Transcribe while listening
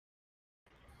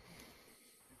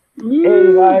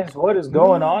Hey guys, what is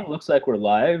going on? Looks like we're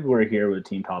live. We're here with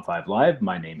Team Top 5 Live.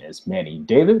 My name is Manny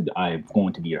David. I'm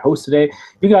going to be your host today.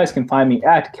 You guys can find me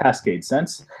at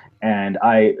CASCADESCENTS, and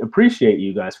I appreciate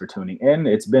you guys for tuning in.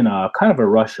 It's been a kind of a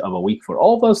rush of a week for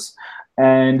all of us,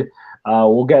 and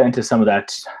we'll get into some of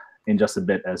that in just a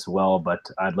bit as well. But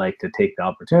I'd like to take the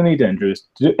opportunity to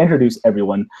introduce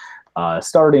everyone,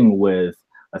 starting with,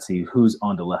 let's see, who's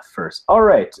on the left first. All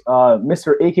right,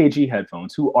 Mr. AKG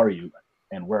Headphones, who are you?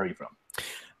 And where are you from?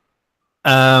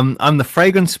 I'm the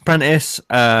Fragrance Apprentice.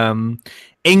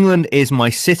 England is my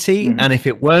city, and if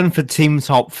it weren't for Team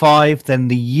Top 5, then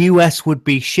the US would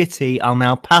be shitty. I'll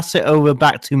now pass it over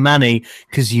back to Manny,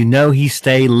 because you know he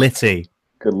stay litty.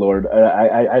 Good Lord.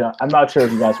 I'm not sure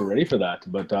if you guys were ready for that,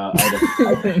 but I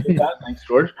appreciate that. Thanks,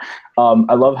 George.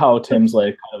 I love how Tim's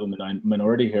like kind of a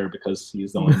minority here because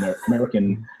he's the only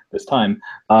American this time.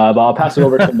 But I'll pass it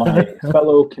over to my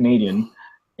fellow Canadian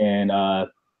and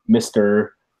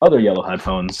Mr. Other Yellow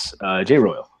Headphones,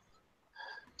 J-ROYL.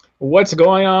 What's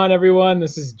going on, everyone?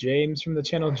 This is James from the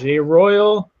channel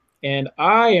J-ROYL, and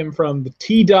I am from the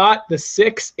T-Dot, the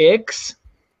 6X.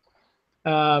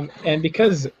 And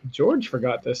because George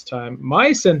forgot this time,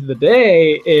 my scent of the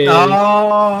day is...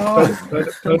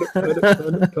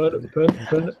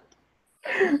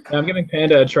 I'm giving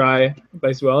Panda a try,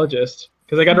 Viceologist,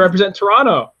 because I got to represent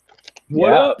Toronto.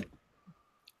 What up?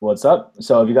 What's up?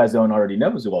 So if you guys don't already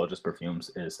know, Zoologist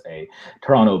Perfumes is a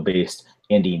Toronto-based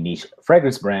indie niche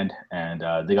fragrance brand, and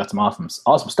they got some awesome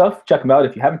stuff. Check them out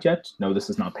if you haven't yet. No, this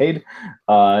is not paid,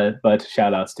 but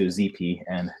shout outs to ZP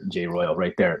and J-ROYL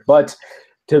right there. But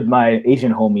to my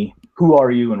Asian homie, who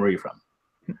are you and where are you from?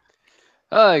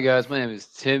 Hi guys, my name is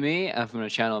Timmy. I'm from the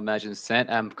channel Imagine Scent.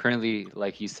 I'm currently,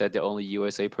 like he said, the only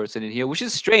USA person in here, which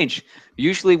is strange.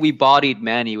 Usually we bodied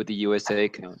Manny with the USA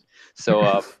account.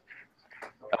 So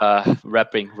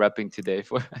repping today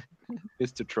for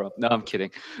Mr. Trump. No, I'm kidding.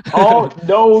 Oh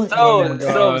no!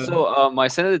 So my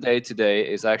scent of the day today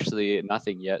is actually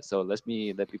nothing yet. So let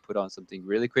me put on something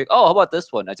really quick. Oh, how about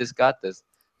this one? I just got this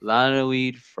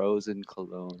Lannoy Frozen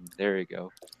Cologne. There you go.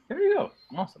 There you go.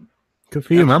 Awesome. Good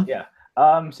for you, man. Yeah.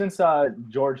 Since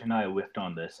George and I whiffed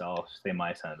on this, I'll say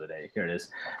my scent of the day. Here it is.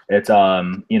 It's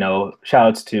shout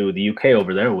outs to the UK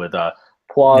over there with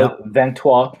Poivre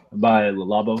Ventois by Le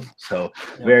Labo. So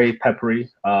very peppery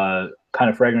kind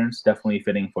of fragrance, definitely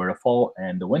fitting for the fall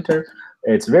and the winter.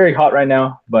 It's very hot right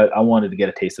now, but I wanted to get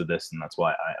a taste of this, and that's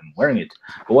why I am wearing it.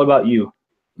 But what about you,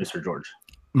 Mr. George?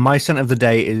 My scent of the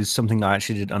day is something I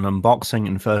actually did an unboxing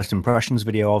and first impressions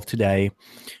video of today.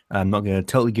 I'm not going to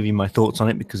totally give you my thoughts on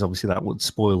it because obviously that would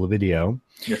spoil the video.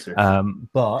 Yes, sir.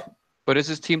 But this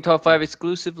is Team Top 5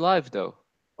 exclusive live, though.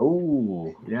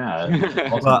 Oh, yeah.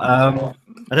 But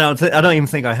I don't even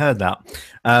think I heard that.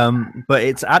 But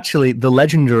it's actually the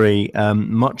legendary,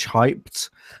 much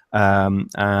hyped,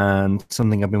 and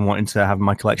something I've been wanting to have in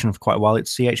my collection for quite a while.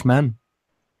 It's CH Men.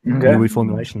 New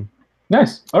reformulation.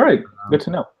 Nice. All right. Good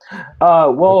to know.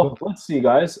 Well, let's see,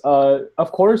 guys.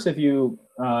 Of course, if you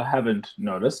haven't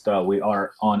noticed, we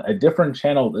are on a different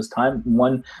channel this time,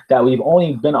 one that we've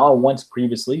only been on once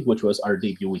previously, which was our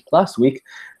debut week last week.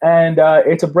 And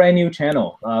it's a brand new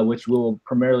channel, which we'll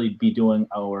primarily be doing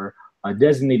our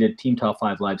designated Team Top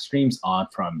 5 live streams on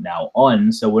from now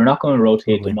on. So we're not going to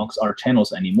rotate amongst our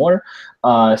channels anymore.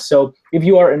 So if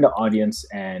you are in the audience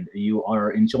and you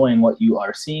are enjoying what you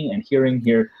are seeing and hearing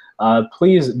here,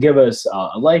 please give us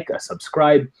a like, a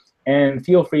subscribe, and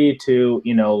feel free to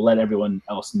let everyone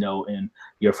else know in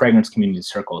your fragrance community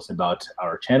circles about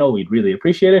our channel. We'd really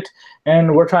appreciate it.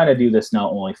 And we're trying to do this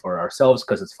not only for ourselves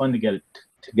because it's fun to get it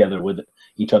together with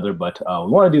each other, but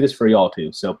we want to do this for y'all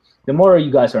too. So the more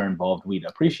you guys are involved, we'd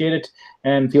appreciate it.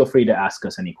 And feel free to ask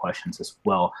us any questions as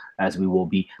well, as we will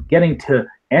be getting to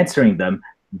answering them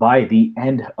by the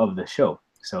end of the show.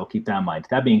 So keep that in mind.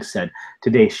 That being said,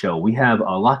 today's show, we have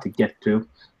a lot to get through,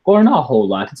 or not a whole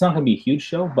lot. It's not going to be a huge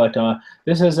show, but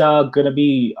this is going to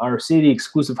be our city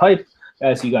exclusive hype.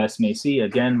 As you guys may see,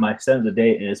 again, my scent of the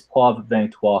day is Poivre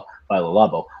Ventois by Le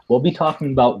Labo. We'll be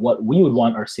talking about what we would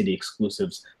want our city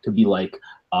exclusives to be like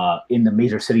in the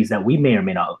major cities that we may or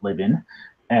may not live in.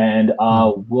 And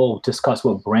we'll discuss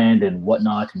what brand and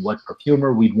whatnot and what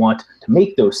perfumer we'd want to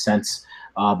make those scents.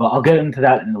 But I'll get into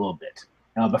that in a little bit.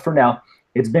 But for now,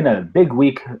 it's been a big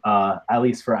week, at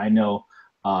least for, I know,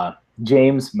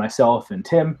 James, myself, and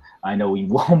Tim. I know we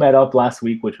all met up last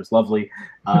week, which was lovely.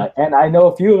 And I know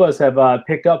a few of us have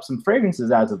picked up some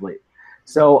fragrances as of late.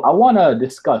 So I want to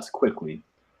discuss quickly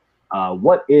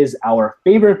what is our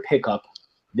favorite pickup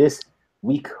this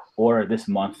week or this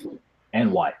month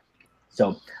and why.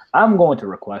 So I'm going to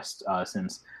request,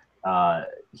 since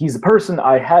He's the person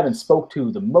I haven't spoke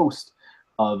to the most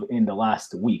of in the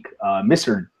last week.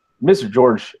 Mr.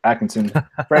 George Atkinson,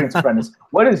 Fragrance Apprentice.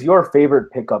 What is your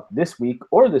favorite pickup this week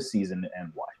or this season,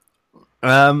 and why?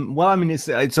 Well, I mean, it's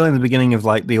only the beginning of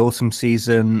like the autumn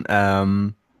season.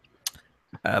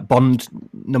 Bond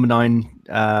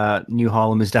 #9, New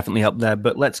Harlem is definitely up there,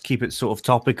 but let's keep it sort of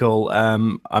topical.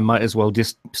 I might as well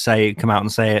just come out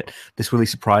and say it. This really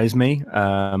surprised me.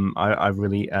 I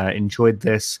really enjoyed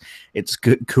this. It's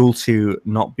cool to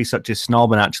not be such a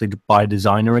snob and actually to buy a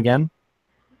designer again.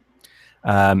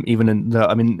 Even in the,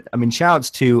 I mean, shout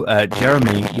outs to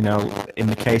Jeremy. You know, in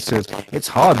the case of it's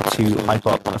hard to hype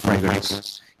up a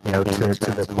fragrance, you know, to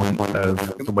the point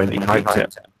of the way that you hyped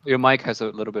it. Your mic has a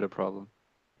little bit of problem.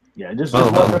 Yeah, just let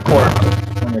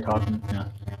record when you're talking. Yeah.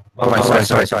 Oh, right,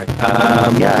 sorry.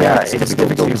 Yeah, it's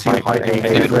difficult to hype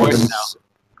a fragrance.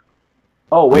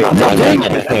 Oh wait, I'm not doing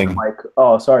anything. Mike.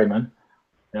 Oh, sorry, man.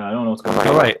 Yeah, I don't know what's going on.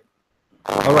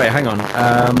 All right, hang on.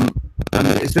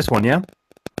 Is this one? Yeah.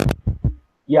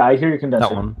 Yeah, I hear your condenser.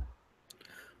 That one.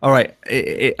 All right.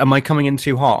 Am I coming in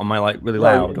too hot? Am I like really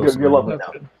loud? You're lovely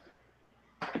now.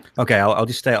 Okay, I'll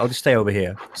just stay over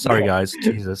here. Sorry, guys.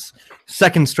 Jesus.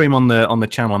 Second stream on the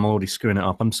channel. I'm already screwing it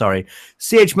up. I'm sorry.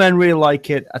 CH Men really like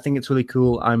it. I think it's really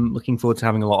cool. I'm looking forward to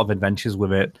having a lot of adventures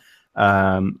with it.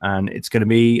 And it's going to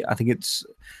be. I think it's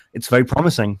very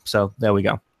promising. So there we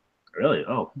go. Really?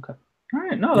 Oh, okay. All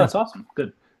right. No, that's awesome.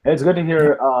 Good. It's good to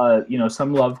hear. You know,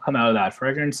 some love come out of that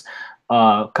fragrance.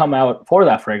 Come out for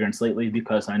that fragrance lately,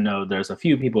 because I know there's a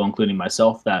few people, including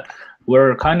myself, that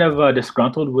were kind of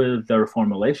disgruntled with the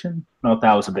reformulation. Not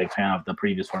that I was a big fan of the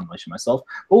previous formulation myself.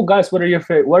 Oh, guys, what are your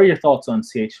thoughts on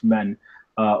CH Men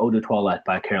Eau de Toilette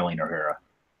by Caroline O'Hara?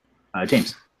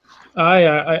 James. I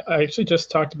actually just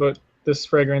talked about this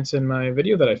fragrance in my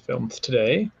video that I filmed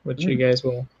today, which you guys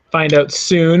will find out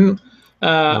soon.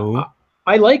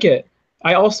 I like it.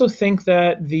 I also think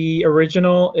that the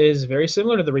original is very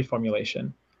similar to the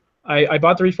reformulation. I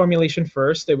bought the reformulation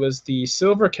first. It was the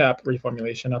silver cap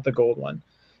reformulation, not the gold one.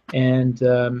 And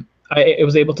I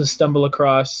was able to stumble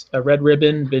across a Red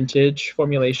Ribbon vintage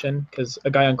formulation because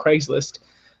a guy on Craigslist,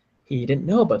 he didn't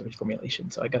know about the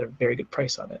reformulation, so I got a very good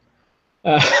price on it.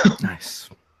 Nice.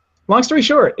 Long story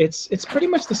short, it's pretty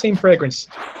much the same fragrance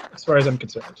as far as I'm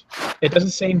concerned. It does the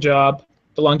same job.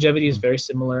 The longevity is very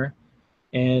similar.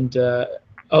 And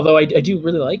although I do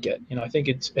really like it, you know, I think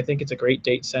it's a great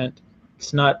date scent.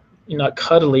 It's not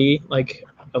cuddly like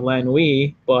a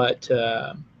Lanui, but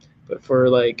for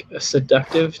like a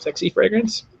seductive, sexy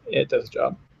fragrance, it does the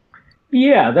job.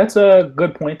 Yeah, that's a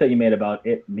good point that you made about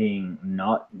it being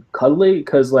not cuddly,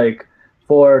 because like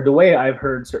for the way I've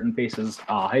heard certain faces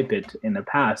hype it in the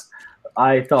past,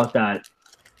 I thought that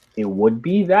it would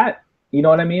be that. You know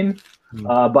what I mean?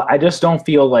 But I just don't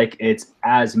feel like it's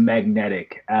as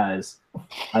magnetic as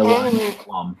I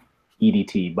want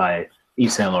EDT by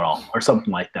Yves Saint Laurent or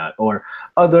something like that, or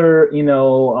other, you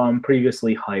know,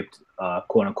 previously hyped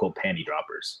quote unquote panty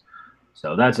droppers.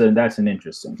 So that's an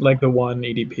interesting, like the one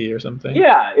EDP or something.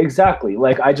 Yeah, exactly.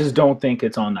 Like I just don't think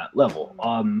it's on that level.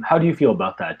 How do you feel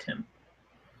about that, Tim?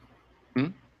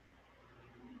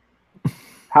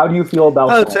 How do you feel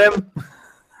about that?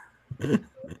 Tim.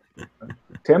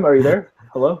 Tim, are you there?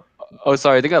 Hello? Oh,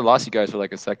 sorry. I think I lost you guys for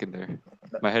like a second there.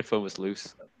 My headphone was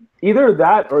loose. Either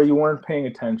that or you weren't paying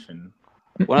attention.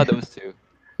 One of those two.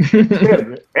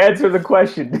 Tim, answer the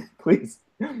question, please.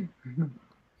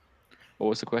 What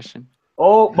was the question?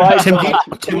 Oh my Tim,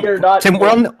 God. Tim,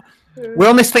 we're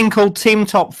on this thing called Team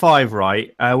Top 5,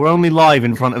 right? We're only live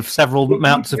in front of several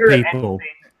amounts of people.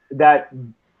 That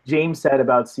James said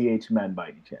about CH Men by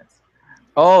any chance?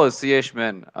 Oh, CH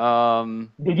Men.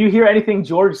 Did you hear anything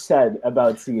George said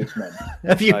about CH Men?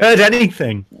 Have you heard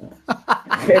anything?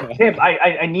 Tim,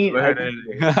 I need.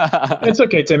 It's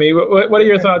okay, Timmy. What are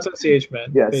your thoughts on CH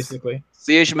Men? Yes. Basically.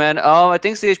 CH Men. I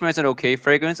think CH Men is an okay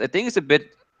fragrance. I think it's a bit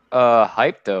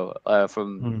hyped though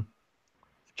from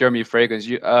Jeremy Fragrance.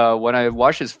 When I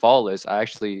watched his fall list, I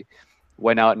actually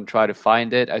went out and tried to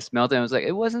find it. I smelled it and I was like,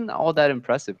 it wasn't all that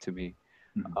impressive to me.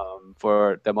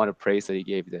 For the amount of praise that he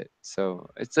gave it. So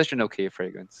it's such an okay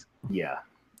fragrance. Yeah.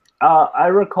 I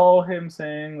recall him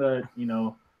saying that, you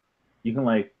know, you can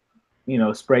like, you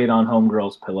know, spray it on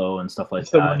homegirl's pillow and stuff like that.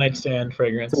 It's the one-night stand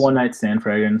fragrance. It's a one-night stand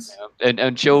fragrance. Yeah.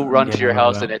 And she'll run to your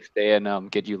house the next day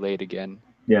and get you laid again.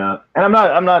 Yeah. And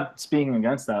I'm not speaking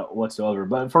against that whatsoever,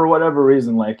 but for whatever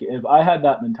reason, like if I had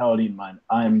that mentality in mind,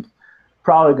 I'm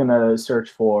probably gonna search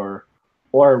for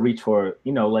or reach for,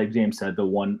 you know, like James said, the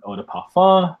one eau de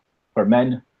parfum for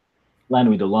men, La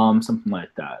Nuit de l'Homme, something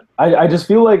like that. I just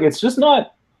feel like it's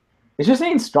It's just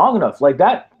ain't strong enough. Like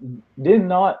that did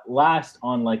not last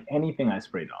on like anything I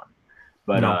sprayed on.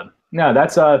 But no,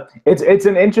 that's it's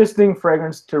an interesting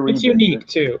fragrance to read. It's unique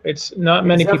too. It's not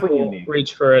many people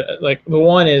reach for it. Like the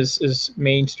one is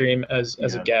mainstream as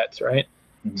it gets, right?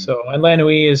 Mm-hmm. So and La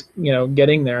Nuit is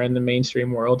getting there in the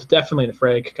mainstream world. Definitely the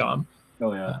Fragcom.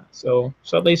 Oh yeah. So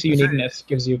at least the uniqueness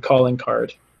gives you a calling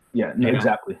card. Yeah, no,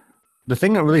 exactly. The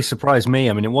thing that really surprised me,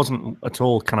 I mean, it wasn't at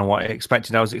all kind of what I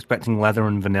expected. I was expecting leather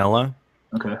and vanilla.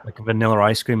 Okay. Like a vanilla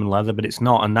ice cream and leather, but it's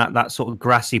not. And that sort of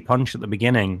grassy punch at the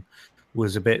beginning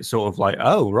was a bit sort of like,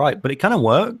 oh, right. But it kind of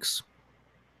works.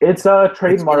 It's a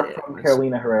trademark from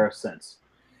Carolina Herrera Scents.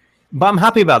 But I'm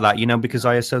happy about that, because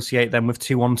I associate them with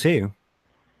 212.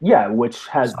 Yeah, which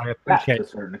has I appreciate to a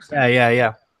certain extent.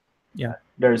 Yeah.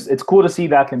 It's cool to see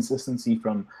that consistency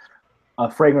from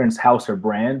a fragrance house or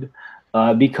brand,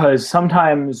 because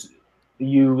sometimes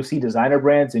you see designer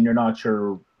brands and you're not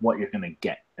sure what you're going to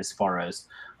get as far as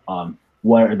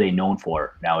what are they known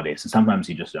for nowadays. And sometimes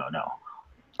you just don't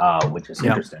know, which is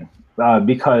interesting,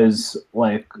 because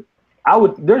like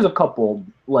there's a couple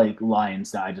like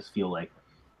lines that I just feel like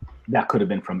that could have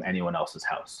been from anyone else's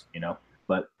house,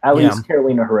 but at least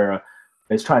Carolina Herrera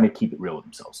is trying to keep it real with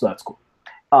themselves. So that's cool.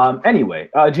 Anyway,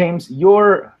 James,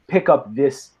 your pickup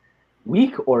this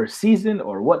week or season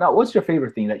or whatnot, what's your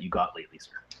favorite thing that you got lately,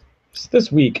 sir?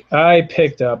 This week, I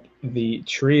picked up the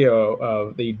trio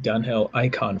of the Dunhill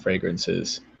Icon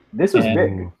fragrances. This was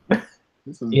big.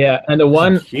 And the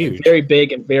one very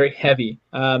big and very heavy.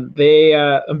 I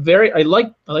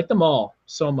like them all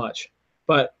so much,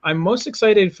 but I'm most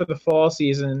excited for the fall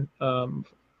season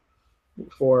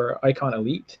for Icon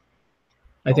Elite.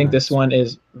 I think this one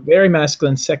is very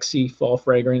masculine, sexy fall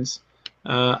fragrance.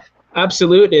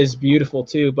 Absolute is beautiful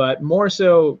too, but more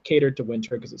so catered to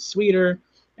winter because it's sweeter.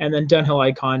 And then Dunhill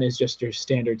Icon is just your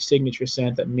standard signature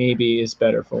scent that maybe is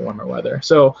better for warmer weather.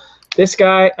 So this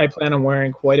guy I plan on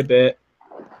wearing quite a bit,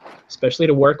 especially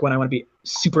to work when I want to be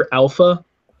super alpha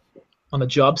on the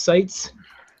job sites.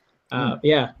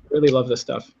 Really love this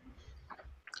stuff.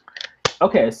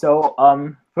 Okay, so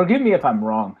forgive me if I'm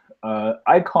wrong.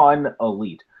 Icon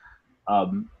Elite.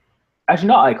 Actually,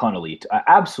 not Icon Elite.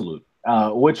 Absolute,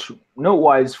 which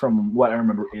note-wise, from what I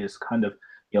remember, is kind of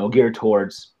geared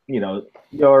towards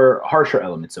your harsher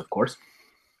elements, of course.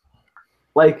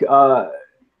 Like,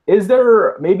 is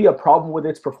there maybe a problem with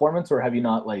its performance, or have you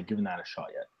not given that a shot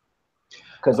yet?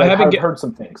 Because I've heard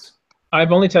some things.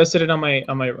 I've only tested it on my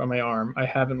arm. I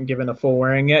haven't given a full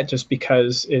wearing yet, just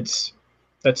because it's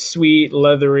that sweet,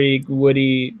 leathery,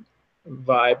 woody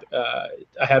vibe.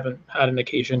 I haven't had an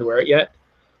occasion to wear it yet,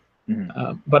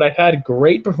 but I've had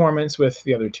great performance with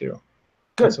the other two.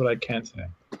 Good. That's what I can say.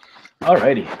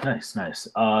 Alrighty, nice.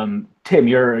 Tim,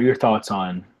 your thoughts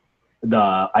on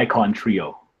the Icon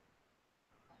trio?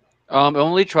 I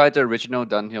only tried the original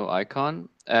Dunhill Icon,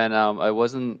 and I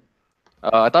wasn't.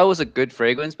 I thought it was a good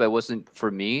fragrance, but it wasn't for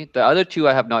me. The other two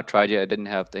I have not tried yet. I didn't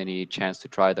have any chance to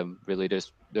try them. Really,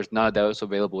 there's none of those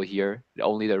available here.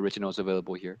 Only the original is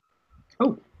available here.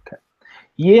 Oh, okay.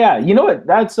 Yeah, you know what?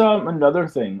 That's another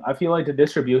thing. I feel like the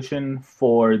distribution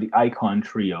for the Icon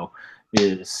trio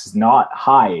is not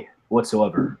high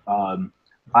whatsoever.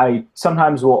 I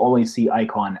sometimes will only see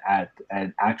Icon at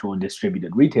an actual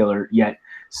distributed retailer, yet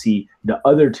see the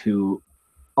other two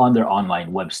on their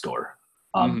online web store.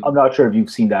 I'm not sure if you've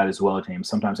seen that as well, James.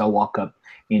 Sometimes I'll walk up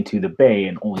into the bay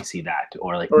and only see that,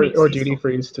 or duty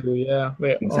frees too. Yeah,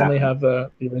 they only have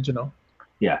the original.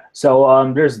 Yeah,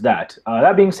 so there's that.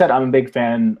 That being said, I'm a big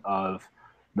fan of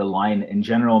the line in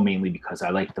general, mainly because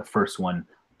I like the first one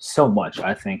so much.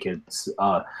 I think it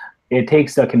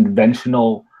takes the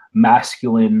conventional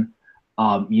masculine,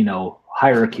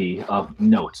 hierarchy of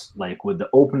notes, like with the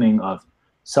opening of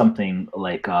something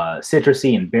like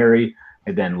citrusy and berry,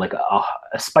 and then like a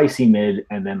spicy mid,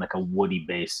 and then like a woody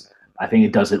base. I think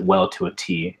it does it well to a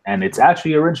T, and it's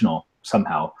actually original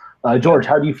somehow. George,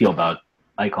 how do you feel about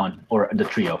Icon or the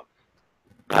trio?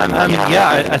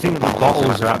 I think the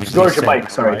bottles are absolutely George, your mic,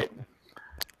 sorry. Right?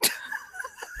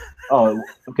 Oh,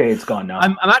 okay, it's gone now.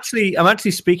 I'm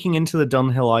actually speaking into the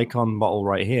Dunhill Icon bottle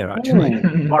right here. Actually,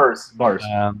 bars.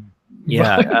 No,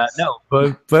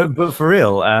 but for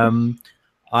real,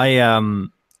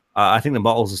 I think the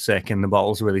bottles are sick, and the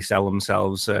bottles really sell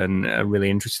themselves and are really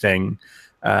interesting.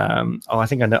 I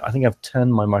think I've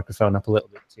turned my microphone up a little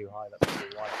bit too high. That's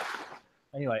really why.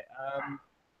 Anyway,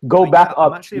 go back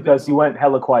up because you went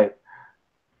hella quiet.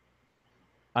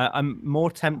 I'm more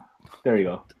tempted. There you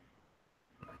go.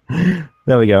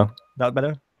 There we go. That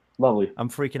better? Lovely. I'm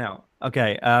freaking out.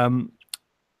 Okay. I'm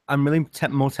really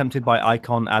more tempted by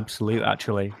Icon Absolute,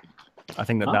 actually. I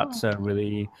think that's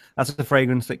a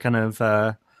fragrance that kind of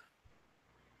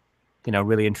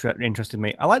really interested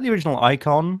me. I like the original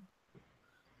Icon,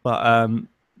 but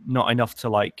not enough to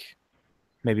like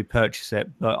maybe purchase it.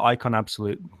 But Icon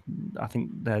Absolute, I think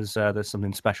there's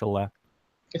something special there.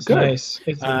 It's nice.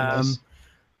 It's really nice.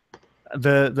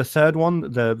 The third one,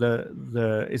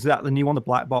 the is that the new one, the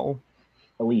black bottle?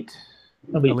 Elite.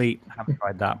 Haven't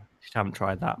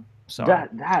tried that. So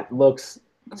that looks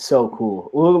so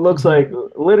cool. Looks like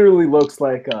literally looks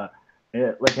like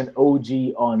an OG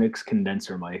Onyx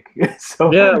condenser mic.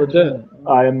 So yeah, legit.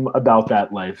 I'm about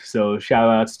that life. So shout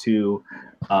outs to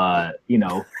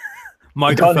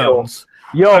microphones.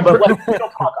 Yo, but like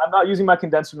I'm not using my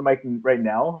condenser mic right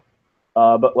now.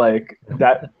 But like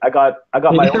that, I got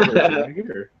my own version right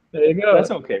here. There you go. That's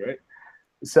okay, right?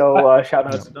 So shout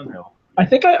out to Dunhill. I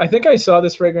think I saw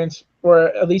this fragrance,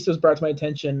 or at least it was brought to my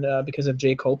attention because of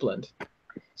Jay Copeland.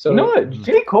 So you know what?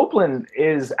 Jay Copeland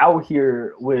is out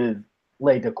here with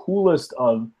like the coolest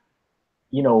of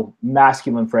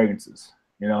masculine fragrances.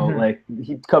 Like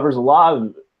he covers a lot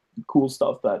of cool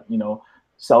stuff that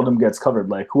seldom gets covered.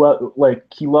 Like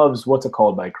he loves what's it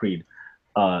called by Creed.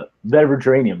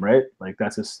 Veteranium, right? Like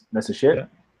that's a shit.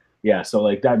 Yeah, so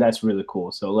like that's really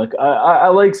cool. So like I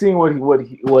like seeing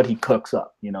what he cooks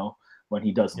up, when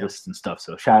he does lists and stuff.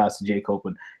 So shout outs to Jay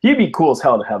Copeland. He'd be cool as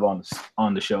hell to have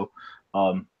on the show.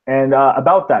 And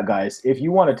about that, guys, if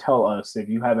you want to tell us if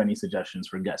you have any suggestions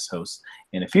for guest hosts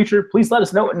in the future, please let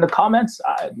us know in the comments.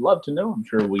 I'd love to know. I'm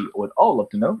sure we would all love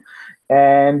to know.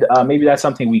 And maybe that's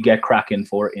something we get cracking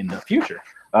for in the future.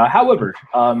 However,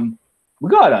 we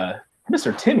got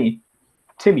Mr. Timmy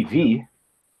V,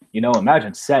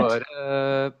 Imagine Scent.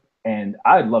 And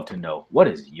I'd love to know, what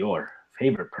is your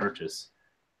favorite purchase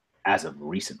as of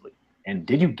recently? And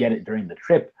did you get it during the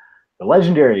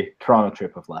legendary Toronto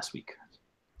trip of last week?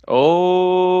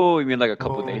 Oh, you mean like a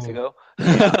couple of days ago?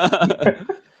 The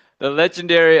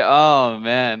legendary, oh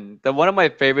man. One of my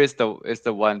favorites is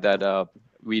the one that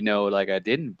we know like I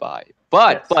didn't buy.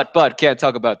 But can't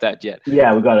talk about that yet.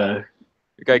 Yeah, we gotta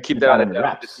keep that on the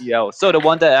DL. So the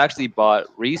one that I actually bought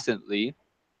recently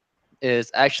is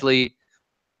actually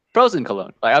Frozen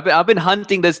Cologne. Like I've been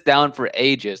hunting this down for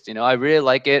ages. I really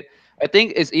like it. I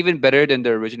think it's even better than the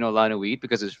original line of Wheat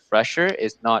because it's fresher.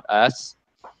 It's not as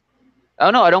I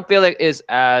don't know. I don't feel like it's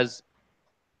as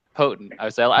potent. I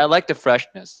would say I like the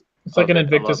freshness. It's like an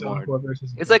Invictus Aqua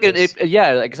versus. It's like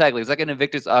exactly. It's like an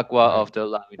Invictus Aqua of the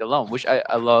Line which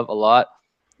I love a lot.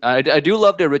 I do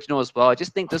love the original as well. I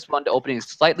just think this one, the opening is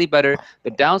slightly better. The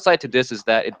downside to this is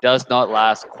that it does not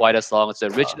last quite as long as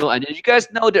the original. And you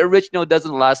guys know the original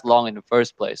doesn't last long in the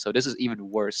first place. So this is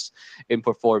even worse in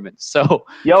performance. So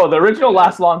yo, the original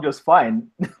lasts long just fine.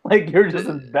 Like you're just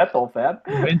a Bethel fan.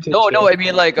 No, I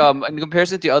mean like in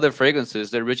comparison to other fragrances,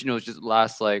 the original just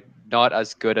lasts like not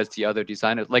as good as the other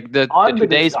designers. Like the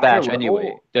today's batch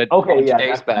anyway.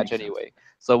 Today's batch anyway.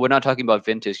 So we're not talking about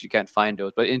vintage. You can't find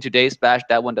those. But in today's batch,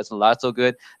 that one doesn't last so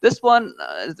good. This one,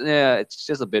 it's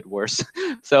just a bit worse.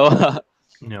 So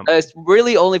it's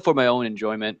really only for my own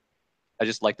enjoyment. I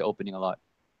just like the opening a lot.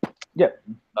 Yeah.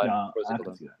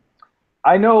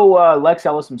 I know Lex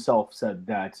Ellis himself said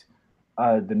that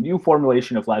the new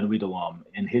formulation of La Nuit de l'Homme,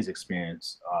 in his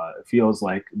experience, feels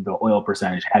like the oil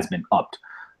percentage has been upped.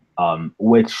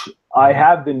 Which I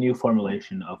have the new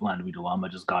formulation of La Nuit de l'Homme. I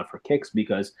just got for kicks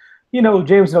because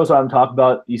James knows what I'm talking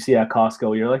about. You see at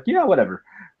Costco, you're like, yeah, whatever.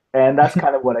 And that's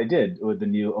kind of what I did with the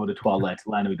new Eau de Toilette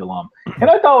La Nuit de l'Homme. And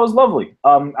I thought it was lovely.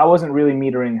 I wasn't really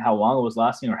metering how long it was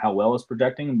lasting or how well it was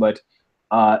projecting, but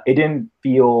it didn't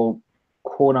feel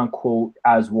quote unquote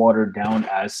as watered down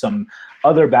as some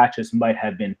other batches might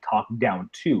have been talked down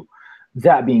to.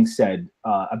 That being said,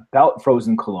 about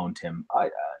Frozen Cologne, Tim,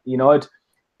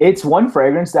 it's one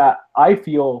fragrance that I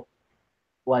feel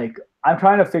like I'm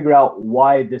trying to figure out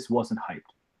why this wasn't hyped.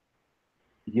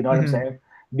 You know what I'm saying?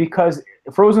 Because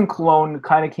Frozen Cologne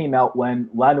kind of came out when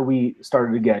La Nuit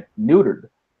started to get neutered,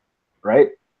 right?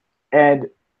 And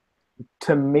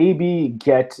to maybe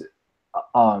get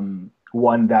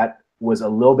one that was a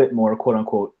little bit more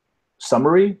quote-unquote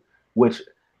summery, which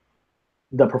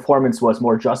the performance was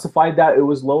more justified that it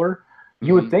was lower,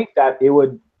 you would think that it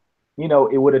would,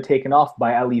 it would have taken off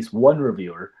by at least one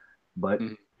reviewer, but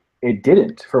it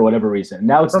didn't for whatever reason.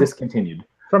 Now it's discontinued.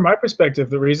 From my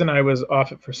perspective, the reason I was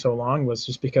off it for so long was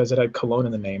just because it had cologne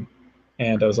in the name.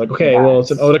 And I was like, okay, well, it's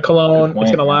an eau de cologne.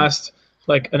 It's going to last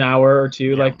like an hour or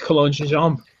two, like Cologne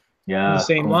Gingembre. Yeah. The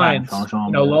same lines.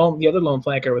 The other lone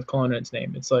flanker with cologne in its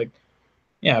name. It's like,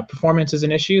 yeah, performance is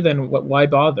an issue, then why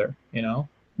bother, No,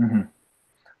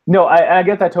 I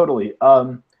get that totally.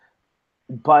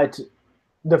 But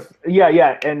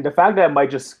Yeah, and the fact that it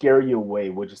might just scare you away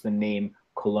with just the name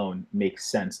cologne makes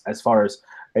sense as far as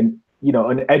an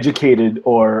educated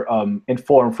or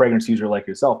informed fragrance user like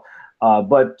yourself.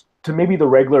 But to maybe the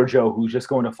regular Joe who's just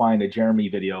going to find a Jeremy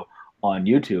video on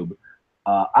YouTube,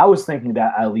 I was thinking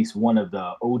that at least one of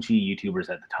the OG YouTubers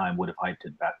at the time would have hyped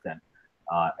it back then.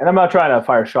 And I'm not trying to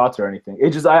fire shots or anything. It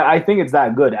just I think it's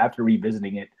that good after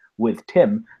revisiting it with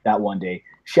Tim that one day.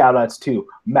 Shout outs to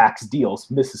Max Deals,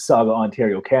 Mississauga,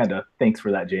 Ontario, Canada. Thanks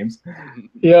for that, James.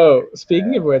 Yo,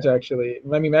 speaking of which, actually,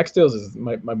 I mean, Max Deals is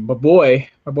my boy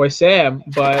Sam,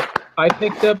 but I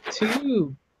picked up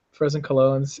 2 frozen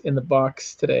colognes in the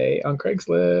box today on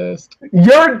Craigslist.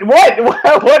 You're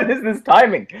what? What is this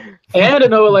timing? And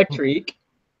an Eau Electrique,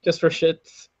 just for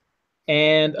shits,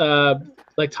 and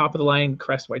like top of the line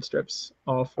Crest white strips,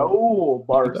 all for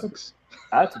bars. $50.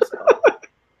 That's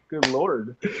good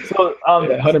lord. So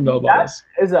 100 ml bottles.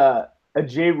 That is a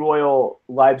J-ROYL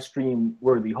live stream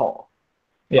worthy haul.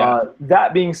 Yeah.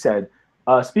 That being said,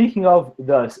 speaking of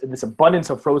this abundance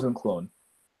of frozen cologne,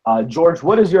 George,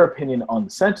 what is your opinion on the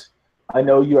scent? I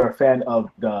know you are a fan of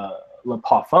the Le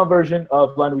Parfum version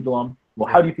of La Nuit de l'Homme. Well,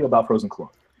 how do you feel about frozen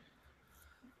cologne?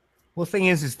 Well, the thing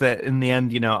is that in the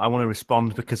end, I want to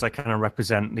respond because I kind of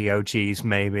represent the OGs,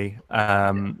 maybe.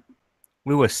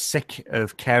 We were sick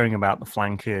of caring about the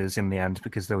flankers in the end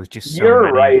because there was just so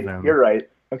many of them. You're right.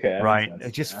 Okay. Right.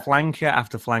 Just flanker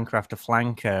after flanker after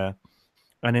flanker.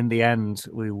 And in the end,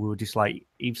 we were just like,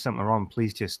 Yves Saint Laurent,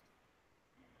 please just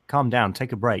calm down,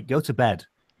 take a break, go to bed,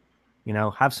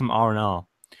 have some R&R.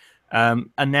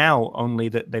 And now only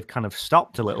that they've kind of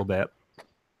stopped a little bit.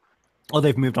 Or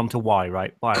they've moved on to Y,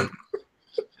 right?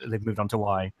 They've moved on to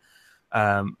Y.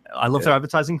 I love their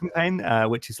advertising campaign,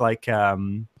 which is like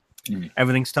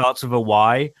everything starts with a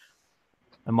Y.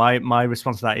 And my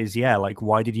response to that is, like,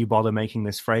 why did you bother making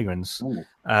this fragrance?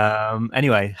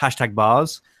 Anyway,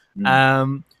 #bars.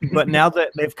 But now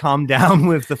that they've calmed down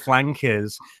with the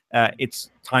flankers, it's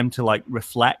time to like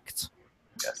reflect.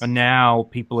 Yes. And now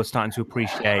people are starting to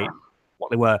appreciate what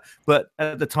they were. But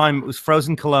at the time, it was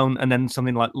frozen cologne, and then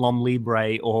something like L'Homme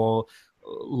Libre or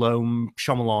L'Homme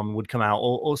Chamalon would come out,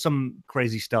 or some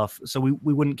crazy stuff. So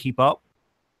we wouldn't keep up.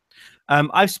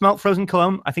 I've smelt frozen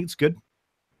cologne. I think it's good.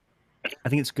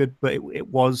 But it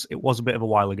was a bit of a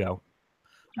while ago.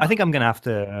 I think I'm gonna have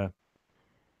to.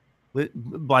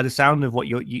 By the sound of what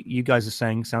you guys are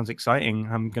saying, sounds exciting.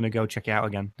 I'm gonna go check it out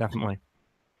again, definitely.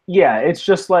 Yeah, it's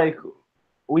just like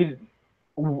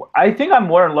I think I'm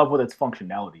more in love with its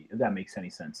functionality, if that makes any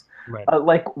sense. Right.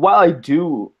 Like, while I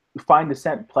do find the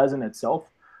scent pleasant itself,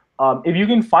 if you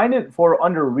can find it for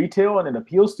under retail and it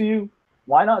appeals to you,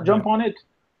 why not jump on it?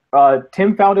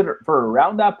 Tim found it for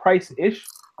around that price-ish,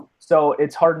 so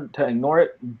it's hard to ignore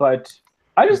it. But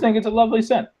I just think it's a lovely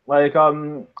scent. Like,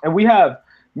 and we have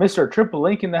Mr.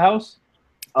 TRIPLEINC in the house.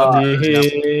 Late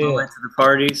to the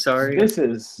party. Sorry. This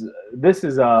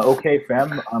is okay,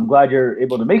 fam. I'm glad you're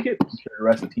able to make it. I'm sure the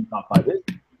rest of the team top 5 is.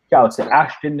 Shout out to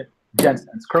Ashton, Gents,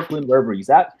 and Kirkland, wherever he's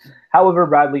at. However,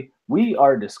 Bradley, we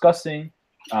are discussing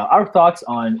our thoughts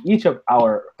on each of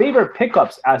our favorite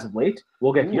pickups as of late.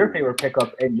 We'll get to your favorite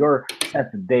pickup and your scent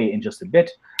of the day in just a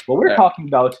bit. But we're talking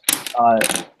about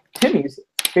Timmy's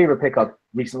favorite pickup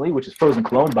recently, which is Frozen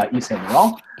Cologne by Yves Saint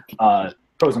Laurent.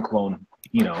 Frozen Cologne,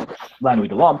 La Nuit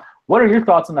de l'Homme. What are your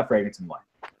thoughts on that fragrance and why?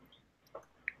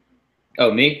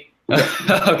 Oh, me?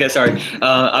 Okay, sorry.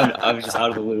 I'm just out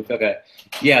of the loop. Okay.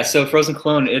 Yeah, so Frozen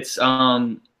Cologne, it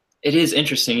is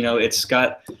interesting. It's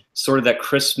got sort of that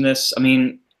crispness. I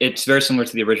mean, it's very similar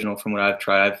to the original from what I've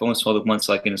tried. I've only smelled it once,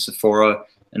 like in a Sephora,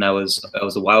 and that was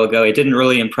a while ago. It didn't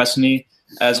really impress me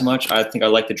as much. I think I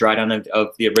like the dry down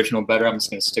of the original better. I'm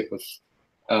just going to stick with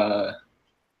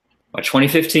my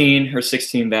 2015 or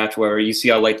 16 batch, where you see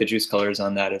how light the juice color is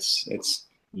on that. It's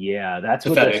that's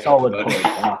with a solid colored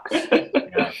box.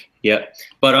 Yeah,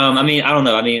 but I mean, I don't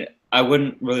know. I mean, I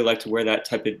wouldn't really like to wear that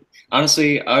type of.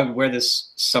 Honestly, I would wear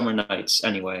this summer nights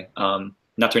anyway.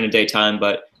 Not during the daytime,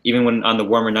 but even when on the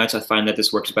warmer nights, I find that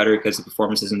this works better because the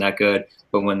performance isn't that good.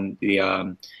 But when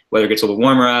the weather gets a little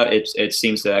warmer out, it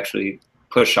seems to actually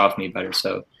push off me better.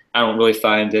 So I don't really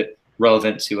find it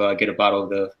relevant to get a bottle of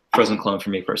the Frozen Cologne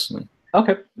for me personally.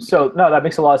 Okay, so no, that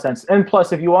makes a lot of sense. And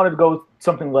plus, if you wanted to go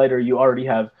something lighter, you already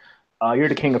have. You're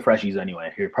the king of freshies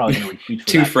anyway. You're probably going to reach for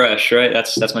Too that. fresh, right?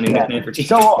 That's my new nickname for tea.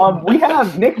 So we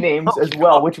have nicknames as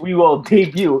well, which we will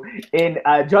debut in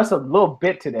just a little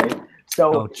bit today.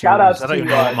 So shout out to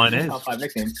top 5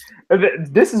 nicknames.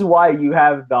 This is why you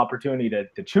have the opportunity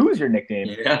to choose your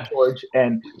nickname, George,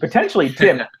 and potentially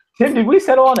Tim. Tim, did we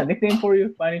settle on a nickname for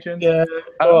you by any chance? Yeah.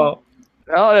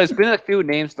 Oh, there's been a few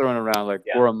names thrown around, like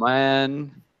Gourmand.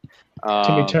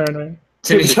 Timmy Turner.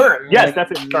 Timmy Turner. Yes,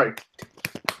 that's it. Sorry.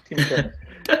 Timmy Turner.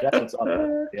 That's what's up.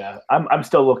 Yeah, I'm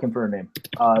still looking for a name.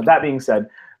 That being said,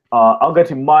 I'll get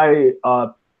to my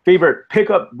favorite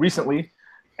pickup recently,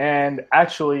 and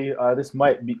actually, this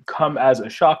might come as a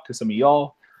shock to some of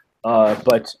y'all,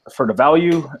 but for the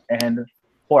value and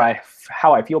for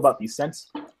how I feel about these scents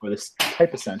or this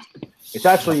type of scent, it's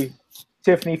actually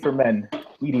Tiffany for Men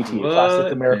EDT, a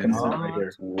classic American scent right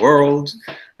here. World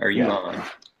are you on?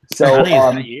 So,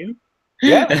 you?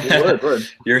 Yeah, word.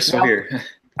 You're so here.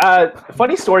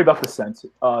 Funny story about the scent.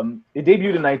 It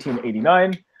debuted in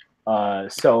 1989,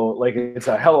 so like it's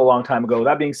a hell of a long time ago.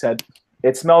 That being said,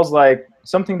 it smells like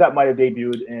something that might have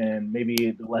debuted in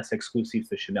maybe the less exclusive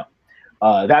to Chanel.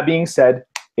 That being said,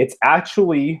 it's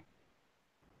actually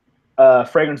a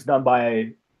fragrance done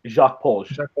by Jacques Polge.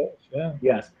 Jacques Polge, yeah.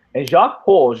 Yes, and Jacques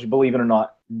Polge, believe it or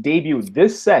not, debuted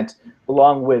this scent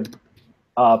along with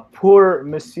Pour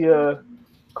Monsieur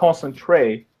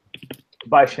Concentré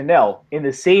by Chanel in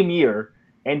the same year,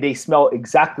 and they smell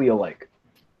exactly alike.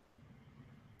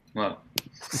 Wow.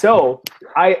 So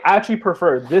I actually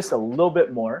prefer this a little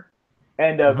bit more,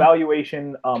 and the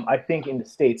valuation I think in the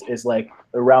States is like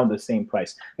around the same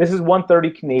price. This is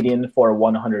 130 Canadian for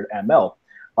 100 ml.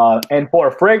 And for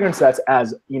a fragrance that's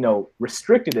as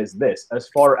restricted as this, as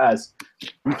far as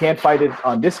you can't find it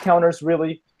on discounters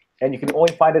really, and you can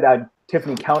only find it at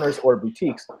Tiffany counters or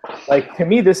boutiques. Like, to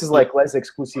me, this is like less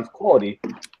exclusive quality,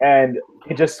 and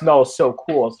it just smells so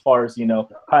cool as far as kind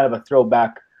of a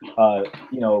throwback,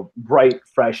 bright,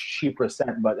 fresh, cheaper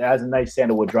scent, but it has a nice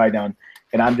sandalwood dry down,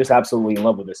 and I'm just absolutely in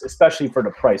love with this, especially for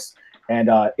the price. And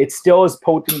it's still as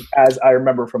potent as I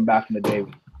remember from back in the day.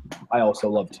 I also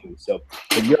love too. So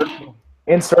if you're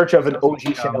in search of an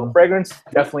OG Chanel fragrance,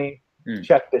 definitely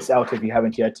check this out if you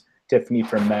haven't yet. Tiffany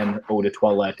for Men Eau de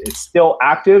Toilette. It's still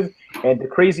active, and the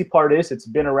crazy part is it's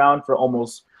been around for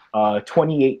almost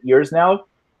 28 years now,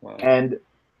 and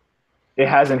it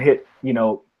hasn't hit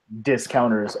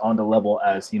discounters on the level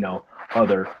as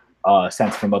other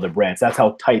scents from other brands. That's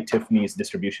how tight Tiffany's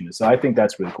distribution is. So I think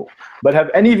that's really cool. But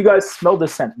have any of you guys smelled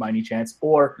this scent by any chance,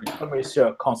 or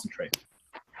Monsieur Concentrate?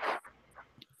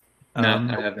 No,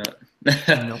 I have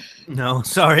not. No,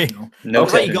 sorry. No.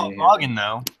 Sounds like you got a bargain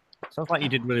though. Sounds like you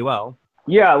did really well.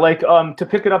 Yeah, like to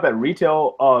pick it up at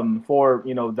retail for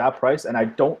that price, and I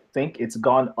don't think it's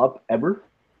gone up ever,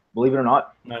 believe it or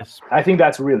not. Nice. I think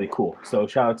that's really cool. So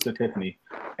shout out to Tiffany,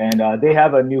 and they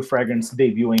have a new fragrance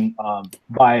debuting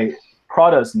by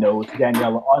Prada's nose,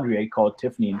 Daniela Andrier, called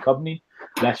Tiffany and Company.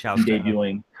 That should be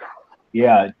debuting.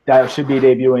 Yeah, that should be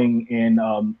debuting in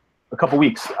a couple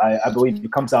weeks. I believe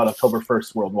it comes out October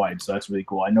 1st worldwide, so that's really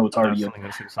cool. I know it's already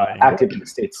active in the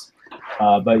States.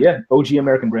 But yeah, OG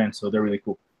American brand, so they're really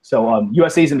cool. So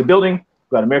USA's in the building.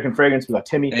 We got American Fragrance. We got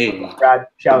Timmy, Brad.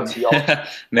 Shout out to y'all.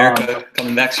 America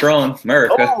coming back strong.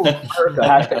 America. Oh, America.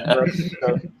 Hashtag America.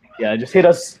 So, yeah, just hit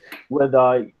us with.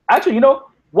 Actually,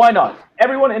 why not?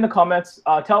 Everyone in the comments,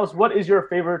 tell us what is your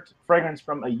favorite fragrance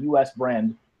from a US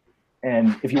brand,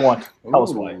 and if you want, tell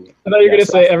us why. I thought you were gonna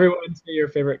say everyone say your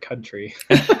favorite country.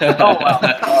 Oh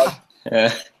wow.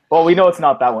 Yeah. Well, we know it's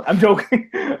not that one. I'm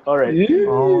joking. All right.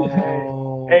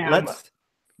 Oh, hey,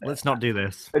 let's not do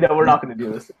this. No, we're not going to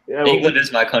do this. England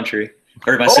is my country,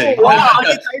 or my city. Wow,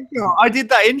 I did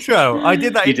that intro. You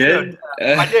did?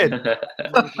 I did.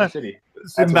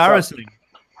 It's embarrassing.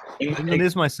 England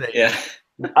is my city. Yeah.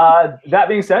 That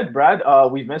being said, Brad,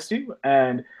 we've missed you,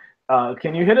 and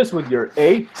can you hit us with your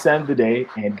A, scent of the day,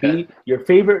 and B, your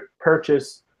favorite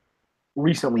purchase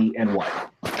recently and why?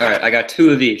 All right, I got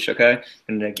two of each, okay?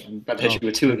 And I'm about to hit you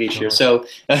with two of each here. So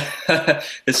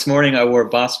this morning I wore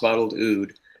Boss Bottled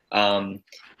Oud.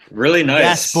 Really nice.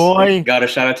 Yes, boy. Got a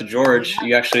shout out to George.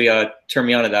 You actually turned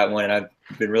me on to that one, and I've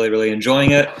been really, really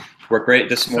enjoying it. Worked great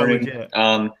this morning.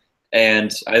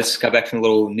 And I just got back from a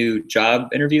little new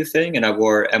job interview thing, and I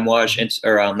wore Emouage,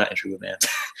 not interview, man.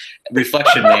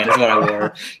 Reflection Man is what I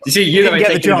wore. You see, you didn't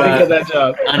get the job. That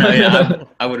job. I know, yeah.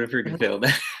 I would have freaking failed.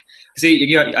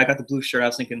 See, I got the blue shirt. I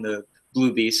was thinking the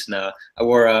Blue Beast. No, I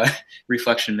wore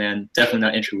Reflection Man. Definitely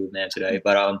not Interlude Man today.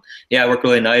 But yeah, it worked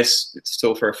really nice. It's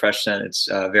still for a fresh scent. It's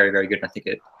very, very good. And I think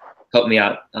it helped me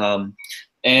out.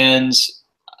 And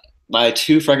my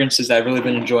two fragrances that I've really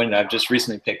been enjoying that I've just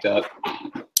recently picked up.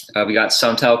 We got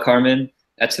Santal Carmen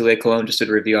Atelier Cologne. Just did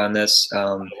a review on this.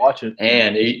 Watch it.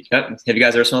 And have you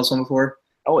guys ever smelled this one before?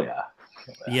 Oh yeah.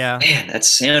 Yeah. Man,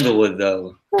 that's sandalwood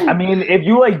though. I mean, if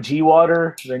you like G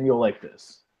Water, then you'll like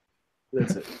this.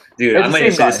 That's it. Dude, I might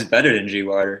even say this is better than G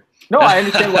Water. No, I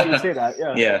understand why you say that.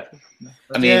 Yeah. Yeah.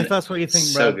 I mean, if that's what you think,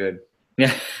 so bro. good.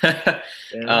 Yeah.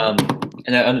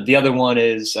 And the other one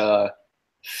is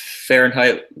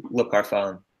Fahrenheit Le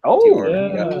Parfum. Oh,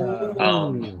 Dior.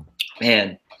 Yeah.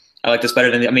 Man, I like this better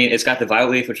than. I mean, it's got the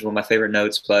violet leaf, which is one of my favorite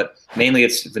notes, but mainly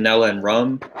it's vanilla and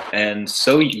rum, and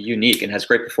so unique and has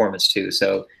great performance too.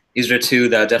 So these are two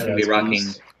that I'll definitely be rocking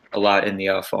a lot in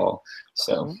the fall.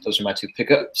 So those are my two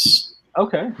pickups.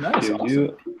 Okay, nice.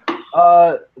 Awesome.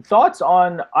 Thoughts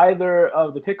on either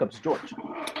of the pickups, George?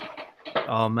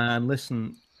 Oh man,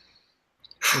 listen,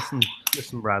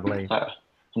 Bradley.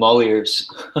 I'm all ears.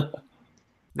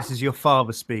 This is your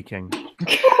father speaking.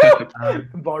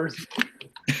 Bars.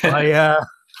 I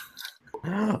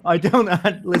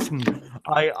don't listen.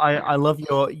 I love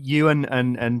you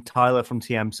and Tyler from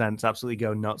TM Sense absolutely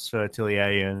go nuts for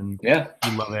Atelier, and yeah,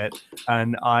 you love it.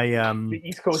 And the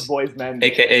East Coast boys, man,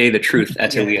 aka the Truth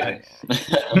Atelier.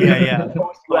 yeah.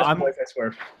 West boys, I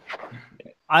swear.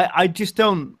 I just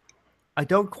don't. I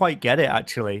don't quite get it.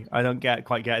 Actually, I don't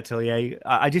quite get Atelier.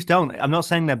 I just don't. I'm not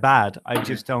saying they're bad. I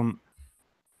just don't.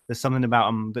 There's something about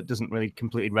them that doesn't really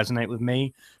completely resonate with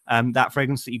me. That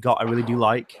fragrance that you got, I really do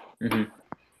like.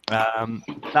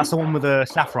 That's the one with the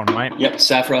saffron, right? Yep,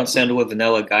 saffron, sandalwood,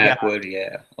 vanilla, gaiac wood.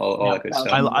 Yeah, all that good stuff.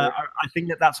 I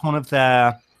think that's one of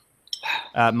their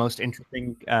most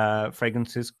interesting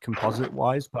fragrances,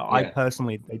 composite-wise. But I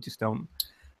personally, they just don't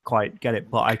quite get it.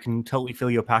 But I can totally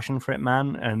feel your passion for it,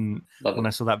 man. And when I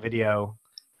saw that video,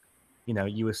 you know,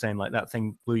 you were saying like that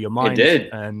thing blew your mind. It did,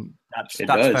 and that's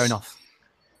fair enough.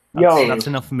 That's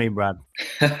enough for me, Brad.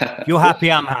 If you're happy,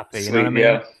 I'm happy. You know what I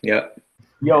mean? Yeah.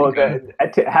 Yo,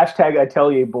 hashtag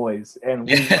Atelier boys, and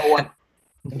we know what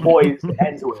boys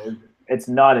ends with. It's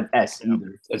not an S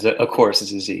either. Of course,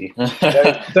 it's a Z.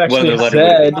 It's actually a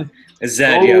Z. A Z,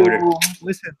 yeah.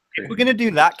 Listen, if we're gonna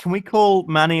do that, can we call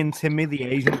Manny and Timmy the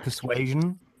Asian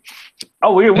Persuasion?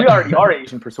 Oh, we already are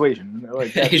Asian Persuasion.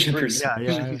 Like, Asian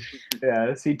Persuasion.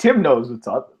 Yeah. See, Tim knows what's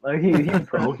up. Like, he's a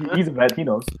pro. He's a vet. He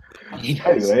knows.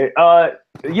 Anyway,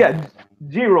 yeah,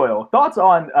 J-ROYL. Thoughts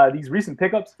on these recent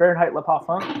pickups, Fahrenheit Le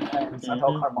Parfum and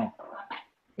Santal Carmel?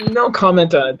 No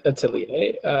comment on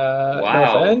Atelier. Wow.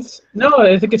 No offense. No,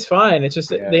 I think it's fine. It's just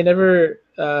they never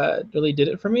really did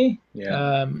it for me.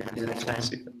 Yeah.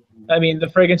 I mean, the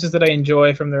fragrances that I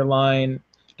enjoy from their line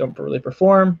don't really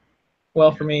perform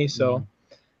well for me. So,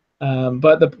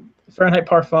 but the Fahrenheit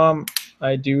Parfum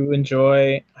I do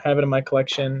enjoy. I have it in my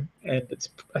collection, and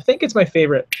I think it's my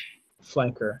favorite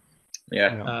flanker.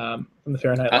 Yeah. From the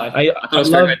Fahrenheit line. I thought it was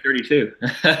Fahrenheit 32.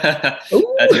 That's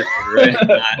your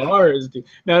favorite. Bars, dude.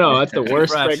 No, that's the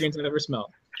worst fragrance I've ever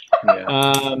smelled.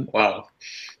 Yeah. Wow.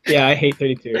 Yeah, I hate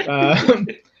 32.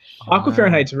 Aqua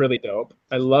Fahrenheit's really dope.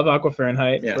 I love Aqua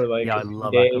Fahrenheit for like I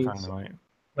love days. Aqua Fahrenheit.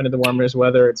 When in the warmest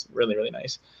weather, it's really, really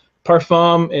nice.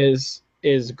 Parfum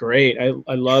is great.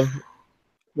 I love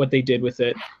what they did with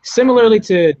it. Similarly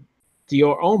to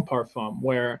Dior own Parfum,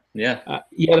 where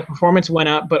the performance went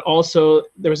up, but also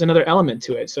there was another element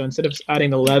to it. So instead of adding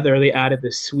the leather, they added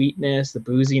the sweetness, the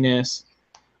booziness.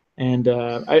 And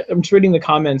I'm just reading the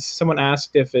comments. Someone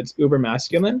asked if it's uber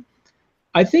masculine.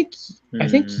 I think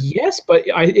yes, but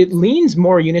it leans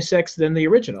more unisex than the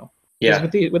original. Yeah,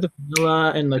 with the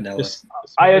vanilla and like this.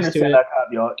 I understand that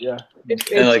caveat. Yeah,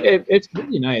 it's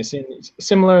really nice, and it's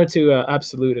similar to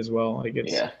Absolute as well. Like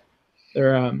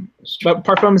they're but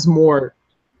Parfum is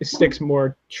it sticks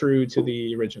more true to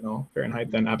the original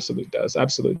Fahrenheit than Absolute does.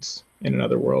 Absolute's in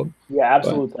another world. Yeah,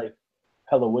 Absolute's like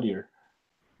hella woodier.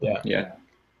 Yeah.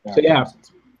 So yeah.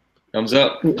 Thumbs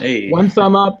up. Hey. One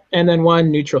thumb up and then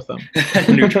one neutral thumb.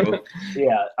 Neutral.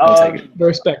 Yeah. I'll take it.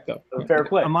 Respect though. Fair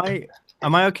play.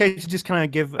 Am I okay to just kind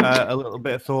of give a little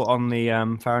bit of thought on the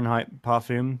Fahrenheit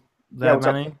Parfum there,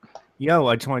 Manny? Yo,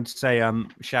 I just wanted to say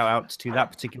shout out to that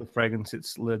particular fragrance.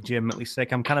 It's legitimately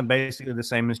sick. I'm kind of basically the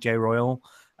same as J-ROYL.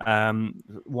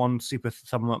 One super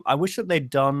thumb up. I wish that they'd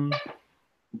done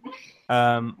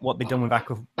what they've done with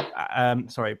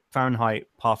Fahrenheit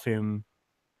Parfum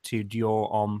to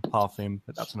Dior on Parfum,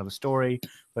 but that's another story.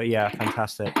 But yeah,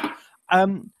 fantastic.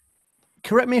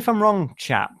 Correct me if I'm wrong,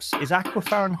 chaps. Is Aqua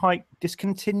Fahrenheit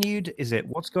discontinued? Is it?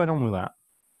 What's going on with that?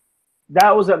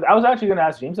 I was actually going to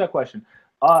ask James that question.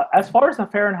 As far as the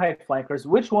Fahrenheit flankers,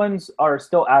 which ones are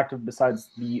still active besides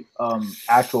the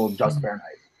actual just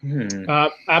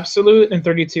Fahrenheit? Absolute and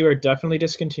 32 are definitely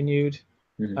discontinued.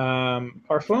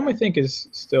 Parfum, I think, is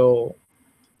still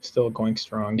going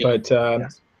strong, but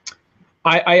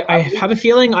I have a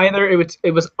feeling either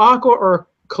it was Aqua or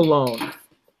Cologne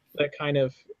that kind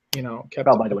of kept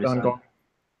on going.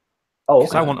 Oh,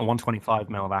 okay. I want a 125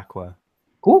 ml of Aqua.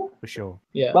 Cool. For sure.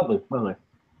 Yeah. Lovely.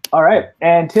 All right.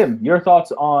 And Tim, your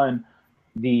thoughts on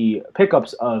the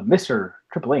pickups of Mr.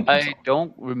 TRIPLEINC. I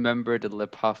don't remember the Le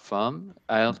Parfum.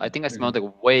 I think I smelled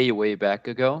it way back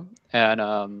ago, and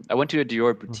I went to a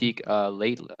Dior boutique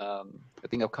late, I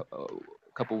think a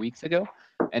couple weeks ago,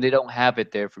 and they don't have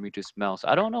it there for me to smell. So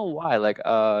I don't know why. Like,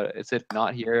 is it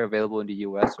not here available in the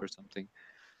US or something?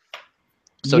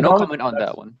 So no comment on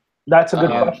that one. That's a good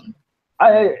question.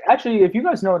 Actually, if you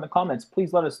guys know in the comments,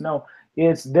 please let us know.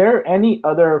 Is there any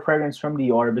other fragrance from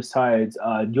Dior besides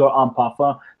Dior Homme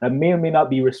Parfum that may or may not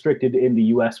be restricted in the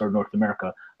US or North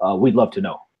America? We'd love to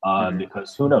know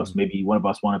because who knows? Maybe one of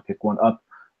us want to pick one up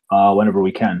whenever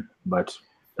we can. But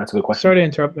that's a good question. Sorry to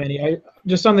interrupt, Manny.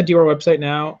 Just on the Dior website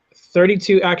now,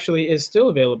 32 actually is still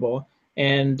available,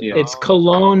 and it's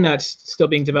cologne that's still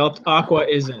being developed. Aqua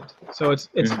isn't. So it's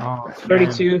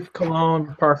 32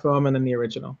 cologne, parfum, and then the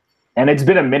original. And it's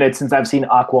been a minute since I've seen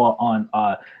Aqua on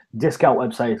discount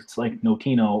websites like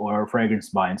Notino or Fragrance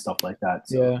Buy and stuff like that.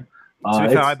 So, to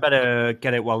be fair, I better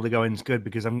get it while the going's good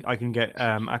because I can get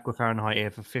Aqua Fahrenheit here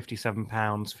for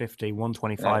 £57.50,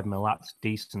 125 mil. That's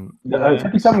decent.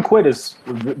 57 quid is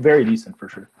very decent for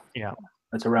sure. Yeah.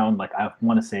 That's around, like, I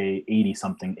want to say 80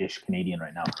 something ish Canadian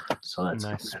right now. So that's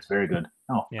nice. That's very good.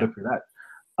 Oh, good for that.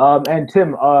 And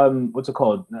Tim, what's it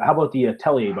called? How about the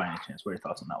Atelier by any chance? What are your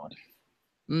thoughts on that one?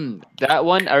 That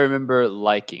one I remember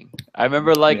liking.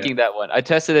 That one. I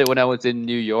tested it when I was in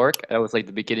New York. That was like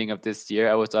the beginning of this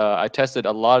year. I tested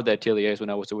a lot of the Ateliers when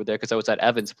I was over there because I was at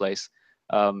Evan's place,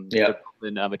 the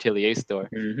Brooklyn Atelier store.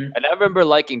 And I remember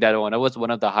liking that one. That was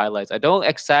one of the highlights. I don't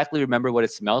exactly remember what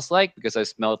it smells like because I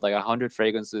smelled like 100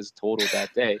 fragrances total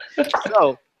that day.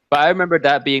 But I remember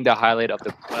that being the highlight of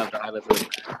one of the highlights of the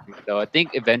trip. So I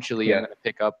think eventually I'm gonna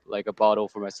pick up like a bottle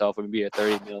for myself, or maybe a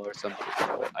 30 ml or something.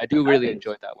 So I do really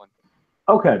enjoy that one.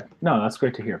 Okay, no, that's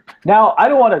great to hear. Now I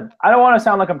don't want to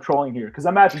sound like I'm trolling here because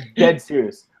I'm actually dead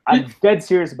serious. I'm dead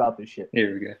serious about this shit.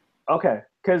 Here we go. Okay,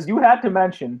 because you had to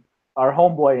mention our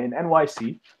homeboy in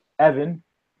NYC, Evan,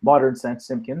 Modern Scent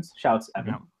Simpkins. Shouts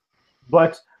Evan.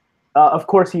 But of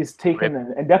course he's taken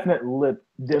an indefinite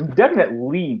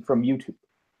leave from YouTube.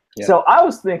 So I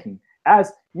was thinking,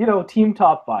 as you know, Team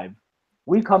Top 5,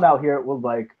 we come out here with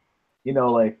like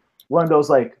one of those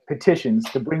like petitions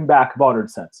to bring back Modern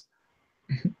Scents.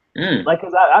 Like,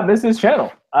 cause I miss his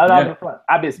channel. I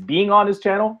miss being on his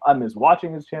channel. I miss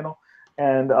watching his channel,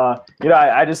 and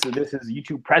I just this is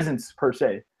YouTube presence per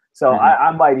se. So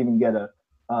I might even get a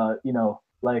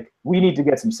like we need to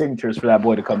get some signatures for that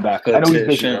boy to come back. I know he's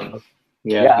busy.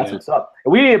 That's what's up.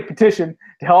 And we need a petition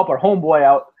to help our homeboy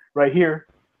out right here.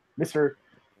 Mr.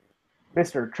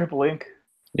 TRIPLEINC.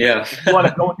 Yeah. If you want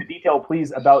to go into detail,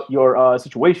 please, about your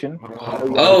situation.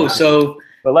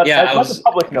 But let the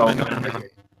public know.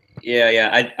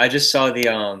 I just saw the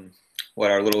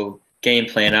our little game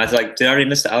plan. I was like, did I already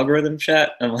miss the algorithm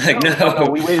chat? I'm like, no.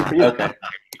 We waited for you. Okay.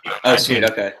 Oh, sweet.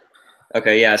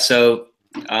 Okay. Yeah. So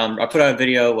I put out a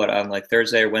video on like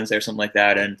Thursday or Wednesday or something like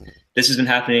that, and this has been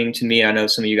happening to me. I know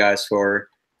some of you guys for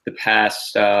the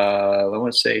past, I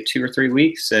want to say 2 or 3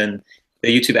 weeks, and the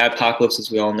YouTube adpocalypse,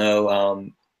 as we all know,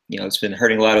 it's been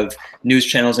hurting a lot of news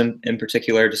channels in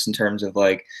particular, just in terms of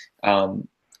like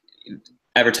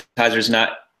advertisers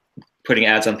not putting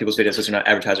ads on people's videos, which are not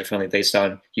advertiser friendly based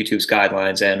on YouTube's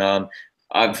guidelines. And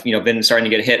I've been starting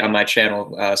to get hit on my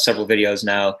channel several videos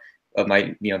now of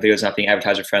my videos not being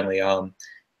advertiser friendly. I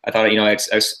thought I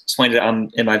explained it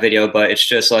in my video, but it's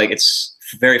just like it's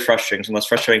very frustrating. The most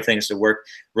frustrating thing is to work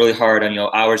really hard on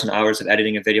hours and hours of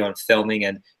editing a video and filming,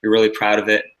 and you're really proud of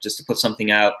it, just to put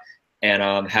something out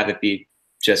and have it be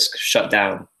just shut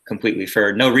down completely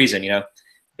for no reason.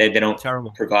 They don't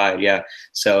provide.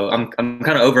 So I'm kind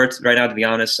of over it right now, to be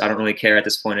honest. I don't really care at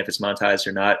this point if it's monetized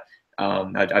or not.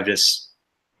 I just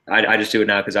do it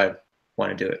now because I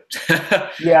want to do it.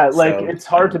 It's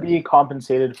hard to be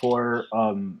compensated for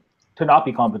to not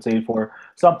be compensated for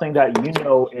something that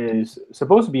is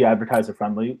supposed to be advertiser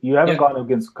friendly. You haven't gone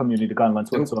against community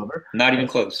guidelines whatsoever. Not even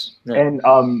close. No. And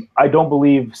I don't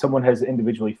believe someone has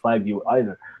individually flagged you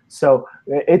either. So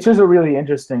it's just a really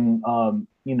interesting,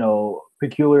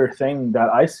 peculiar thing that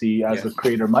I see as a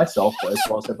creator myself, as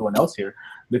well as everyone else here,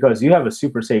 because you have a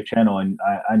super safe channel, and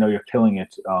I know you're killing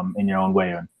it in your own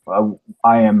way. And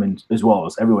I am, and as well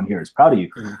as everyone here is proud of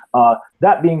you.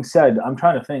 That being said, I'm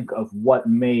trying to think of what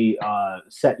may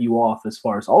set you off as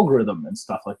far as algorithm and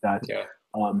stuff like that.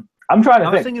 I'm trying to think.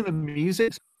 I was thinking the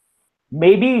music.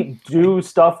 Maybe do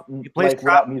stuff like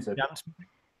without music.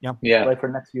 Like for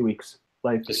the next few weeks.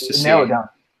 Like just narrow it down.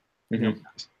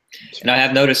 And I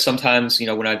have noticed sometimes,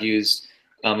 when I've used,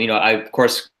 I of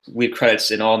course leave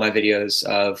credits in all my videos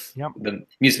of the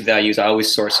music that I use. I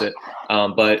always source it,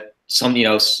 but some,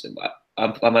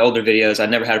 on my older videos, I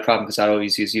never had a problem because I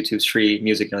always use YouTube's free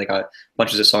music and like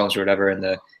bunches of songs or whatever in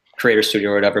the Creator Studio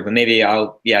or whatever. But maybe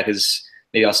because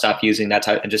maybe I'll stop using that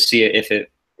type and just see it if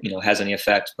it has any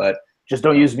effect. But just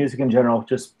don't use music in general.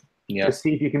 Just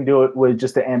see if you can do it with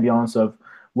just the ambience of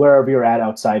wherever you're at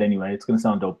outside. Anyway, it's gonna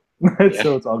sound dope.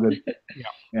 So it's all good.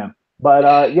 Yeah.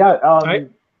 But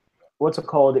what's it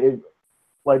called?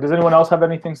 Does anyone else have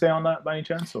anything to say on that by any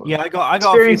chance? Or? Yeah, I got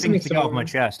a few things to get off my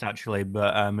chest actually,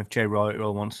 but if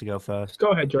J-ROYL wants to go first,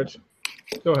 go ahead, George.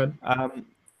 Go ahead.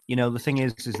 The thing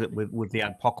is that with the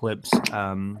apocalypse,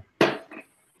 I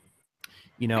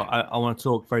want to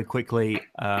talk very quickly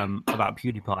about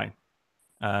PewDiePie.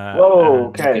 Whoa,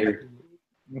 okay.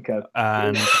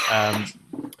 And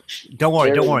don't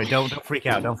worry, don't freak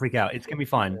out, It's gonna be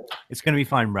fine. It's gonna be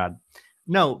fine, Brad.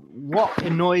 No, what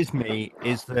annoys me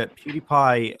is that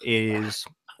PewDiePie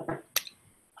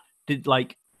did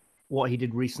like what he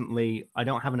did recently. I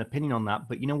don't have an opinion on that,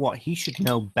 but you know what? He should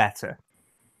know better.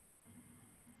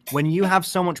 When you have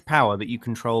so much power that you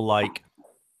control like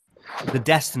the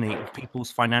destiny of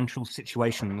people's financial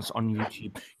situations on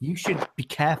YouTube, you should be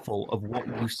careful of what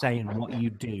you say and what you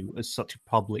do as such a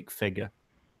public figure.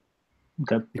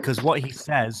 Okay. Because what he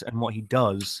says and what he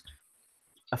does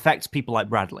affects people like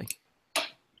Bradley.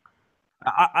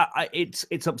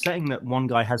 It's upsetting that one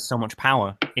guy has so much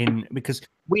power because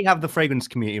we have the fragrance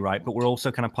community, right? But we're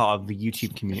also kind of part of the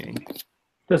YouTube community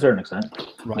to a certain extent,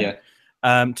 right?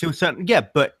 Yeah. To a certain,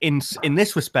 but in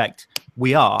this respect,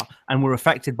 we are, and we're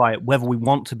affected by it whether we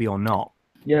want to be or not.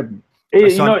 Yeah,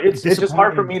 it's just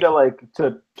hard for me to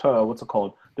what's it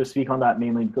called, to speak on that,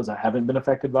 mainly because I haven't been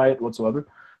affected by it whatsoever,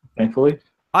 thankfully.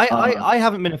 I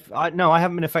haven't been. I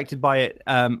haven't been affected by it.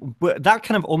 But that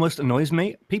kind of almost annoys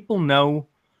me. People know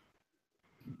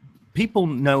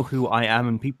who I am,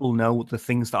 and people know the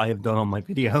things that I have done on my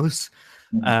videos.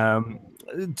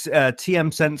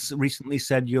 TM Sense recently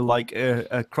said you're like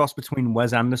a cross between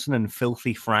Wes Anderson and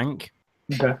Filthy Frank.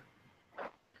 Okay.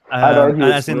 I'd argue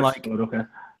as in like, okay.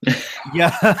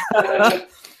 Yeah.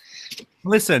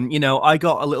 Listen, I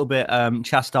got a little bit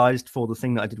chastised for the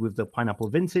thing that I did with the pineapple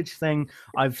vintage thing.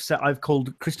 I've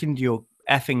called Christian Dior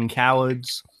effing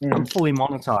cowards. I'm fully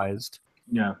monetized.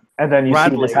 Yeah, and then you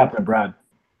see this happen to Brad.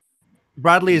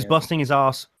 Bradley is busting his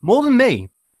ass more than me.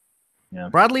 Yeah.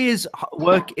 Bradley is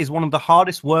one of the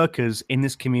hardest workers in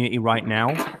this community right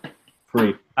now.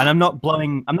 Free. And I'm not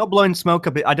blowing smoke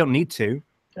up. I don't need to.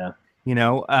 Yeah.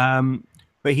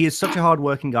 But he is such a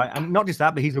hard-working guy, and not just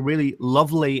that, but he's a really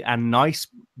lovely and nice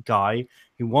guy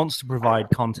who wants to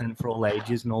provide content for all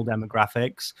ages and all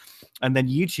demographics. And then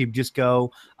YouTube just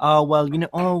go,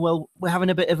 we're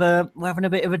having a bit of a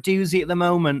doozy at the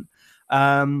moment.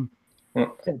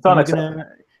 It's unacceptable.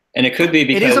 And it could be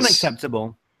because it is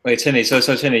unacceptable. Wait, Timmy. So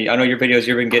Timmy, I know your videos.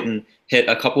 You've been getting hit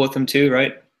a couple of them too,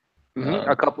 right?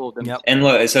 A couple of them. Yep. And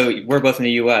look, so we're both in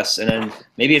the U.S. and then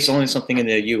maybe it's only something in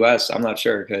the U.S. I'm not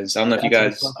sure because I don't know if you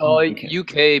guys. Oh,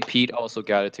 UK. Pete also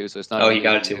got it too, so it's not. Oh, he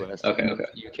got it too. US. Okay.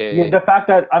 UK. Yeah, the fact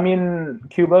that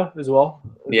Cuba as well.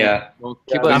 Yeah. Well,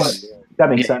 Cuba. That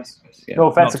makes sense. Yeah. No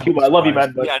offense to Cuba, I love you,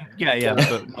 man. But... Yeah,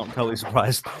 but not totally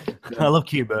surprised. I love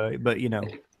Cuba, but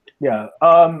Yeah.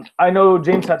 I know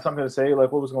James had something to say.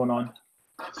 Like, what was going on?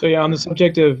 So yeah, on the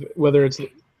subject of whether it's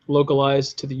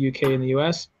localized to the UK and the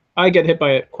US, I get hit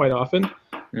by it quite often,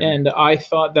 and I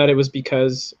thought that it was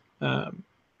because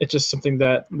it's just something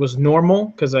that was normal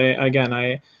because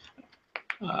I'm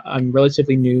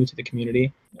relatively new to the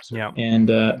community,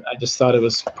 and I just thought it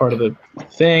was part of the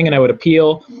thing, and I would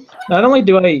appeal. Not only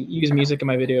do I use music in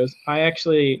my videos, I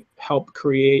actually help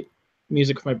create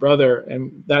music for my brother,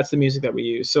 and that's the music that we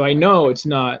use. So I know it's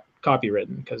not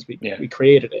copywritten because we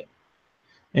created it,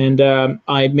 and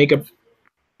I make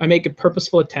a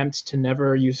purposeful attempt to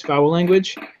never use foul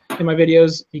language in my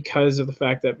videos because of the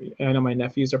fact that I know my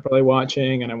nephews are probably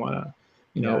watching, and I want to,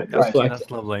 reflect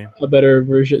a better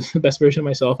version, the best version of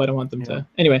myself. I don't want them to.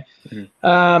 Anyway,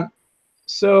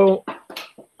 so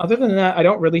other than that, I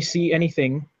don't really see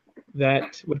anything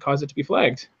that would cause it to be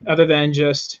flagged, other than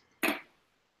just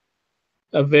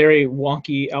a very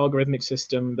wonky algorithmic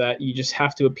system that you just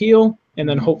have to appeal, and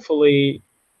then hopefully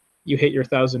you hit your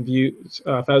 1,000 views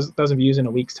in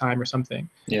a week's time or something.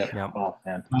 Yeah. Oh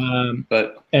man.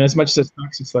 And as much as it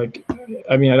sucks, it's like,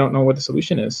 I don't know what the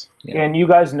solution is. Yeah. And you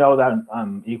guys know that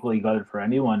I'm equally gutted for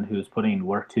anyone who's putting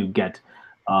work to get,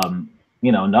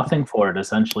 nothing for it.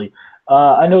 Essentially,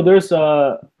 I know there's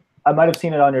I might have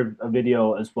seen it on your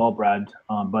video as well, Brad.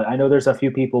 But I know there's a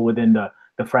few people within the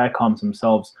Fragcoms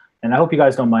themselves, and I hope you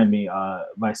guys don't mind me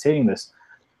by stating this.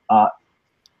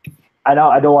 I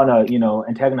don't want to,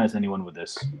 antagonize anyone with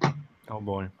this. Oh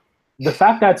boy. The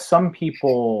fact that some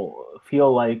people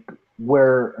feel like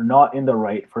we're not in the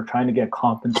right for trying to get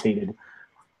compensated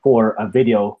for a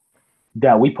video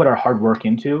that we put our hard work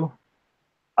into.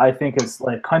 I think it's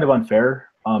like kind of unfair.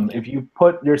 If you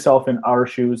put yourself in our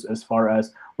shoes, as far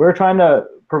as we're trying to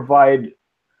provide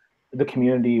the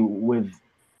community with,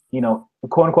 you know,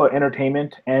 quote unquote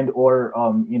entertainment and or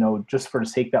you know, just for the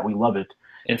sake that we love it,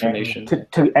 Information.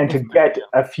 and to get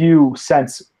a few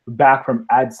cents back from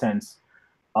AdSense,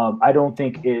 I don't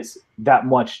think is that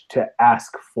much to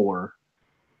ask for.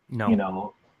 No. You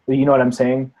know what I'm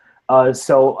saying?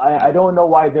 So I don't know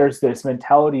why there's this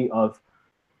mentality of,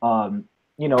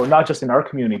 you know, not just in our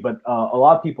community, but a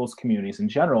lot of people's communities in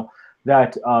general,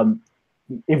 that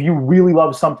if you really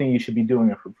love something, you should be doing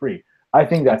it for free. I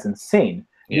think that's insane.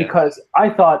 Yeah. Because I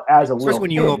thought as a little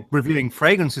when you're reviewing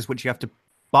fragrances, which you have to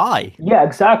buy. Yeah,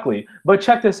 exactly. But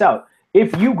check this out.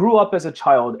 If you grew up as a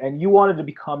child and you wanted to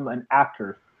become an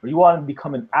actor or you wanted to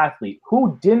become an athlete,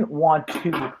 who didn't want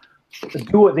to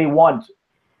do what they want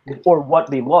or what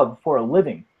they love for a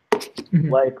living? Mm-hmm.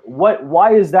 Like,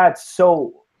 why is that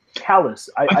so callous?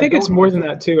 I think it's more than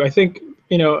that too. I think,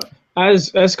 you know,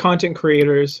 as content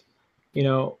creators, you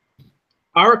know,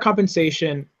 our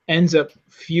compensation ends up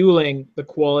fueling the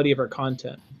quality of our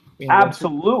content. You know,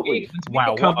 absolutely.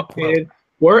 Wow.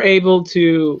 We're able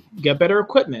to get better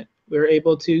equipment. We're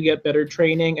able to get better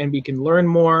training, and we can learn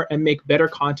more and make better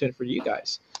content for you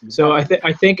guys. Exactly. So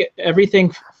I think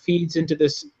everything feeds into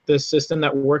this system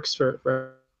that works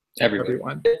for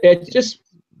everyone. It's just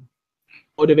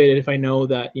motivated if I know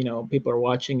that, you know, people are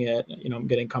watching it. You know, I'm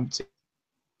getting compensated.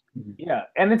 Yeah,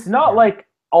 and it's not like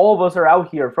all of us are out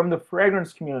here from the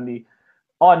fragrance community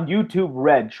on YouTube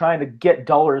Red trying to get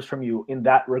dollars from you in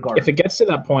that regard. If it gets to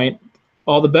that point,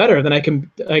 all the better. Then I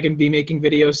can be making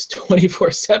videos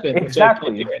 24/7. Exactly. Which I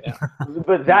can't do right now.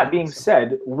 But that being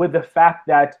said, with the fact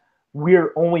that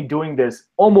we're only doing this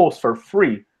almost for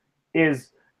free, and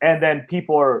then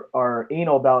people are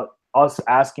anal about us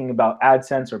asking about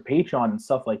AdSense or Patreon and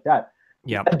stuff like that.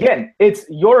 Yeah. Again, it's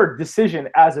your decision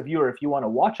as a viewer if you want to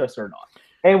watch us or not,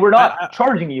 and we're not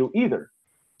charging you either.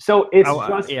 So it's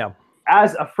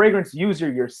as a fragrance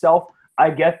user yourself. I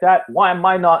get that. Why am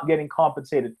I not getting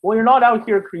compensated? Well, you're not out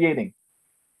here creating,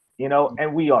 you know,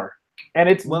 and we are, and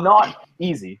it's not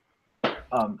easy.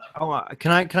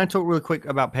 Can I talk really quick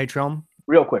about Patreon?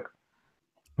 Real quick.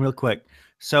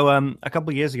 So a couple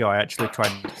of years ago, I actually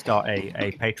tried to start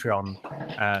a Patreon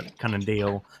kind of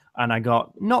deal, and I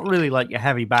got not really like a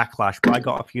heavy backlash, but I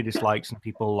got a few dislikes and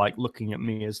people like looking at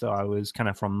me as though I was kind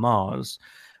of from Mars.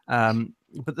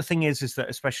 But the thing is that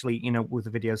especially, you know, with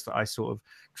the videos that I sort of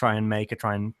try and make, I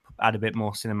try and add a bit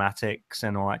more cinematics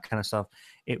and all that kind of stuff.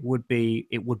 It would be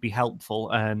helpful.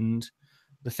 And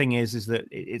the thing is that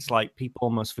it's like people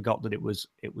almost forgot that it was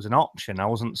an option. I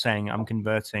wasn't saying I'm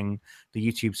converting the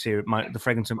YouTube series, the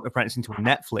Fragrance Apprentice, into a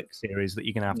Netflix series that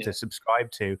you're gonna have to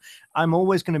subscribe to. I'm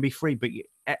always going to be free, but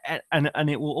and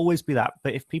it will always be that.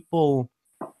 But if people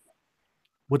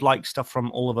would like stuff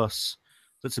from all of us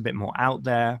that's a bit more out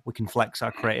there, we can flex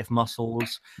our creative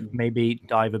muscles, maybe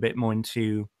dive a bit more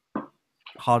into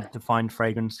hard to find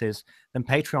fragrances, then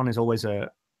Patreon is always a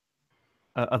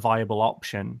viable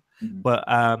option. But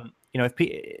you know,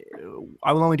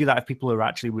 I will only do that if people are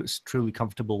actually truly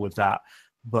comfortable with that.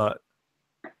 But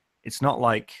it's not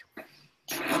like,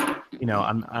 you know,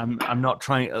 I'm not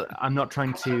trying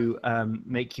to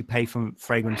make you pay for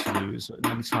fragrance reviews.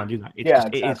 Nobody's trying to do that.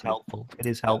 It is helpful. It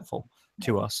is helpful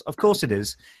to us. Of course it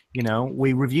is. You know,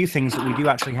 we review things that we do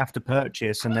actually have to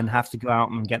purchase and then have to go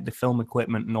out and get the film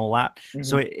equipment and all that.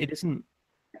 So it isn't.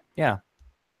 Yeah.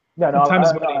 No, time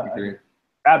is money.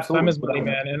 Absolutely. Time is money,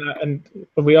 man, and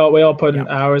we all put in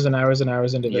hours and hours and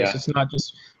hours into this. It's not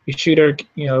just we shoot our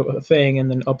thing and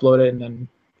then upload it and then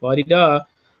blah-de-da.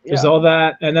 There's all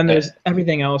that, and then there's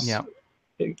everything else.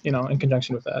 You know, in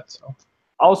conjunction with that. So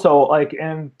also, like,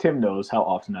 and Tim knows how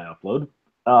often I upload.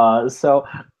 So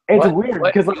it's weird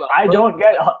because like I don't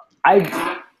get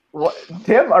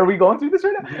Tim, are we going through this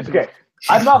right now? Okay,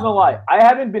 I'm not gonna lie. I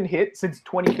haven't been hit since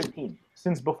 2015,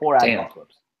 since before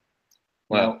Apocalypse.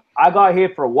 Wow. You know, I got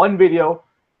hit for one video,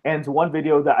 and it's one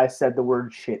video that I said the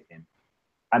word shit in.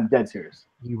 I'm dead serious.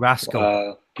 You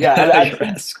rascal. Yeah, I've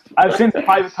since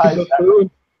privatized that.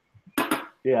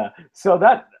 Yeah, so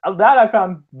that I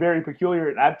found very peculiar,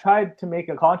 and I've tried to make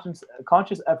a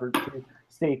conscious effort to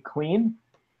stay clean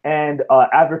and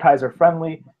advertiser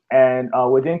friendly and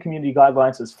within community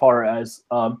guidelines as far as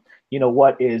you know,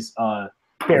 what is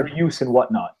fair use and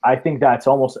whatnot. I think that's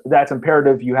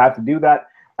imperative. You have to do that.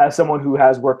 As someone who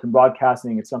has worked in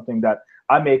broadcasting, it's something that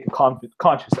I make a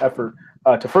conscious effort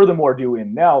to furthermore do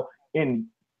in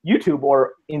YouTube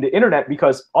or in the internet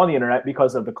because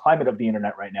of the climate of the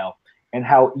internet right now and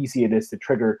how easy it is to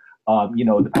trigger,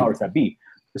 the powers that be.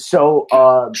 So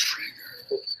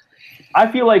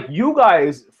I feel like you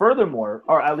guys, furthermore,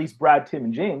 or at least Brad, Tim,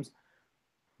 and James,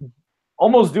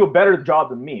 almost do a better job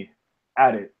than me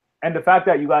at it. And the fact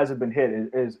that you guys have been hit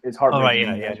is hard. Oh, right,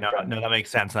 yeah. No, that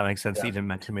makes sense. That makes sense. Yeah. You didn't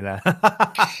mention me there.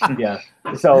 Yeah.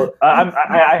 So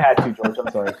I had to, George.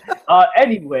 I'm sorry.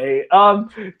 Anyway,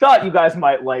 thought you guys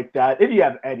might like that. If you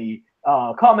have any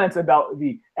comments about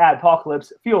the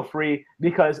adpocalypse, feel free,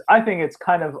 because I think it's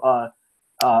kind of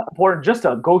important just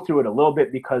to go through it a little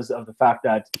bit because of the fact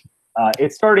that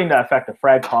it's starting to affect the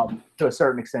FragCom to a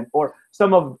certain extent, or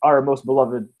some of our most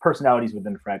beloved personalities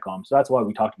within the FragCom. So that's why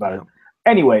we talked about it.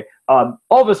 Anyway, all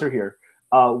of us are here.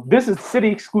 This is City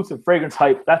Exclusive Fragrance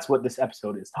Hype. That's what this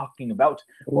episode is talking about,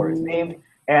 or is named.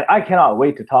 And I cannot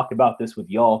wait to talk about this with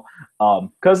y'all.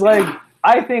 Because,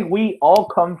 I think we all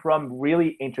come from really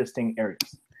interesting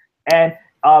areas. And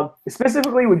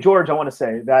specifically with George, I want to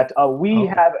say that we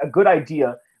have a good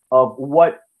idea of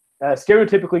what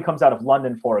stereotypically comes out of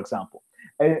London, for example,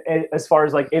 as far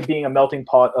as it being a melting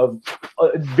pot of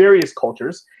various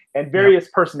cultures and various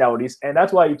personalities, and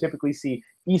that's why you typically see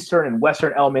Eastern and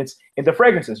Western elements in the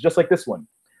fragrances, just like this one.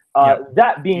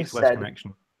 That being said,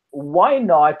 why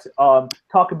not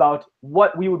talk about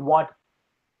what we would want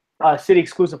City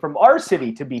Exclusive from our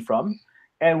city to be from?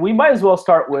 And we might as well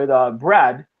start with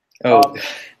Brad.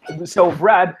 So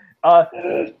Brad,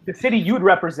 the city you'd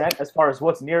represent as far as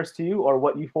what's nearest to you or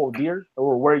what you hold dear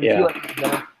or where you feel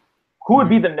like, who would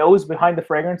be the nose behind the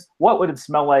fragrance? What would it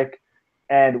smell like?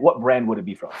 And what brand would it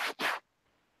be from?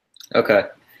 Okay.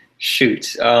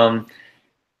 Shoot. I'm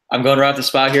going right off the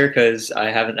spot here because I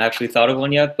haven't actually thought of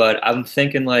one yet, but I'm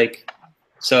thinking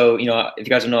so, if you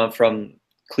guys don't know, I'm from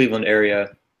Cleveland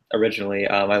area originally.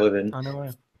 I live in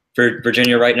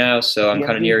Virginia right now, so I'm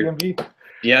kind of near, DMV.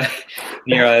 Yeah,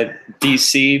 near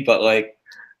DC, but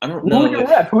I don't know.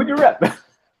 Who would you rep?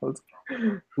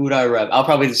 Who would I rep? I'll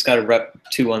probably just got to rep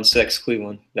 216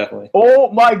 Cleveland, definitely.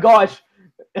 Oh my gosh.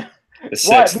 The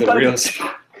six, the real.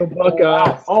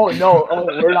 Oh no! Oh,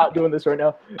 we're not doing this right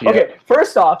now. Yeah. Okay,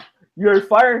 first off, you're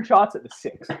firing shots at the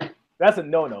six. That's a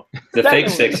no-no. The fake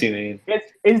six, you mean?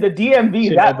 Is the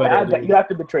DMV that bad that you have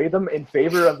to betray them in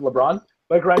favor of LeBron?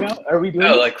 Right now, are we doing?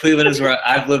 No, Cleveland is where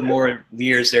I've lived more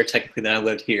years there technically than I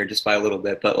lived here, just by a little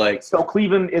bit. But so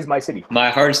Cleveland is my city. My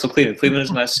heart is still Cleveland. Cleveland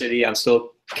is my city. I'm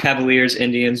still Cavaliers,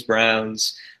 Indians,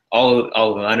 Browns, all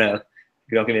of them. I know.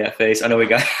 You don't give me that face. I know we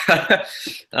got.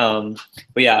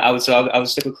 But yeah, I would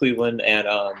stick with Cleveland, and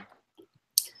let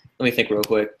me think real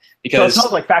quick because so it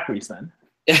smells like factories then.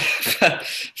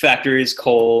 Factories,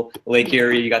 coal, Lake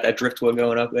Erie. You got that driftwood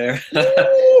going up there.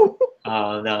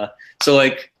 Nah. So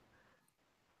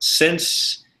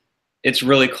since it's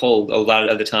really cold a lot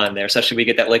of the time there, especially we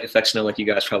get that lake effect snow like you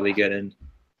guys probably get in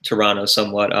Toronto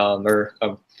somewhat, or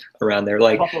around there.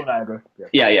 Buffalo, Niagara.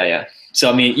 Yeah. So,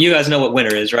 I mean, you guys know what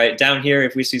winter is, right? Down here,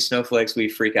 if we see snowflakes, we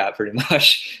freak out pretty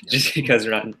much just because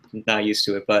we're not used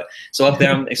to it. But so up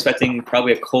there, I'm expecting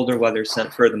probably a colder weather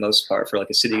scent for the most part for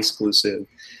a city exclusive.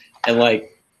 And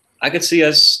I could see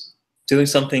us doing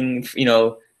something,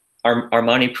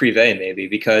 Armani Privé maybe,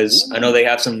 because I know they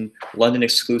have some London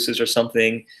exclusives or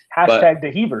something. Hashtag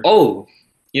the Heaver. Oh,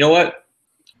 you know what?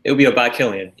 It would be a by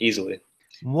Killian, easily.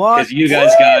 What? Because you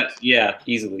guys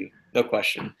easily. No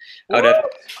question. I would have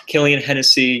Killian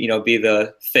Hennessy, be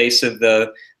the face of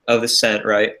the scent,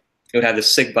 right? It would have the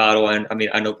sick bottle, and I mean,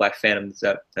 I know Black Phantom,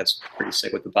 that's pretty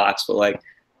sick with the box, but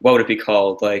what would it be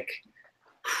called?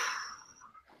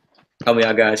 Help me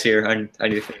out, guys. Here, I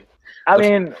need to think. I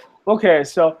mean, okay,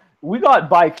 so we got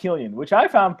by Killian, which I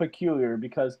found peculiar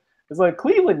because it's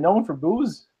Cleveland known for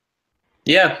booze.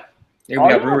 Yeah, we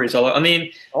got breweries all over. I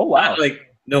mean, oh wow,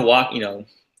 Milwaukee,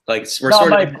 we're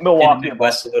sort of in Milwaukee, the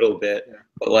Midwest a little bit,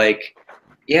 but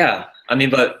yeah, I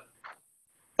mean, but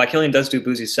by Killian does do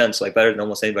boozy scents better than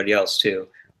almost anybody else too.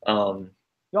 Y'all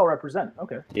represent,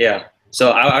 okay. Yeah,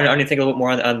 so I need to think a little bit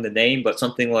more on the name, but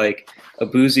something like a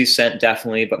boozy scent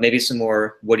definitely, but maybe some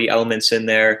more woody elements in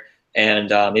there,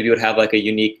 and maybe it would have a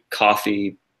unique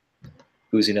coffee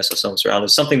booziness of some sort.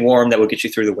 There's something warm that would get you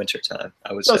through the winter time,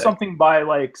 I would say. So something by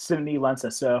Sydney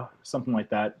Lancesso, something like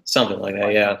that. Something like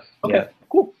that, yeah. Okay, yeah.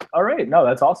 Cool. All right, no,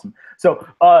 that's awesome. So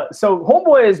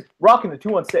Homeboy is rocking the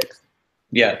 216.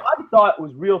 Yeah. I thought it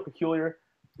was real peculiar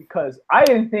because I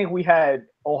didn't think we had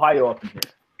Ohio up in here.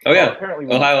 Oh yeah, apparently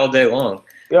Ohio all day long.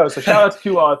 Yeah, so shout outs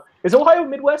to is Ohio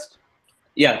Midwest?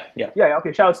 Yeah.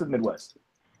 Okay, shout outs to the Midwest.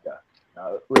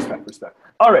 Yeah, respect.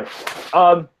 All right,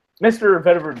 Mr.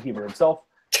 Vetiver Heaver himself,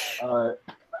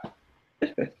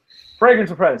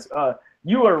 Fragrance Apprentice.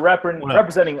 You are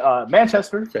representing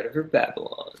Manchester. Jennifer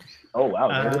Babylon. Oh wow,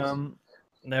 there it is.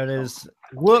 There it is.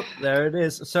 Whoop, there it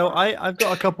is. So I've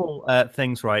got a couple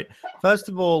things right. First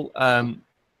of all,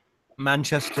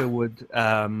 Manchester would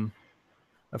a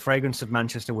fragrance of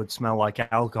Manchester would smell like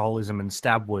alcoholism and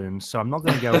stab wounds. So I'm not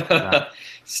going to go with that.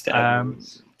 Stab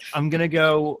wounds. I'm going to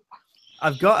go.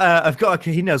 I've got.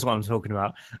 He knows what I'm talking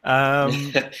about.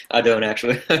 I don't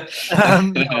actually.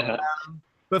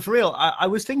 But for real, I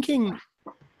was thinking.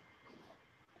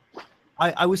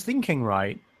 I was thinking,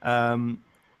 right?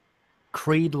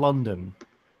 Creed London,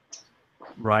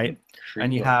 right? Creed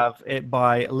and you London. have it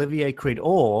by Olivier Creed.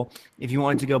 Or if you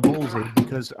wanted to go ballsy,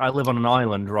 because I live on an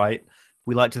island, right?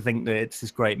 We like to think that it's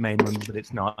this great mainland, but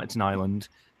it's not. It's an island.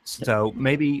 So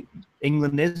maybe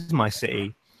England is my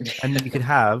city, and you could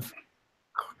have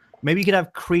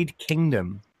Creed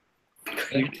Kingdom,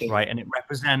 right? And it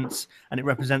represents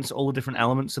all the different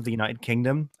elements of the United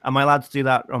Kingdom. Am I allowed to do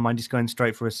that, or am I just going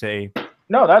straight for a city?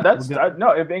 No,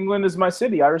 no. If England is my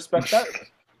city, I respect that.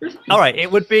 All right,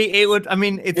 it would. I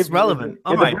mean, it's relevant.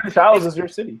 All right, the British Isles is your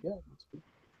city. Yeah.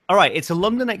 All right, it's a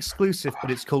London exclusive,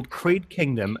 but it's called Creed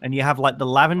Kingdom, and you have like the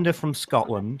lavender from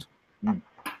Scotland.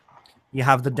 You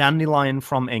have the dandelion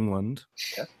from England.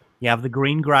 Okay. You have the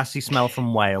green grassy smell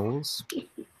from Wales.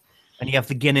 And you have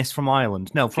the Guinness from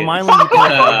Ireland. No, from Ireland.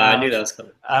 I knew that was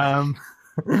coming.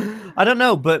 I don't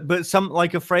know, but some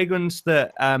like a fragrance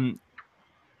that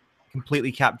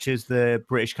completely captures the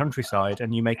British countryside,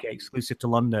 and you make it exclusive to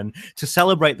London to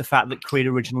celebrate the fact that Creed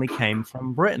originally came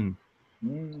from Britain.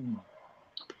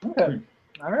 Okay.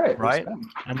 All right. Right.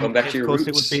 And Going back to your roots. It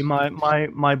roots. would be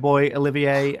my boy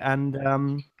Olivier and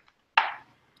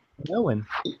Owen.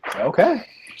 Okay.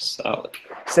 Solid.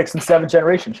 6th and 7th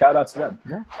generation. Shout out to them.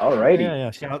 Yeah. All righty.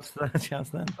 Yeah. Shout out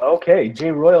to them. Okay.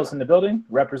 J-ROYL's in the building,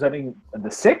 representing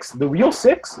the 6, the real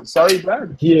 6. Sorry,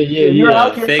 Brad. Yeah.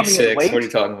 out here Fake coming in 6. late. What are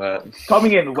you talking about?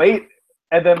 Coming in late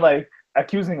and then like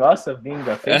accusing us of being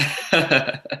the fake.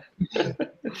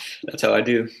 That's how I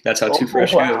do. That's how Too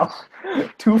Fresh goes.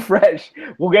 Too Fresh.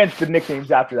 We'll get into the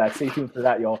nicknames after that. Stay tuned for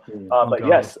that, y'all. But God.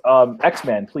 yes,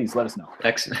 X-Man, please let us know.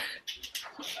 Excellent.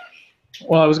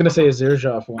 Well, I was gonna say a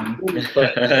Zerzhov one,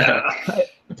 but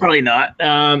probably not.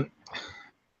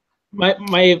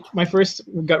 My first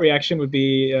gut reaction would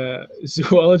be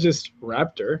zoologist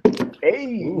Raptor.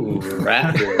 Hey, Ooh,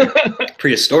 Raptor.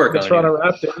 Prehistoric. The on Toronto you.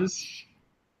 Raptors.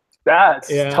 that's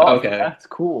tough. Okay. That's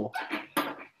cool.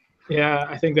 Yeah,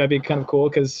 I think that'd be kind of cool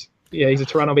because he's a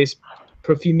Toronto-based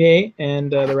perfume,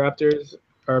 and the Raptors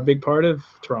are a big part of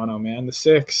Toronto, man. The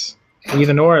 6, we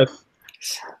the North.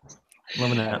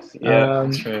 Loving it. Yeah,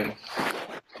 that's right.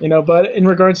 But in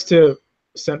regards to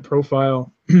scent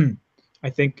profile, I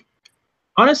think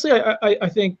honestly, I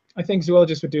think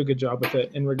zoologists would do a good job with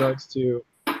it in regards to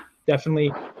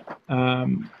definitely. I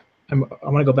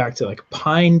want to go back to like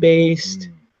pine based,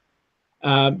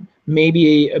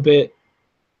 maybe a bit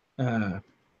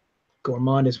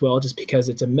gourmand as well, just because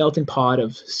it's a melting pot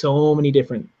of so many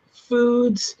different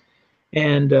foods,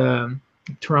 and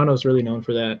Toronto's really known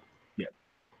for that.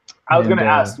 I was going to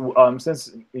ask,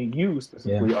 since you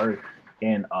specifically are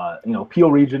in,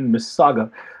 Peel region, Mississauga,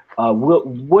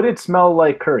 would it smell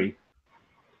like curry?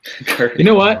 Curry. You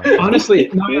know what? Honestly,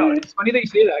 no. It's funny that you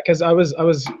say that because I was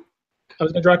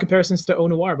going to draw comparisons to Eau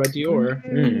Noir by Dior.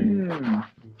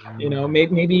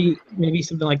 Maybe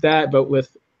something like that, but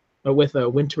with a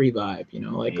wintry vibe.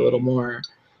 Like a little more,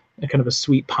 kind of a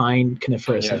sweet pine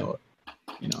coniferous note.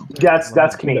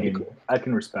 That's Canadian. Cool. I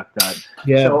can respect that.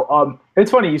 Yeah. So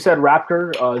it's funny you said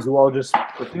Raptor, zoologist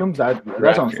perfumes. That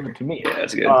sounds good to me. Yeah,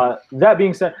 that's good. That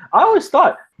being said, I always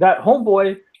thought that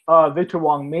homeboy Victor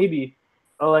Wong maybe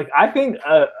I think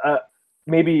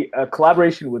maybe a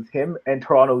collaboration with him and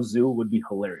Toronto Zoo would be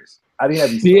hilarious. I think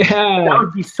that'd be that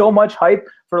would be so much hype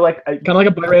for like kind of like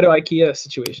a Byredo IKEA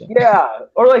situation. Yeah,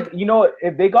 or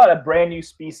if they got a brand new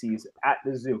species at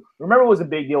the zoo. Remember, it was a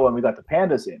big deal when we got the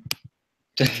pandas in.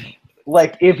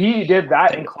 Like if he did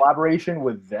that in collaboration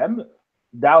with them,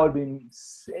 that would be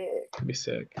sick. That'd be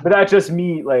sick. But that's just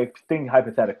me thinking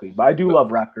hypothetically. But I do love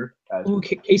Raptor. Ooh,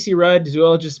 Casey Rudd,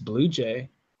 zoologist Blue Jay.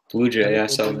 Blue Jay, I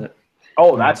saw that.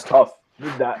 Oh, that's tough.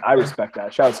 I respect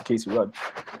that. Shout out to Casey Rudd.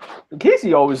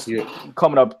 Casey always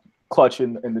coming up clutch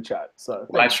in the chat. So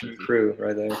Live stream crew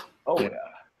right there. Oh yeah.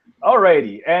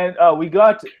 Alrighty, and we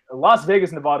got Las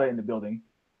Vegas, Nevada in the building.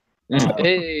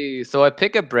 Hey, so I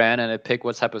pick a brand and I pick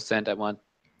what type of scent I want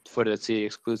for the city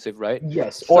exclusive, right?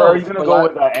 Yes. Or are you gonna go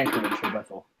with Anchorage or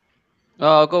Bethel?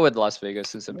 I'll go with Las Vegas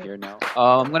since I'm here now.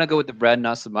 I'm gonna go with the brand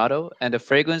Nasamato, and the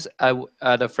fragrance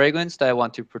the fragrance that I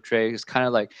want to portray is kind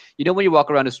of like, you know, when you walk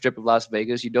around the strip of Las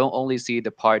Vegas, you don't only see the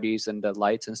parties and the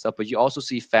lights and stuff, but you also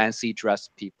see fancy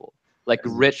dressed people, like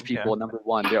rich people. Number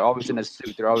one, they're always in a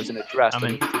suit, they're always in a dress. I'm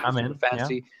in.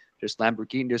 Fancy. Yeah. There's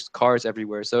Lamborghini, there's cars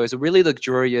everywhere. So it's a really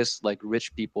luxurious, like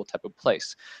rich people type of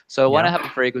place. So I want to have a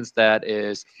fragrance that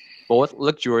is both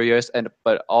luxurious and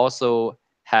but also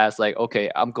has like, okay,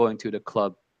 I'm going to the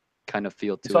club kind of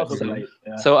feel to it.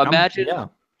 So imagine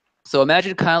so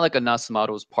imagine kind of like a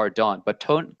Nasamato's Pardon, but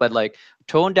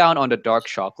tone down on the dark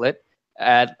chocolate,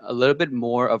 add a little bit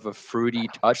more of a fruity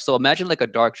touch. So imagine like a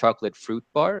dark chocolate fruit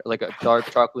bar, like a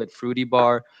dark chocolate fruity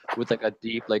bar with like a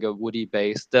deep, like a woody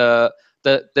base. The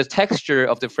texture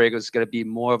of the fragrance is gonna be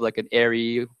more of like an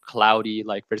airy, cloudy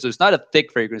like fragrance. So it's not a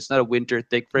thick fragrance, it's not a winter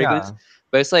thick fragrance,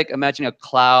 but it's like imagine a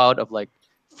cloud of like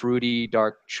fruity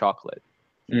dark chocolate.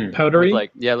 Powdery?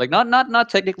 Like like not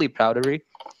technically powdery,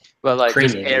 but like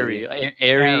just airy,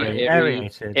 airy,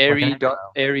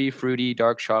 fruity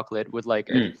dark chocolate with like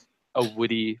a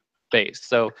woody base.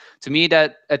 So to me,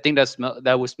 that I think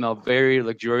that would smell very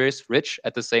luxurious, rich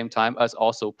at the same time as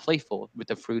also playful with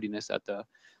the fruitiness at the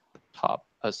top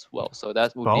as well. So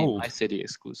that would be my city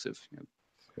exclusive.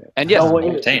 And yes,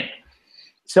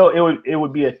 so it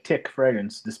would be a tick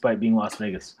fragrance despite being Las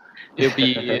Vegas.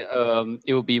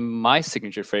 It would be my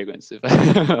signature fragrance. Ooh,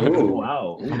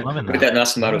 wow! I'm loving that. That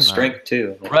Nasamato strength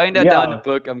too. Writing that down in the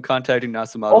book. I'm contacting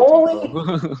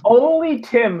Nasamato. Only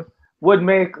Tim would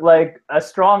make like a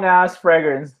strong ass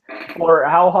fragrance for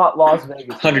how hot Las Vegas.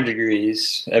 100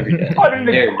 degrees every day. 100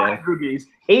 degrees.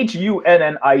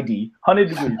 HUNNID. 100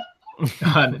 degrees.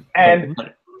 And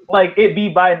like it be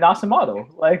by Nasamato,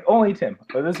 like only Tim.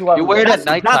 So this is what you wear it at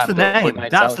night. That's the name.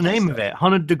 That's the name of it.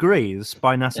 100 Degrees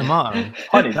by Nasamato.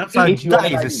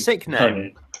 That is a sick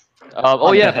name.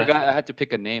 Oh yeah, I forgot. I had to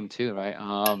pick a name too, right?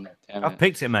 I've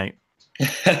picked it, mate.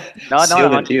 Not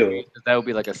 100 degrees, that would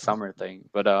be like a summer thing.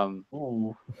 But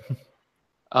call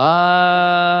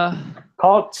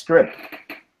it strip.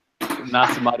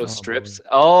 Nasamato strips.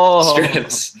 Oh,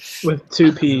 strips with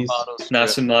 2 P's.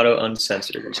 Nasamato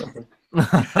uncensored or something.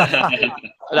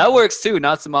 That works too.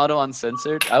 Natsumato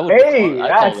Uncensored. I would. Hey,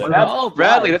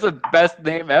 Bradley, that's the best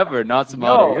name ever.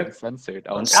 Natsumato Uncensored.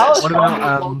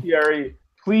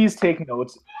 Please take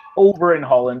notes over in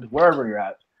Holland, wherever you're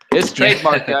at. It's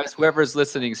trademark, guys. Whoever's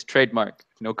listening is trademark.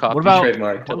 No copy. What about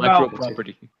trademark? Intellectual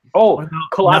property. Oh,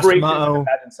 collaboration with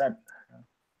Bad Consent.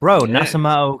 Bro,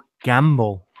 Nasamato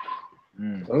Gamble.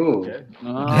 Oh, the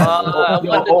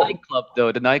nightclub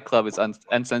though. The nightclub is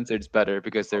uncensored. Is better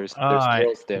because there's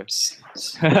girls there.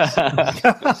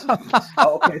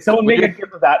 Okay, someone make a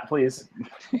gift of that, please.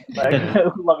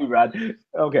 Love you, Brad.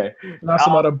 Okay.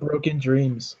 Nasamato Broken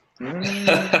Dreams. Not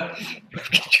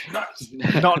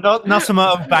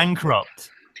Nasamato Bankrupt.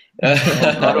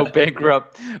 Nasamato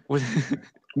Bankrupt.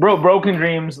 Bro, Broken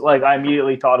Dreams, like I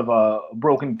immediately thought of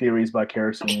Broken Theories by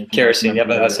Kerosene. Kerosene, yeah,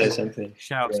 but that says something.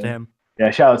 Shouts to him. Yeah,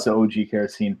 shout out to OG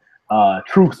Kerosene.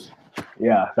 Truth.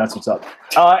 Yeah, that's what's up.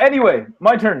 Anyway,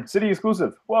 my turn. City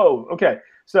exclusive. Whoa, okay.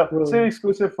 So city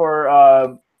exclusive for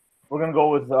we're gonna go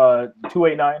with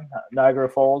 289 Niagara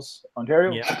Falls,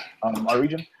 Ontario. Yeah. Our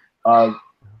region.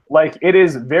 Like it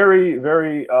is very,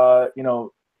 very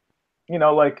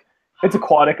like it's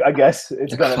aquatic, I guess.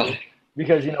 It's gonna be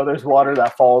because there's water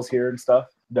that falls here and stuff.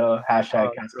 The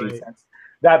hashtag CASCADESCENTS.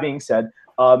 That being said,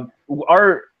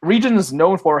 our region is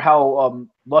known for how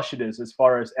lush it is as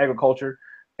far as agriculture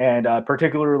and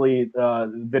particularly the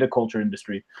viticulture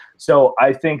industry. So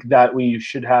I think that we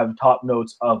should have top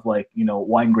notes of like,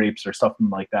 wine grapes or something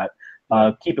like that.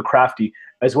 Keep it crafty,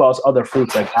 as well as other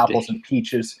fruits like apples and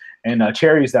peaches and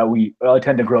cherries that we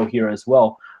tend to grow here as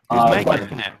well. But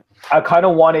I kind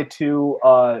of wanted to,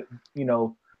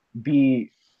 be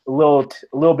a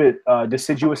little bit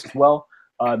deciduous as well.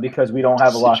 Because we don't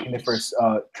have a lot of coniferous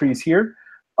trees here.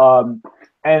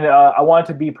 And I want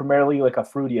it to be primarily like a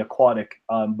fruity aquatic,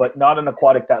 but not an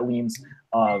aquatic that leans,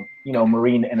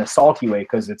 marine in a salty way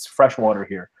because it's freshwater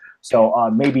here. So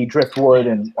maybe driftwood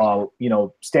and,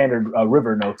 standard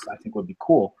river notes I think would be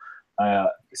cool.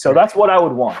 So that's what I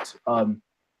would want.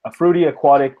 A fruity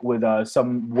aquatic with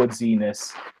some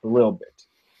woodsiness a little bit.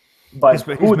 But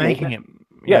who's making it?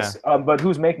 Yes, but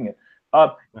who's making it?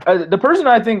 The person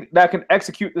I think that can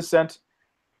execute the scent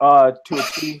to a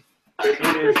T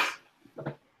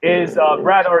is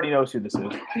Brad already knows who this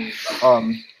is.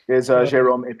 Is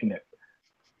Jérôme Épinette.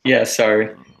 Yeah,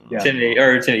 sorry. Yeah. Timmy,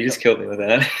 you just killed me with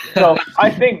that. So I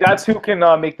think that's who can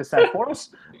make the scent for us.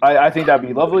 I think that'd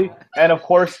be lovely. And of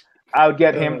course, I would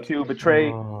get him to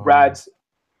betray Brad's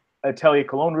Atelier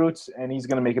Cologne roots, and he's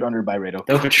gonna make it under Byredo.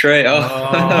 No betray.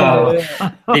 Oh,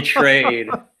 betrayed.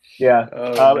 Yeah,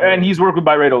 Oh, no. and he's worked with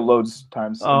Byredo loads of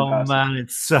times. Oh man,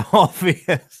 it's so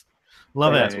obvious.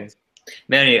 Love Yeah, it.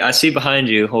 Manny, I see behind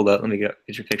you. Hold up, let me get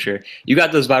your picture. You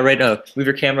got those Byredo. Move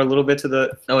your camera a little bit to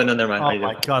the. Oh, no, never mind. Oh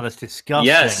my god, that's disgusting.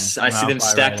 Yes, I see them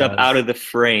stacked up out of the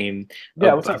frame. Yeah,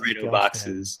 of what's up? Byredo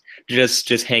boxes,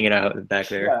 just hanging out back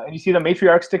there. Yeah, and you see the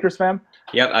matriarch stickers, fam?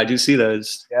 Yep, I do see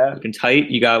those. Yeah. Looking tight.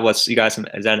 You got some?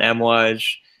 Is that an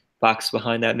Amouage box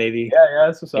behind that? Maybe. Yeah,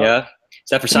 that's what's up. Yeah. Is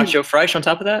that Versace Fresh on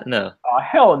top of that? No. Oh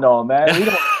hell no, man. We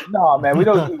don't. No, man. We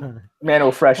don't do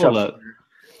Mano Fresh Hold up. up.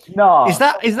 No.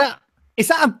 Is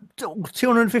that a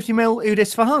 250 mil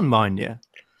Udis Fahan, mind you?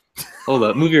 Hold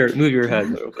up. Move your head a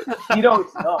little bit. You don't.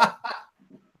 No.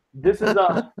 This is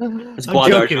a. It's I'm Bois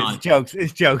joking. d'Argent. It's jokes.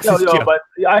 It's jokes. No, it's no, jokes. but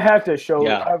I have to show.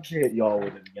 Yeah. I have to hit y'all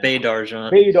with it again. Bay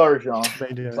d'Argent. Bay d'Argent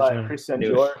by Christian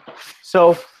Dior.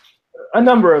 So, a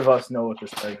number of us know what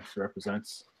this fragrance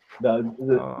represents.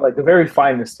 The very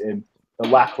finest in the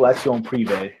La Collection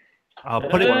Privé. I'll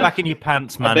put it back in your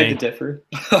pants, I beg Manny. to differ.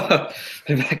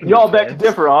 Y'all beg to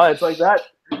differ, huh? It's like that.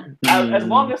 As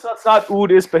long as that's not Oud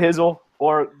Ispahizel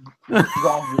or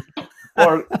Grand V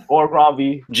or Grand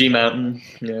V. G Mountain.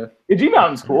 Yeah. The G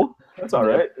Mountain's cool. That's all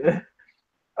right.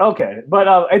 Okay,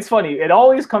 but it's funny. It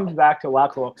always comes back to La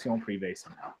Collection Privé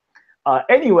somehow.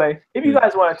 Anyway, if you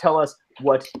guys want to tell us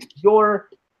what your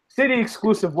city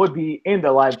exclusive would be in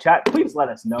the live chat, please let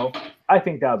us know. I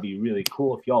think that would be really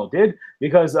cool if y'all did,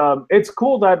 because it's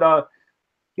cool that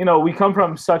we come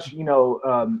from such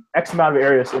X amount of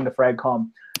areas in the Fragcom,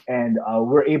 and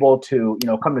we're able to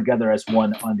come together as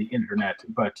one on the internet.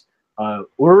 But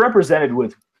we're represented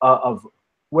with of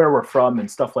where we're from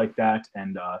and stuff like that,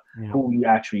 and who we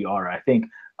actually are. I think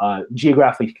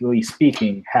geographically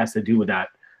speaking has to do with that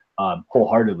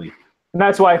wholeheartedly. And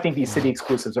that's why I think these city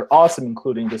exclusives are awesome,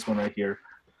 including this one right here,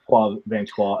 Trois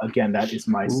Vingt-Trois. Again, that is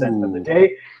my scent of the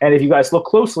day. And if you guys look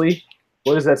closely,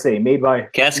 what does that say? Made by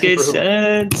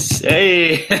CASCADESCENTS.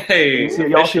 Hey.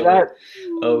 Y'all see that?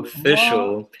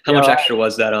 Official. How much extra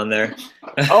was that on there?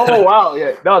 Oh wow,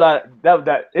 yeah. No,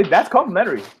 that's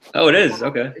complimentary. Oh, it is.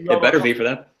 Okay. It better be for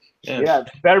that. Yeah,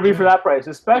 better be for that price,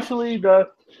 especially the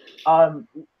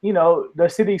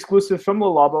city exclusives from Le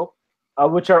Labo,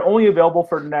 which are only available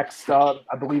for the next, I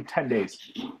believe, 10 days.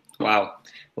 Wow.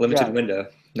 Limited window,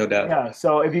 no doubt. Yeah,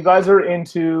 so if you guys are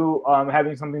into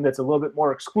having something that's a little bit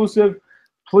more exclusive,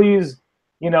 please,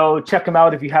 check them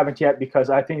out if you haven't yet,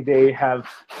 because I think they have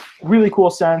really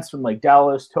cool scents from like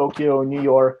Dallas, Tokyo, New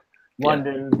York,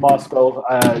 London, Moscow.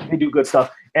 They do good stuff.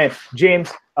 And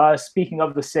James, speaking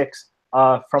of the six,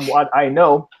 from what I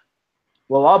know,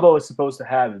 Le Labo is supposed to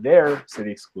have their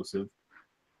city exclusive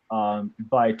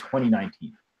by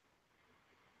 2019.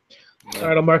 All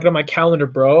right, I'll mark it on my calendar,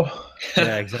 bro.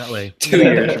 Yeah, exactly. 2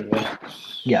 years.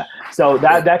 Yeah, so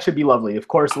that should be lovely. Of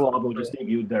course, Le Labo just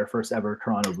debuted their first ever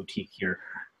Toronto boutique here,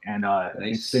 and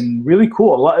it's been really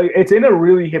cool. It's in a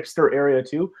really hipster area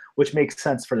too, which makes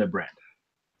sense for the brand.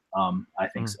 I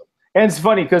think so. And it's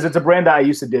funny because it's a brand that I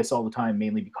used to diss all the time,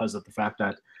 mainly because of the fact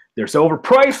that they're so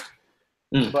overpriced.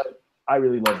 But I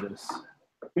really love this.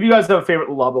 If you guys have a favorite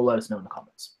Le Labo, let us know in the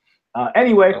comments.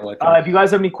 Anyway, if you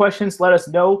guys have any questions, let us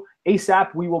know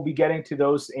ASAP. We will be getting to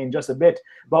those in just a bit.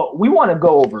 But we want to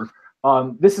go over,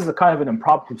 this is a kind of an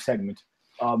impromptu segment,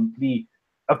 the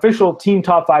official team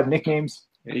top 5 nicknames.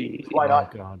 Why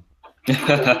not? God.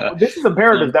 This is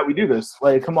imperative that we do this.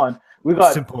 Like, come on.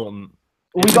 It's important.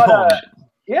 We gotta,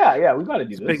 yeah, we gotta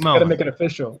do this. We gotta make it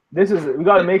official. We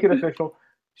gotta make it official.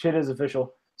 Shit is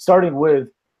official. Starting with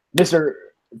Mr.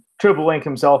 TRIPLEINC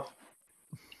himself.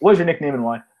 What's your nickname and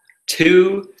why?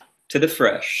 2 to the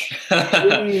fresh.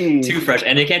 2 fresh.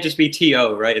 And it can't just be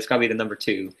TO, right? It's got to be the number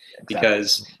 2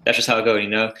 because that's just how it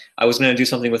goes, I was going to do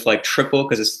something with like triple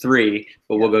because it's 3,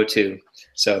 but we'll go 2.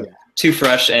 So 2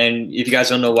 fresh. And if you guys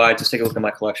don't know why, just take a look at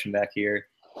my collection back here.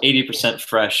 80%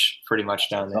 fresh pretty much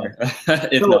down there.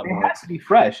 It has to be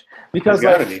fresh because it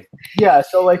has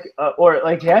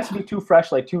to be 2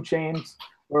 fresh, like 2 chains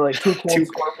or like 2 cold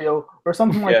Scorpio or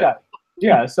something like that.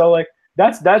 Yeah, so like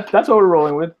that's what we're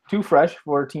rolling with. 2 fresh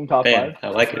for team top 5. I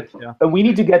like it. Yeah. And we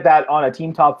need to get that on a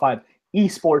team top 5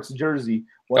 esports jersey.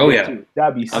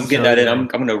 That'd be. I'm getting that in. I'm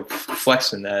gonna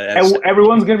flex in that. And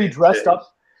everyone's gonna be dressed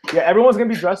up. Yeah, everyone's gonna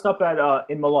be dressed up at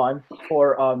in Milan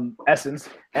for Essence,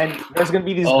 and there's gonna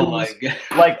be these goons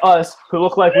like us who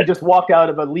look like we just walked out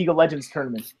of a League of Legends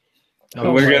tournament.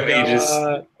 We're gonna be just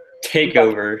take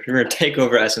over. We're gonna take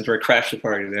over Essence. We're gonna crash the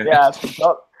party there. Yeah. What's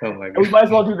up? Oh my god. And we might as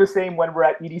well do the same when we're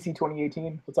at EDC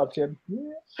 2018. What's up, Jim?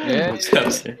 Yeah. What's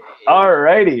up?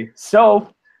 Alrighty.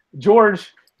 So,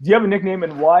 George, Do you have a nickname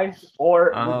and why,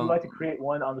 or would you like to create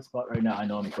one on the spot right now? I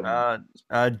know I'm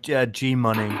putting. G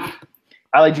Money.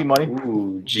 I like G Money.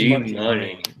 Ooh, G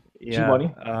Money. Yeah,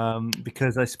 G-Money?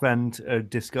 because I spend a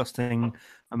disgusting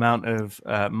amount of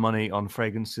money on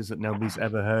fragrances that nobody's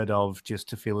ever heard of just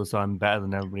to feel as though I'm better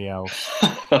than everybody else.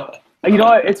 You know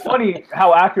what? It's funny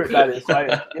how accurate that is.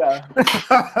 Yeah.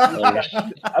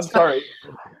 I'm sorry.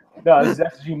 No,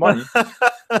 that's G Money.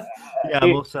 Yeah,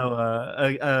 I'm also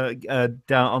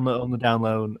down on the down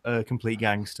low, complete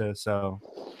gangster. So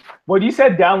when you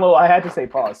said down low, I had to say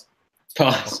pause.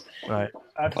 Pause. Right.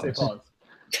 I have to say pause.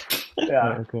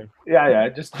 Yeah. Okay. Yeah.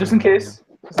 Just in case.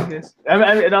 Just in case.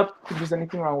 I mean, not if there's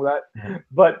anything wrong with that.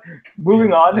 But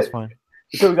moving on. That's fine.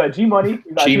 So we got G Money.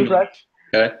 We got Fresh.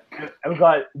 Okay. And we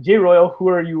got J-ROYL. Who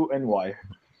are you and why?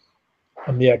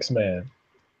 I'm the X-Man.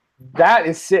 That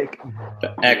is sick.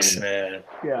 The X-Man.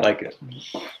 Yeah. I like it.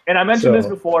 And I mentioned this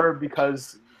before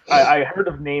because I heard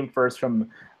of name first from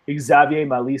Xavier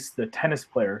Malisse, the tennis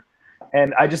player.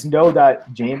 And I just know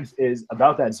that James is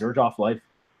about that Zerjoff life.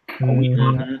 We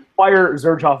fire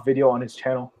Zerjoff video on his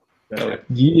channel.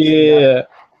 Yeah.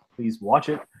 Please watch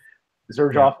it.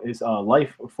 Zerjoff is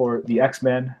life for the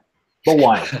X-Men. But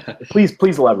why?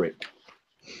 please elaborate.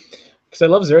 Because I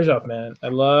love Zerjoff, man. I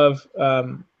love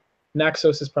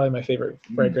Naxos is probably my favorite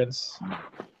fragrance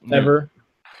ever.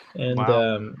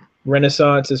 And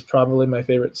Renaissance is probably my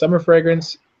favorite summer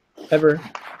fragrance ever.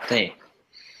 Dang.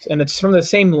 And it's from the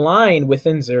same line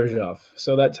within Zerjoff.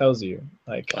 So that tells you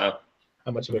like how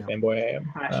much of a fanboy I am.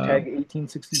 Hashtag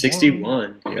 1861. 61.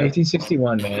 Yeah.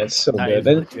 1861, man. It's so good.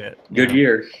 Then, good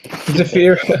year.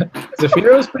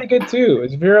 Zafiro is pretty good too.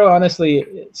 Zafiro, honestly,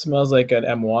 it smells like an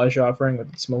amouage offering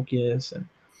with smokiness, and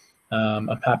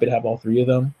I'm happy to have all three of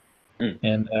them.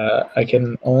 And I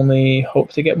can only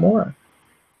hope to get more.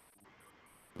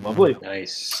 Lovely.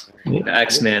 Nice. The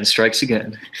X-Man strikes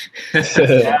again.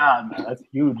 Yeah, that's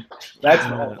huge. That's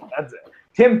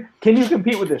Tim, can you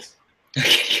compete with this?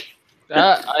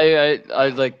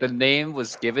 I like the name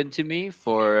was given to me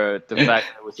for the fact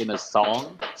that it was in a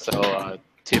song. So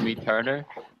Timmy Turner.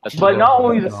 But not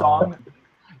only the song.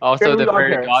 Also the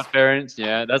Fairy Godparents.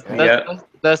 Yeah,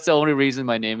 that's the only reason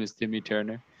my name is Timmy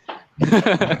Turner.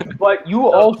 But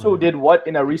you also did what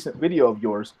in a recent video of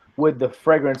yours with the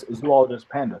fragrance Zoologist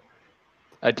Panda?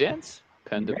 Gents?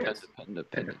 Panda.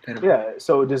 Yeah,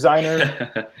 so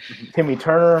designer Timmy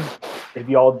Turner. If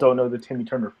y'all don't know the Timmy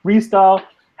Turner freestyle,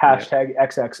 hashtag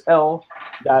XXL.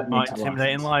 That makes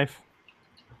intimidating life.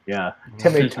 Yeah,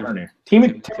 Timmy Turner.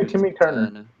 Timmy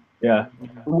Turner. Yeah,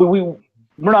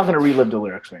 we're not going to relive the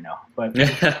lyrics right now, but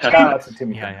shout out to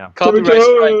Timmy. Copyright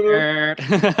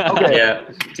strike. Okay.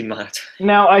 Yeah.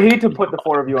 Now I hate to put the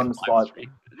four of you on the spot,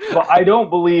 but I don't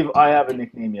believe I have a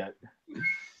nickname yet.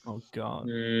 Oh God.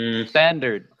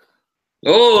 Standard.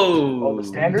 Oh, the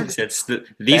standard. That's the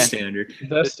standard.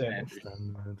 The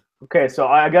standard. Okay, so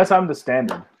I guess I'm the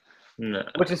standard. No.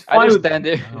 Which is fine. Either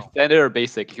standard or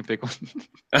basic. You can pick one.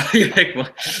 You pick one.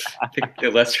 I pick the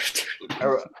lesser of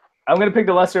two. I'm gonna pick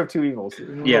the lesser of two evils.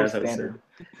 Yeah, standard.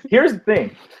 Here's the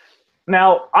thing.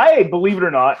 Now, I believe it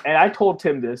or not, and I told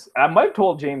Tim this, I might have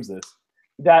told James this,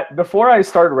 that before I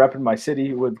started repping my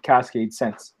city with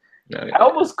CASCADESCENTS, I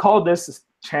almost called this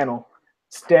channel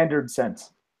Standard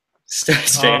Sense.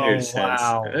 Standard Sense.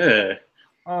 Wow.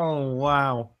 Oh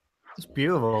wow, it's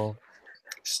beautiful.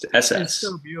 SS. It's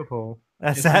so beautiful.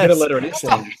 SS. Standard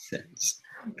Sense.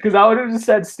 Because I would have just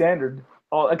said standard.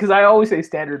 Because I always say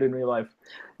standard in real life.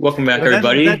 Welcome back,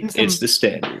 everybody. It's the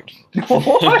standard.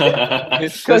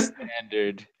 It's the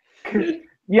standard.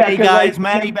 Yeah, hey guys,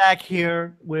 Manny back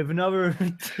here with another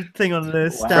thing on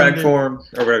this. Frag forum,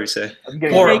 or whatever you say.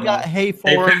 Hey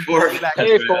forum.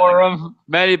 Hey forum.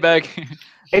 Manny back.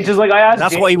 It's just like I asked.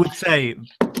 That's what he would say,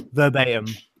 verbatim.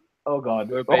 Oh God,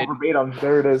 verbatim.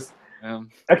 There it is. Yeah.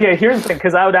 Okay, here's the thing,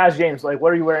 because I would ask James, like,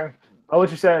 what are you wearing? Oh,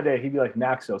 what's your standard today? He'd be like,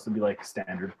 Naxos. It'd be like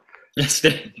standard.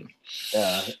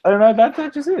 Yeah, I don't know.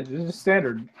 That's just it. It's just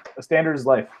standard. A standard is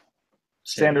life.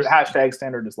 Standard hashtag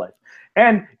standard is life.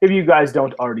 And if you guys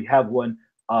don't already have one,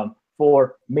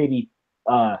 for maybe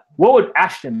what would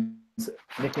Ashton's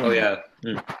nickname? Oh yeah,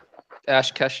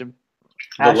 Ash Ketchum.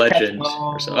 The legend.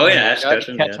 Oh yeah, Ash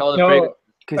Ketchum. No,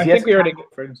 I think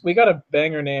we got a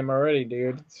banger name already,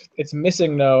 dude. It's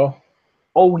Missing No.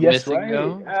 Oh yes, Missing right.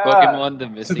 No? Pokemon the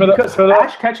Missing No. Because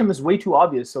Ash Ketchum is way too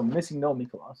obvious, so Missing No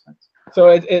makes a lot of sense. So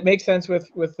it makes sense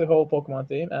with the whole Pokemon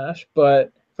theme, Ash.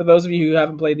 But for those of you who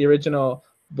haven't played the original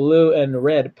Blue and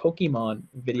Red Pokemon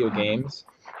video games,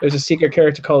 there's a secret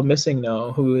character called Missing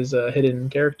No who is a hidden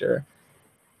character,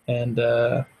 and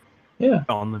Yeah,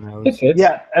 On the it nose. fits.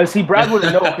 Yeah, see, Brad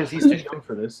wouldn't know because he's too young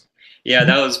for this. Yeah,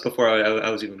 that was before I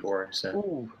was even born.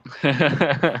 So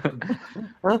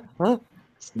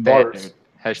Standard.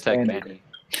 Hashtag Standard. Manny.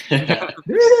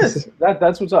 There it is.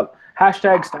 That's what's up.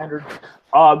 Hashtag standard.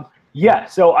 Yeah,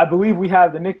 so I believe we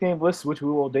have the nickname list, which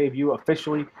we will debut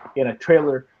officially in a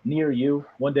trailer near you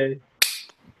one day.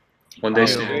 one day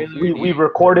soon. We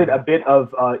recorded a bit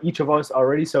of each of us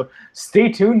already, so stay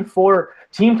tuned for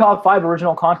Team Top 5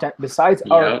 original content besides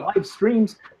our live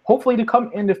streams, hopefully to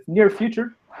come in the near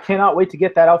future. Cannot wait to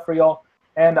get that out for y'all.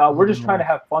 And we're just trying to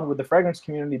have fun with the fragrance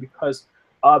community because,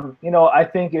 you know, I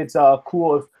think it's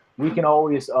cool if we can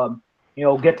always, you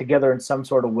know, get together in some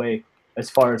sort of way as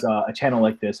far as a channel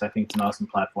like this. I think it's an awesome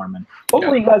platform. And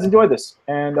hopefully you guys enjoy this.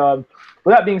 And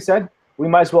with that being said, we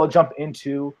might as well jump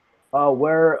into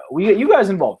where we get you guys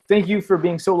involved. Thank you for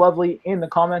being so lovely in the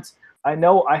comments. I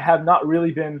know I have not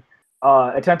really been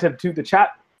attentive to the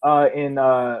chat in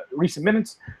recent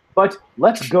minutes, but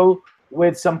let's go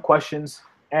with some questions.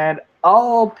 And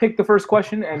I'll pick the first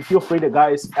question, and feel free to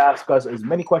guys ask us as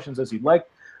many questions as you'd like.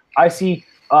 I see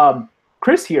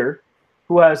Chris here,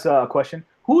 who has a question.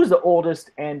 Who is the oldest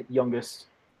and youngest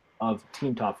of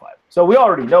Team Top 5? So we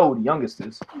already know who the youngest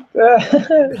is.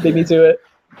 Beat me to it.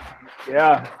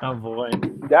 Yeah. Oh boy.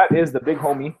 That is the big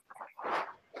homie.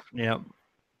 Yeah.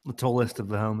 The tallest of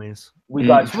the homies. We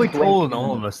got He's really taller than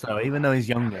all of us, though, even though he's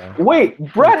younger. Wait,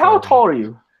 Brad, how tall are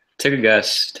you? Take a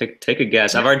guess. Take a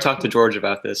guess. I've already talked to George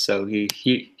about this, so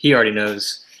he already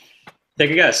knows.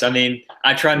 Take a guess. I mean,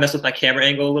 I try and mess with my camera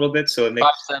angle a little bit, so it makes.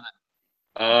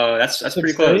 5'7". That's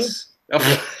pretty close.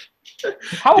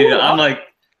 How Dude, old?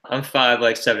 I'm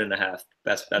 5'7.5".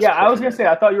 That's yeah, I was gonna say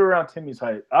I thought you were around Timmy's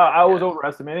height. I was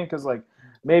overestimating because like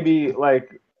maybe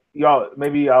like y'all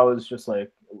maybe I was just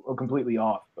like completely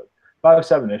off, but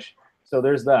 5'7"-ish. So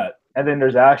there's that, and then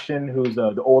there's Ashton, who's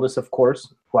the oldest, of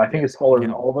course, who I think is taller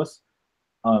than all of us.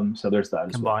 So there's that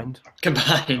as Combined.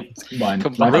 Combined.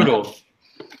 Brutal.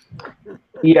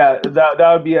 Yeah, that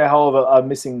would be a hell of a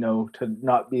missing no to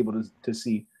not be able to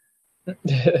see.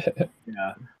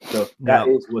 Yeah, so that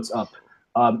is what's up.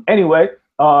 Anyway,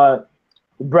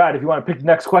 Brad, if you want to pick the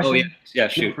next question. Oh yeah,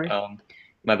 shoot.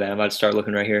 My bad. I'm about to start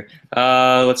looking right here.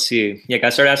 Let's see. Yeah,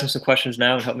 guys, start asking some questions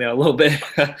now and help me out a little bit.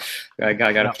 I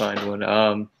gotta find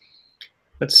one.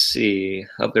 Let's see.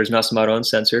 Oh, there's Massimo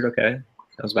Uncensored. Okay,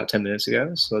 that was about 10 minutes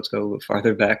ago. So let's go a little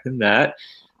farther back than that.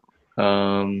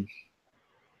 It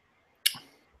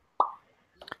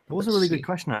was a really good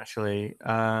question, actually.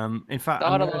 In fact,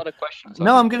 Not a lot of questions.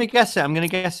 No, I'm going to guess it. I'm going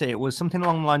to guess it. It was something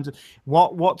along the lines of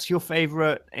what's your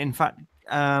favorite? In fact,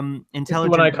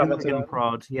 intelligent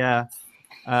prod. Yeah.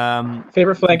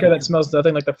 Favorite flanker that smells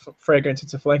nothing like the fragrance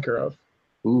it's a flanker of.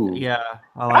 Ooh. Yeah,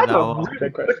 I like that a lot. That's a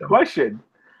good question.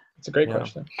 It's a great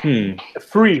question.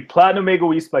 Free Platinum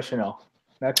Mega East by Chanel.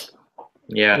 Next.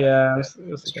 Yeah. Yeah,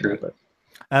 it's true.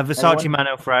 Versace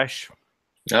Mano Fresh.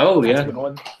 Oh yeah. That's a good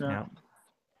one. Yeah.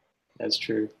 That's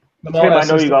true. Tim, I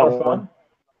know you got one.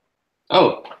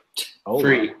 Oh,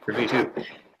 free for me too.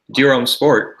 Dior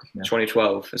Sport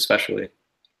 2012, especially.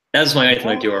 That's my anything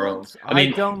like Dior. I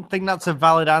mean, I don't think that's a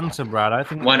valid answer, Brad. I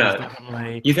think why not?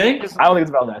 Definitely... You think? I don't think it's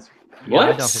a valid answer. What? Yeah, I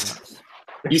don't think that's...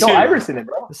 There's no iris in it,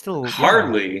 bro. It's still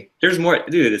hardly. There's more,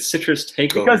 dude. It's citrus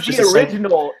takeover. Because the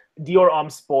original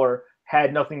Dior Sport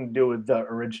had nothing to do with the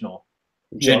original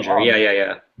ginger.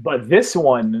 Yeah. But this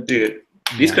one, dude,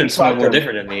 these couldn't smell more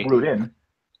different than me. Brewed in.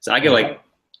 So I get like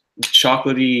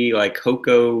chocolatey, like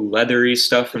cocoa, leathery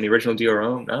stuff from the original Dior.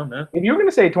 I don't know. If you were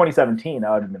gonna say 2017, I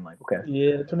would have been like, okay.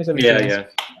 Yeah, 2017. Yeah.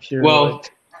 Pure, well,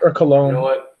 like, or cologne. You know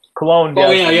what? Cologne.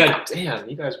 Oh yeah. Damn,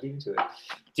 you guys beat into it.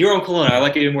 Dior Cologne. I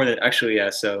like it even more than actually. Yeah.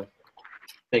 So,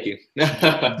 thank you.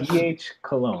 DH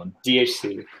Cologne.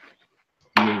 DHC.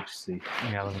 DHC.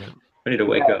 Yeah, I love it. I need to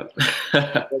wake up.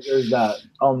 There's that.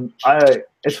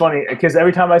 It's funny because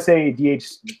every time I say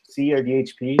DHC or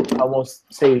DHP, I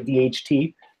almost say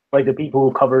DHT, like the people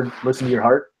who covered "Listen to Your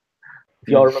Heart." If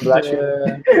y'all remember that shit,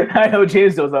 I know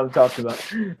James knows what I'm talking about.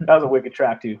 That was a wicked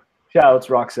track too. Shout out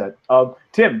to Roxette.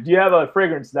 Tim, do you have a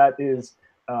fragrance that is,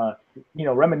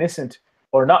 reminiscent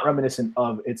or not reminiscent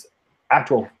of its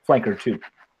actual flanker too?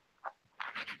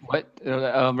 What?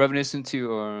 Reminiscent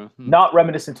to or? Not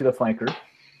reminiscent to the flanker.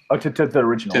 Oh, to the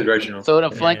original. To the original. So the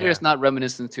flanker is not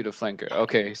reminiscent to the flanker.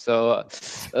 Okay, so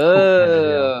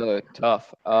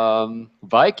tough.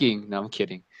 Viking. No, I'm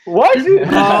kidding. What?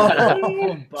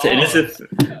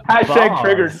 Hashtag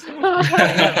triggers.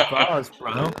 Bars,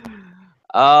 bro.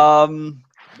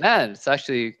 Man, it's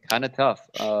actually kind of tough.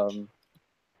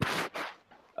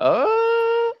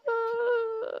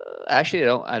 Actually,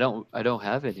 I don't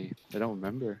have any. I don't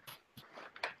remember.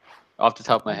 off the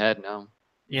top of my head, no.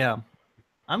 Yeah,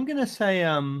 I'm gonna say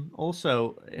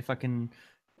also if I can,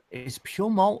 is pure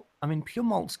malt. I mean, pure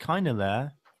malt's kind of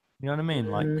there. You know what I mean?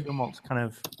 Like pure malt's kind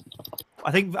of.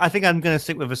 I think I'm gonna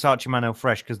stick with Versace Mano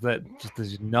Fresh because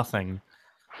there's nothing.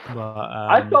 But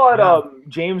I thought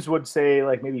James would say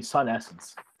like maybe Sun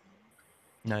Essence.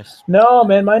 Nice. No,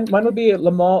 man, mine would be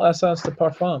Le Mans Essence de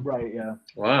Parfum. Right. Yeah.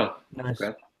 Wow. Nice.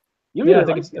 Okay. You Yeah,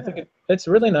 really I think it's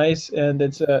really nice, and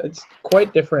it's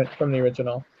quite different from the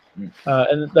original,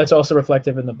 and that's also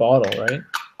reflective in the bottle, right?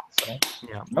 So,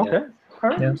 Yeah. Okay. All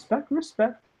right. Yeah.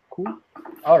 Respect. Cool.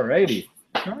 Alrighty.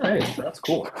 All right. So that's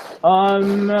cool.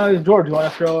 George, you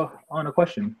want to throw on a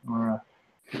question or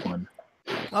pick one?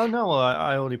 Oh no,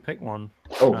 I already picked one.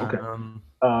 Oh, okay.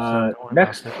 So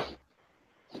Next.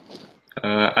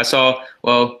 I saw.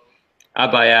 Well,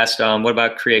 Abai asked, "What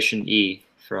about Creation E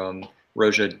from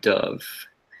Roja Dove?"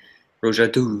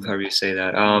 Roja Dove, however you say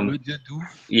that.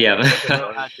 Yeah.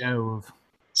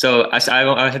 So I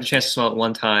had a chance to smell it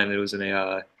one time. It was in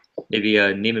a maybe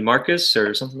a Neiman Marcus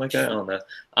or something like that. I don't know.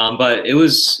 But it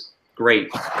was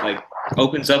great. Like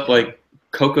opens up like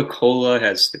Coca-Cola,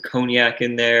 has the cognac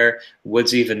in there,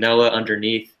 woodsy vanilla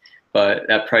underneath. But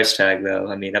that price tag, though,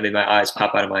 I mean, that made my eyes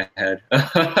pop out of my head.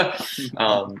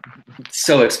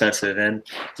 So expensive. And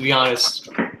to be honest,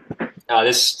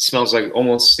 this smells like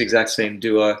almost the exact same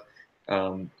Dua.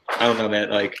 I don't know, man.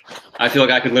 Like, I feel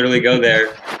like I could literally go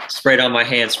there, spray it on my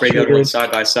hand, spray the other one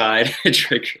side by side,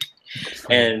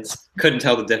 and couldn't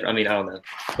tell the difference. I mean, I don't know,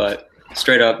 but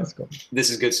straight up, this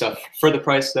is good stuff. For the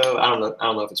price, though, I don't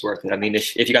know if it's worth it. I mean,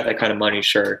 if you got that kind of money,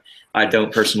 sure. I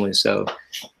don't personally, so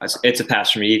it's a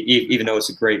pass for me. Even though it's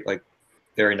a great, like,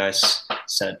 very nice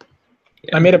scent.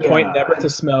 Yeah. I made a point never to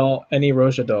smell any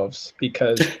Roja Doves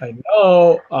because I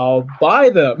know I'll buy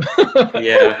them.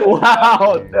 Yeah.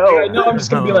 Wow. No. I know I'm just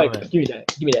gonna be like, give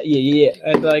me that, yeah,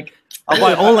 and like I'll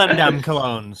buy all them damn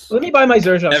colognes. let me buy my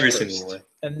Xerjoff Every first, single one.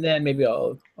 and then maybe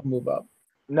I'll move up.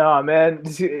 No, man.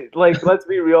 Like, let's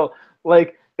be real.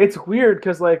 Like, it's weird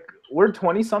because like we're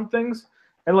 20 somethings,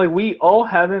 and like we all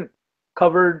haven't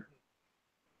covered,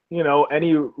 any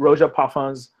Roja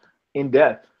Parfums in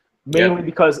depth. Mainly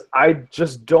because I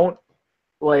just don't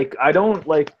like.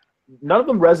 None of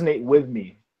them resonate with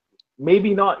me.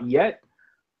 Maybe not yet,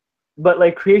 but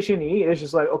like Creation E is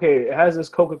just like, okay, it has this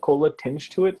Coca-Cola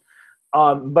tinge to it,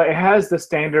 but it has the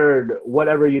standard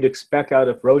whatever you'd expect out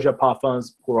of Roja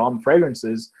Parfums pour homme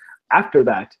fragrances after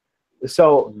that.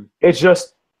 So it's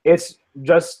just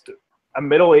a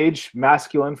middle-aged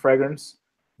masculine fragrance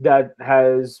that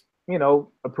has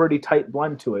a pretty tight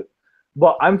blend to it.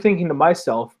 But I'm thinking to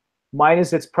myself,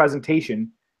 minus its presentation,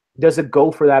 does it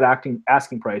go for that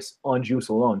asking price on juice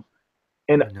alone?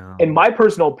 And in my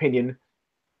personal opinion,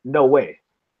 no way.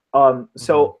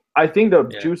 So I think the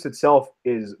juice itself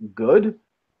is good,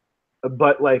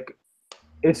 but like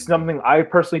it's something I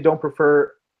personally don't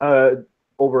prefer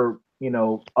over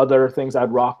other things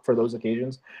I'd rock for those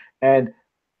occasions, and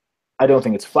I don't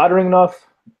think it's flattering enough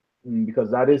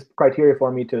because that is criteria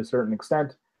for me to a certain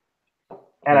extent,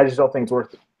 and I just don't think it's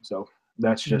worth it. So.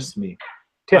 That's just me.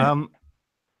 Tim.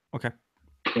 Okay.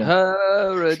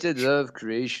 Roja Dove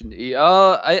Creation E.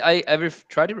 Oh, I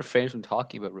try to refrain from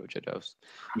talking about Roja Doves.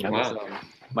 Yeah, wow.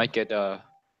 Might get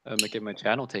my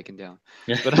channel taken down.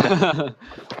 But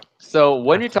so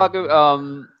when you're talking,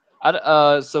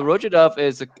 so Roja Dove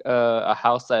is a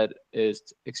house that is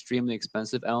extremely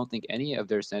expensive. I don't think any of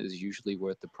their scent is usually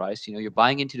worth the price. You're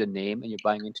buying into the name and you're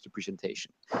buying into the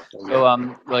presentation.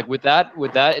 So like with that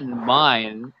in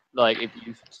mind. Like if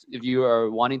you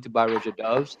are wanting to buy Roja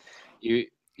Doves, you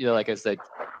like I said,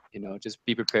 just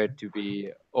be prepared to be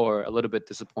or a little bit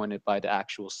disappointed by the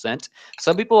actual scent.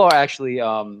 Some people are actually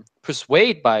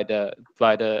persuaded by the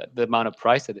amount of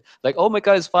price that like, oh my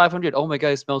god, it's 500. Oh my god,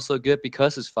 it smells so good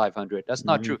because it's 500. That's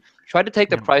not true. Try to take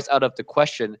the price out of the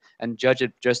question and judge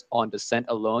it just on the scent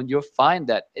alone. You'll find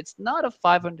that it's not a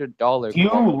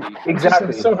 $500. Exactly.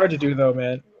 It's so hard to do though,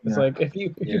 man. It's like if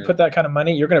you put that kind of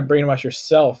money, you're gonna brainwash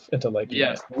yourself into like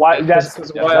why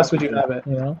else would you have it?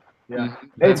 Yeah,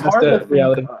 it's hard to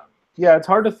think. It's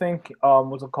hard to think.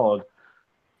 What's it called?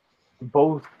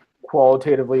 Both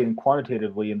qualitatively and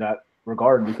quantitatively in that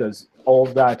regard, because all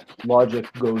of that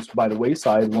logic goes by the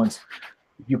wayside once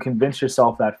you convince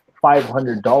yourself that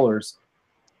 $500,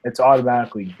 it's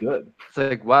automatically good. It's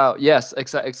like, wow, yes,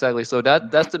 exactly. So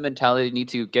that's the mentality you need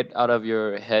to get out of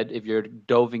your head if you're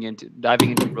diving into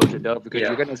Roja Dove, because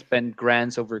you're gonna spend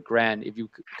grands over grand if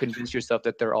you convince yourself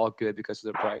that they're all good because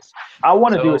of the price. I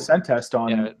want to do a scent test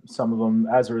on some of them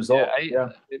as a result.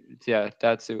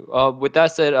 That too. With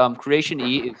that said, Creation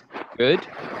E is good.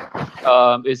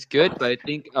 It's good, but I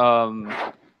think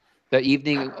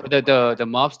the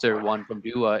mobster one from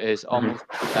Dua is almost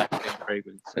the exact same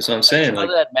fragrance. That's what I'm saying. I Like,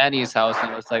 was at Manny's house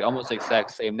and it was like almost the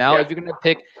exact same. Now, Yeah. if you're gonna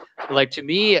pick, like to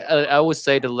me, I would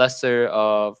say the lesser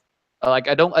of. Like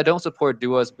I don't support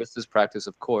Dua's business practice,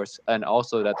 of course, and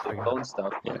also that they own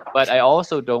stuff. Yeah. But I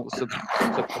also don't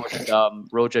support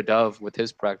Roja Dove with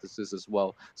his practices as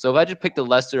well. So if I just pick the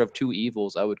lesser of two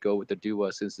evils, I would go with the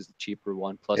Dua since it's the cheaper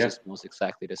one. Plus, Yeah. it smells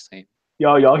exactly the same.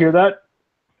 Y'all hear that?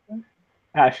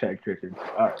 Hashtag triggered.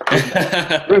 All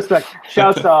right. Respect.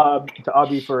 Shouts to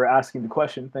Abi for asking the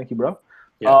question. Thank you, bro.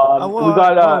 Yeah. We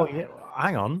got. yeah.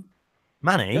 Hang on,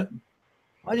 Manny. Yeah.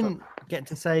 I didn't get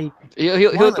to say. He'll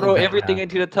little throw bit everything now.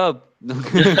 into the tub.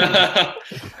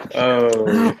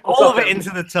 Oh. All of it into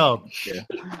the tub. Yeah.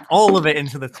 All of it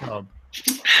into the tub.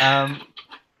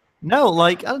 No,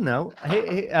 like I don't know.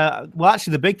 Well,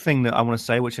 actually, the big thing that I want to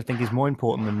say, which I think is more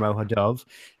important than Roja Dove,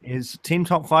 is Team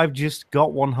Top 5 just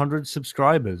got 100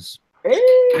 subscribers.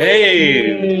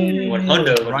 Hey,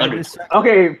 100, Right 100. this second.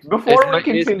 Okay, before we It's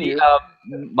continue,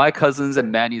 my cousins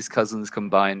and Manny's cousins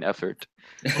combined effort.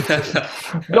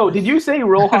 yo, did you say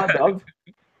Roja Dove?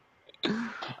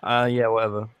 Yeah,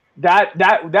 whatever. That's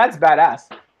badass.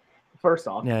 First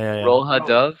off, Yeah. Roja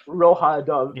Dove. Roja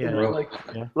Dove. Yeah, like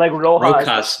yeah. like Roja.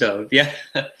 Rokas stuff. Yeah.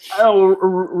 Oh,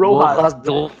 Roja.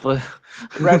 Dove.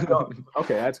 Red Dove.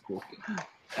 Okay, that's cool.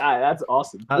 That's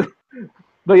awesome.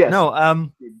 But yes. No,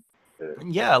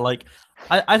 yeah, like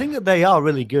I think that they are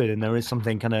really good, and there is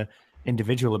something kind of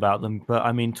individual about them. But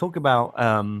I mean, talk about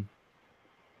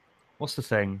what's the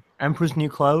thing? Emperor's New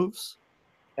Clothes.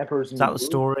 Emperor's Is that the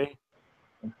story?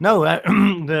 No,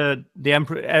 the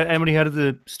emperor. Anybody heard of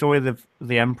the story of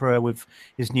the emperor with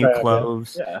his new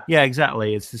clothes? Yeah,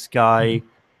 exactly. It's this guy,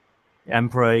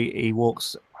 emperor. He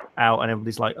walks out, and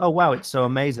everybody's like, "Oh wow, it's so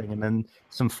amazing!" And then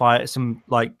some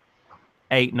like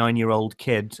 8-9-year-old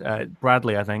kid,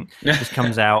 Bradley, I think, just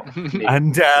comes out,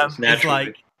 and it's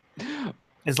like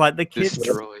the kid's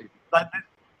Destroyed.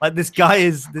 like this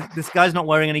guy's not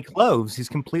wearing any clothes. He's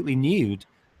completely nude.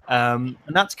 And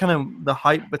that's kind of the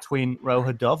hype between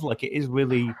Roja Dove. Like it is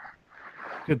really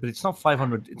good, but it's not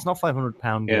 500. It's not 500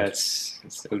 pound. Yeah, good.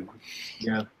 it's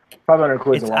 500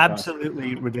 quid. It's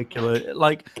absolutely ridiculous.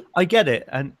 Like I get it,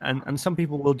 and some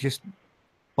people will just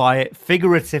buy it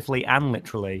figuratively and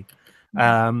literally.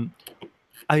 I'm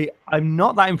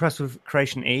not that impressed with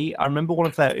Creation E. I remember one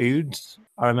of their ouds.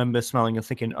 I remember smelling and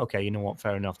thinking, okay, you know what?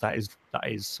 Fair enough. That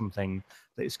is something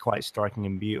that is quite striking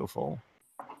and beautiful.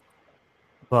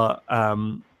 But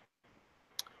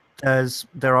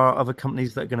there are other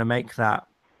companies that are going to make that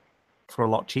for a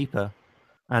lot cheaper,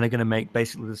 and are going to make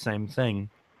basically the same thing,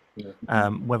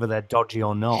 whether they're dodgy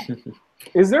or not.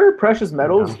 Is there precious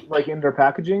metals like in their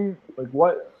packaging? Like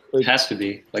what? Like, it has to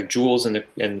be like jewels in the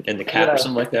cap or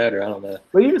something like that, or I don't know.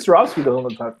 But even Swarovski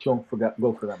don't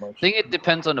go for that much. I think it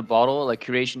depends on the bottle. Like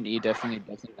Creation E definitely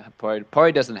doesn't have,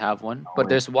 probably doesn't have one. But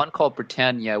there's one called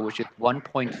Britannia, which is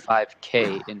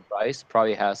 1.5K in price.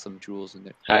 Probably has some jewels in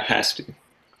it. It has to.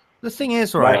 The thing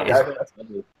is,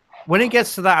 when it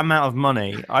gets to that amount of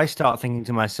money, I start thinking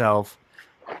to myself,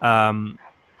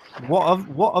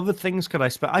 what other things could I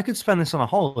spend? I could spend this on a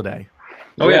holiday.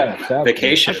 Oh yeah, exactly.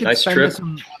 Vacation, nice trip.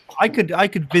 I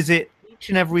could visit each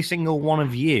and every single one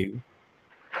of you,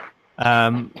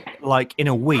 like in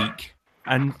a week,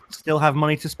 and still have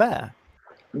money to spare.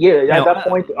 Yeah, at that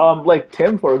point, like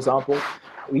Tim, for example,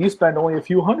 you spend only a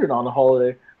few hundred on a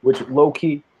holiday, which low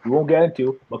key you won't get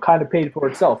into, but kind of paid for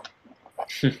itself.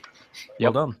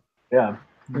 Well done. Yeah.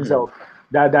 So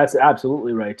that's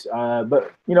absolutely right.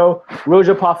 But you know,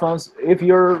 Roja Parfums, if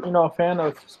you're a fan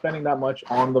of spending that much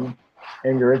on them,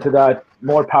 and you're into that,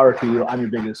 more power to you. I'm your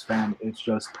biggest fan. It's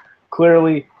just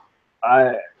clearly,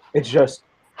 it's just,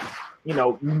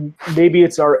 maybe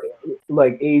it's our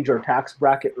like age or tax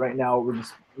bracket right now. We're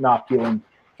just not feeling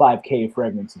 5K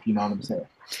fragrance, if you know what I'm saying.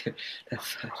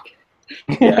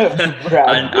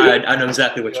 I know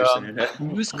exactly what you're saying.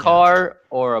 Used car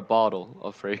or a bottle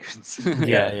of fragrance.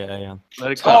 Yeah.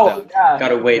 Let it calm down. Yeah.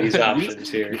 Gotta weigh these options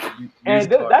here. And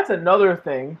that's another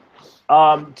thing.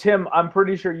 Tim, I'm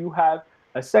pretty sure you have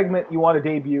a segment you want to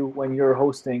debut when you're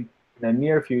hosting in the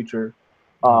near future,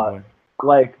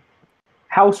 like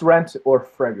house rent or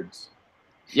fragrance.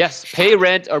 Yes, pay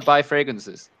rent or buy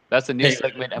fragrances. That's a new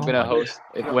segment I'm gonna host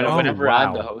whenever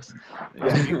I'm the host.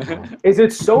 Is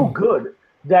it so good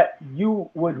that you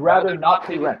would rather not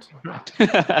pay rent?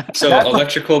 So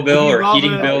electrical bill or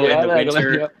heating bill in the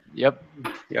winter. Yep.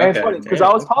 And it's funny because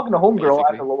I was talking to homegirl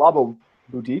at the Lalabo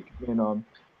boutique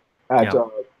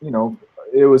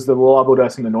it was the Lalabo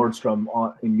desk in the Nordstrom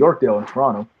in Yorkdale in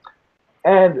Toronto,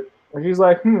 and she's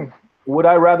like, would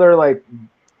I rather like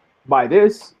buy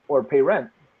this or pay rent.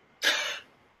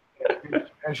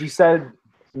 And she said,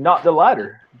 not the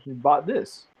latter. She bought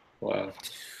this. Wow.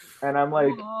 And I'm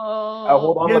like, Oh.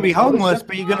 hold on. You're gonna be let me homeless,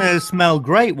 but you're gonna smell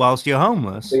great whilst you're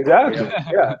homeless. Exactly.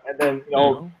 Yeah. And then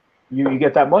you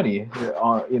get that money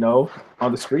on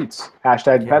on the streets.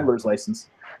 Hashtag peddler's license.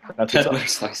 That's what's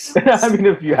Peddler's up. license. I mean,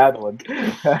 if you had one.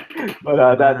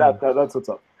 But that's what's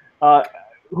up.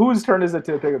 Whose turn is it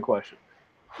to pick a question?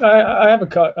 I have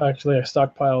actually a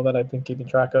stockpile that I've been keeping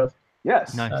track of.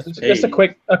 Yes. Nice. Just a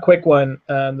quick one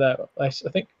that I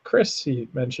think Chris he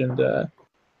mentioned.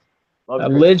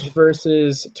 Lidge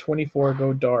versus 24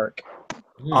 Go Dark.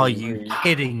 Are you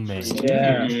kidding me?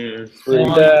 Yeah. Are you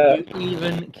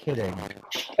even kidding?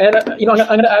 And I'm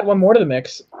going to add one more to the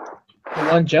mix. The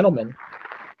One Gentleman.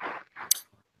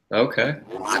 Okay.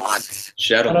 What?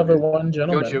 Gentleman. Another One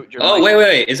Gentleman. Oh,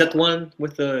 wait. Is that the one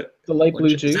with the light blue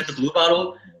juice? Is that the blue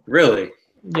bottle? Really?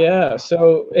 Yeah.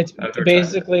 So it's Outdoor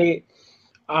basically,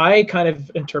 I kind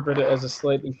of interpret it as a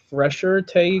slightly fresher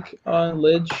take on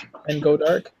Lidge and Go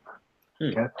Dark.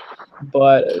 Okay.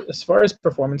 But as far as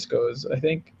performance goes, I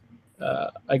think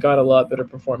I got a lot better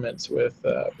performance with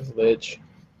Lidge.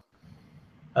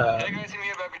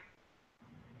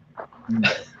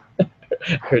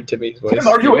 Heard Timmy's voice. Tim,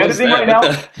 are you editing right now?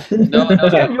 No.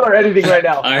 Tim, you are editing right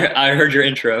now. I heard your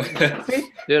intro.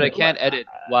 Dude, I can't edit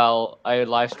while I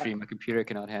live stream. My computer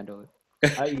cannot handle it.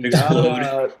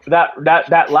 Explode.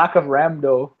 That lack of RAM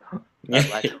though. That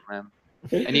lack of RAM.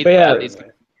 I need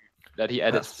that he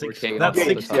edits 4K. That's all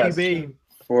the 6 time.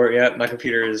 GB. My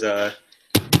computer is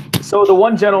So the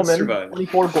One Gentleman, survive.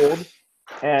 24 gold,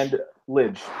 and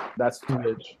Lidge. That's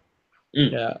Lidge.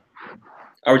 Mm. Yeah.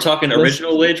 Are we talking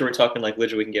original Lidge or are we talking like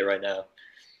Lidge we can get right now?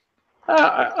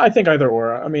 I think either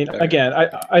or. I mean, Okay. again,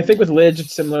 I think with Lidge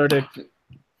it's similar to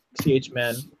CH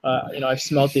Men. I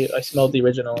smelled the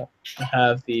original. I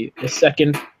have the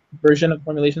second version of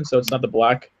formulation, so it's not the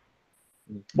black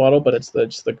bottle, but it's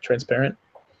just the transparent.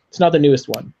 It's not the newest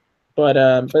one, but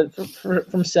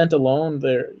from scent alone,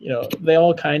 they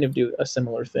all kind of do a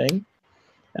similar thing.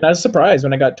 And I was surprised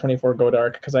when I got 24 Go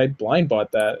Dark because I blind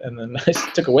bought that, and then I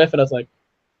took a whiff and I was like,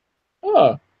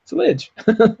 oh, it's a Lidge,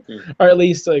 or at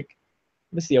least this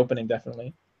is the opening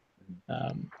definitely.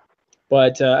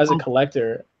 But as a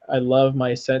collector, I love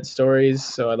my scent stories,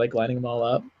 so I like lining them all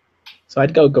up. So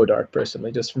I'd go Dark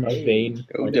personally, just from a vein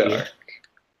point of view.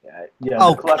 Yeah.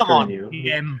 Oh, the collector come on, in you.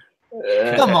 Jim.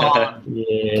 Come on.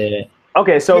 Yeah.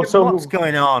 Okay, so What's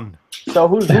going on? So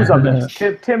who's up next?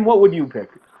 Tim, what would you pick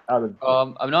out of?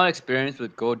 I'm not experienced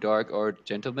with Go Dark or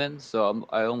Gentleman, so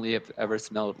I only have ever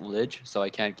smelled Lidge, so I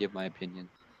can't give my opinion.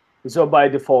 So by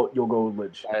default, you'll go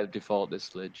Lidge. By default, it's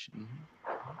Lidge.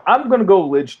 I'm gonna go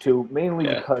Lidge too, mainly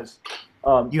because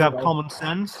You have common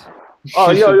sense.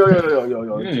 Oh, yo. Okay.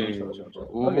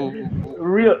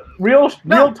 Real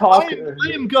talk.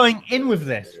 I am going in with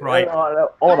this, right?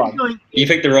 Hold on. You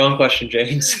picked the wrong question,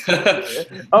 James.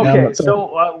 Okay,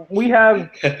 so we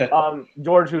have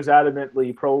George, who's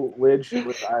adamantly pro Lidge,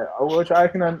 which I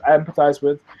can empathize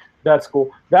with. That's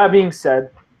cool. That being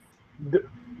said,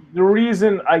 the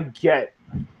reason I get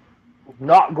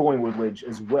not going with Lidge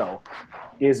as well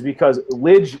is because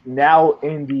Lidge now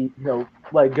in the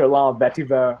like Guerlain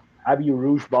Vetiver Abbey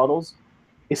Rouge bottles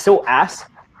is so ass.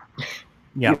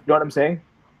 Yeah. You know what I'm saying?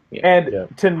 Yeah.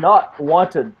 And to not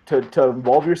want to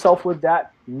involve yourself with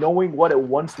that, knowing what it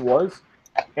once was,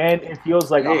 and it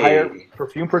feels like a higher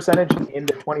perfume percentage in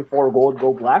the 24 gold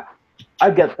go black,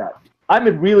 I get that. I'm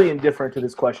really indifferent to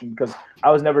this question because I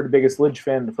was never the biggest Lidge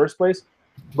fan in the first place.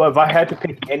 But if I had to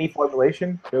pick any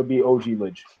formulation, it would be OG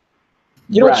Lidge.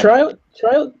 Try out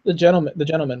the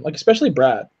gentleman, like especially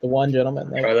Brad, the One Gentleman.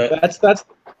 Like,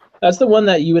 that's the one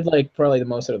that you would like probably the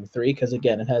most out of the three because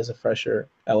again, it has a fresher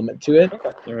element to it.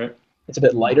 Okay. All right. It's a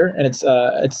bit lighter and it's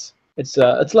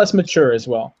less mature as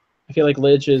well. I feel like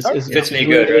Lidge is fits me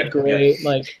really good, right? great,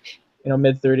 like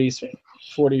mid-30s,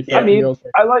 40. I mean,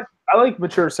 I like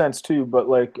mature scents too, but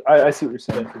like I see what you're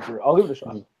saying for sure. I'll give it a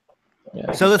shot.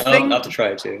 Yeah. So the thing, I'll have to try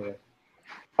it too. Yeah.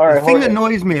 All right. the thing that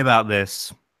annoys me about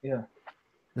this,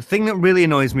 the thing that really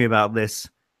annoys me about this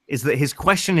is that his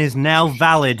question is now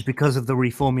valid because of the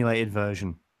reformulated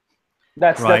version.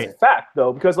 That's a fact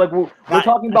though, because like we're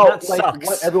talking about like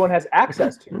what everyone has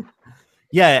access to.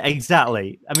 Yeah,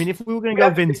 exactly. I mean, if we were going to go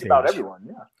vintage, about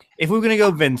everyone, if we were going to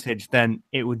go vintage, then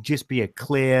it would just be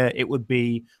it would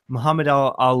be Muhammad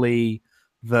Ali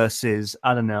versus,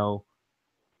 I don't know,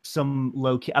 some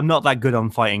low key. I'm not that good on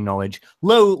fighting knowledge.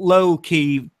 Low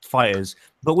key fighters,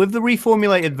 but with the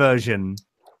reformulated version,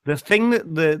 the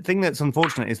thing that's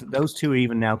unfortunate is that those two are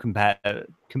even now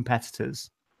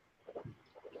competitors.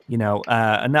 you know,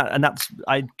 and that's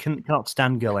I cannot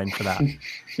stand Guerlain for that.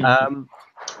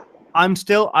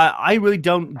 I really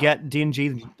don't get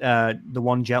D&G, the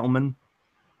One Gentleman.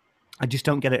 I just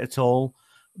don't get it at all.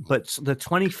 But the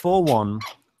 24 one,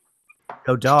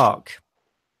 Go Dark.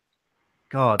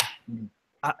 God,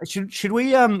 should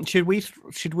we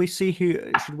see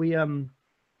who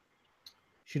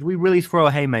should we really throw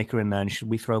a haymaker in there, and should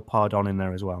we throw Pardon in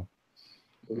there as well?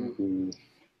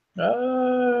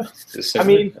 I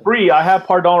mean, free. I have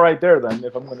Pardon right there. Then,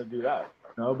 if I'm going to do that,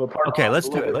 no. But Pardon, okay, let's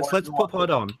do it. Let's put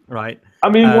Pardon, right? I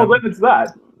mean, well, then it's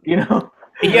that, you know.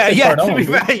 Yeah. Pardon,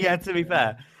 To be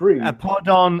fair, free.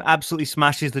 Pardon absolutely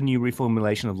smashes the new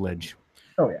reformulation of Lidge.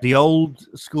 Oh yeah. The old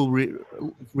school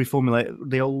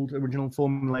the old original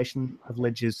formulation of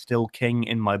Lidge is still king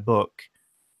in my book.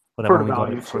 But I've only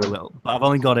got it for a little. But I've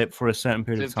only got it for a certain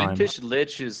period of time. Vintage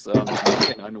Lich is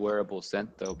an unwearable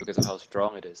scent though because of how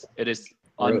strong it is. It is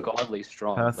ungodly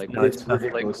strong. Perfect. Like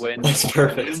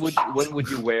when would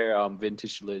you wear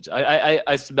vintage Lich?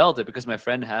 I smelled it because my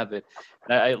friend have it.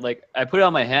 And I put it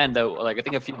on my hand though, like I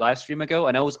think a few live stream ago,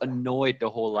 and I was annoyed the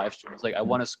whole live stream. It's like I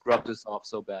want to scrub this off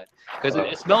so bad because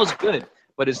it smells good,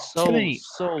 but it's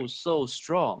so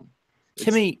strong.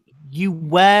 Timmy, you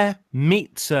wear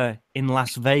Mitza in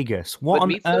Las Vegas. What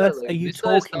on earth are you talking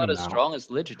about? It's not as strong as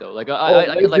Lidge though. Like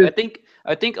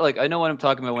I think like I know what I'm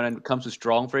talking about when it comes to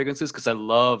strong fragrances because I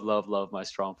love my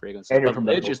strong fragrances. But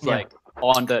Lidge is like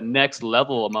on the next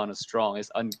level amount of strong. It's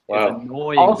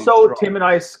annoying. Also, strong. Tim and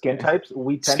I's skin types,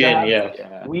 we tend to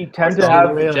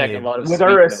have with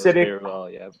our acidic,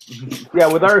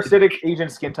 with our acidic Asian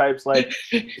skin types, like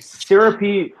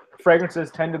syrupy fragrances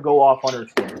tend to go off on our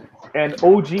skin. And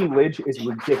OG Lidge is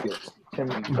ridiculous.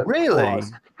 Really?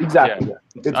 Exactly.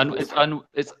 Yeah.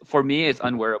 It's for me. It's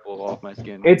unwearable off my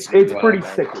skin. It's pretty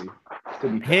sickly.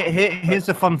 Here's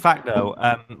a fun fact though.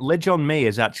 Lidge on me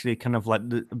is actually kind of like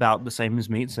about the same as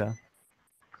Mitza.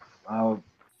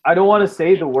 I don't want to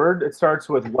say the word. It starts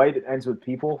with white. It ends with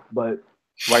people. But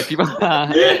white people. All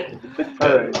right.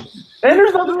 And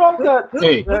there's nothing wrong with that.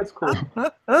 Hey. That's cool.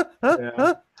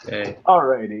 Yeah. Hey.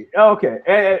 Alrighty.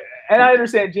 Okay. And I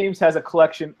understand James has a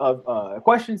collection of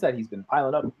questions that he's been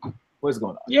piling up. What's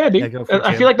going on? Yeah, dude.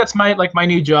 I feel like that's my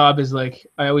new job is like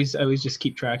I always just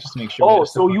keep track just to make sure. Oh,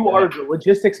 so you are the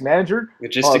logistics manager?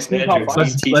 Logistics manager.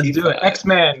 Let's do it.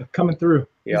 X-Man coming through.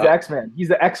 He's the X-Man. He's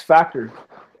the X Factor.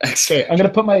 Okay, I'm gonna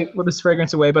put this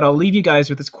fragrance away, but I'll leave you guys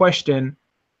with this question.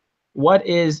 What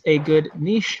is a good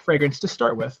niche fragrance to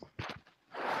start with?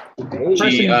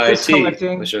 Collecting,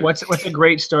 what's a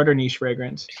great starter niche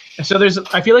fragrance? And so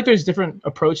I feel like there's different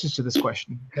approaches to this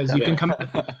question because you can come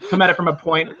at it from a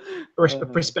point or a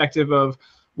perspective of,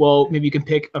 well, maybe you can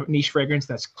pick a niche fragrance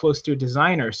that's close to a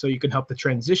designer so you can help the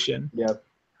transition. Yeah.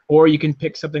 Or you can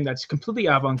pick something that's completely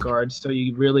avant-garde so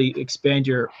you really expand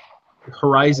your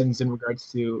horizons in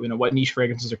regards to what niche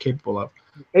fragrances are capable of.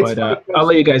 But I'll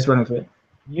let you guys run with it.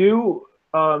 You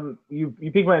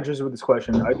pique my interest with this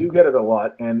question. I do get it a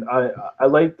lot, and I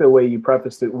like the way you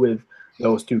prefaced it with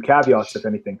those two caveats, if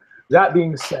anything. That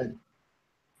being said,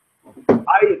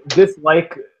 I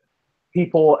dislike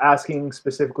people asking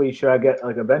specifically, should I get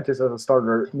like Apprentice as a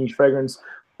starter niche fragrance,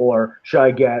 or should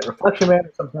I get Reflection Man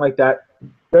or something like that?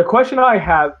 The question I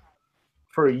have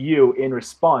for you in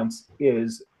response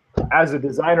is, as a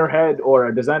designer head or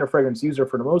a designer fragrance user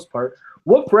for the most part,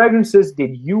 what fragrances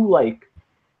did you like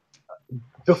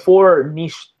before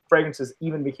niche fragrances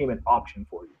even became an option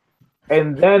for you?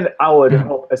 And then I would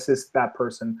help assist that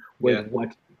person with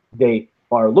what they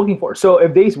are looking for. So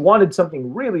if they wanted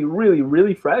something really, really,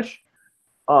 really fresh,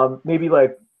 maybe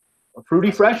like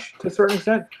fruity fresh to a certain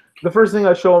extent, the first thing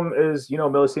I show them is,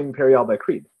 Millicene Imperial by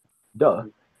Creed. Duh.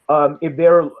 If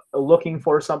they're looking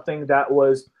for something that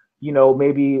was,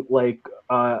 maybe like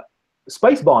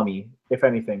spice bomby, if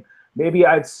anything, maybe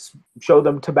I'd show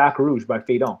them Tobacco Rouge by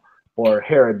Faidon, or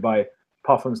Herod by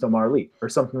Parfums de Marly, or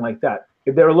something like that.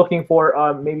 If they're looking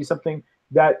for maybe something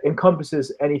that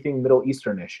encompasses anything Middle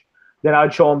Easternish, then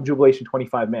I'd show them Jubilation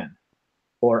 25 Man,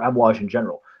 or Amouage in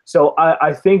general. So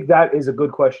I think that is a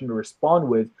good question to respond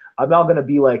with. I'm not going to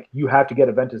be like, you have to get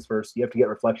Apprentice first, you have to get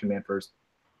Reflection Man first,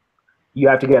 you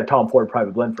have to get a Tom Ford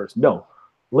Private Blend first. No,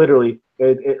 literally,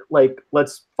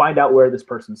 let's find out where this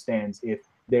person stands if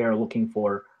they are looking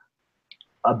for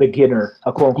a beginner,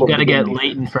 a quote-unquote. You gotta get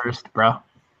Leighton first, bro.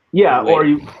 Yeah, or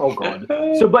you. Oh god.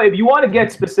 So, but if you want to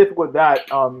get specific with that,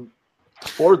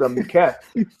 for them, you can.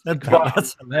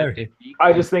 That's hilarious.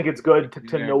 I just think it's good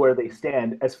to know where they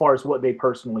stand as far as what they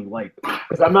personally like,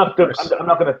 because I'm not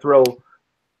gonna throw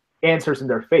answers in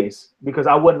their face, because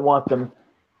I wouldn't want them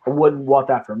wouldn't want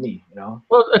that for me, you know.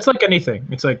 Well, it's like anything.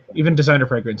 It's like even designer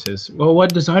fragrances. Well,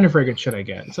 what designer fragrance should I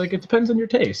get? It's like it depends on your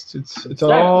taste. It's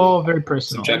all very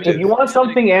personal. Subjective. If you want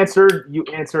something answered, you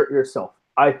answer it yourself.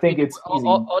 I think it's easy.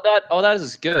 All that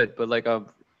is good, but like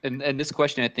in this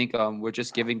question, I think we're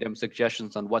just giving them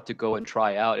suggestions on what to go and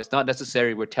try out. It's not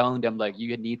necessary we're telling them like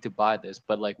you need to buy this,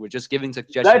 but like we're just giving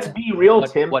suggestions. Let's be real,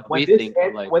 Tim.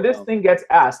 When this thing gets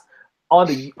asked on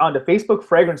the Facebook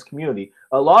fragrance community,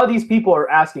 a lot of these people are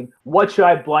asking, "What should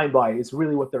I blind buy?" Is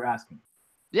really what they're asking.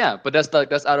 Yeah, but that's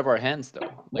out of our hands, though.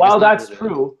 Like, While that's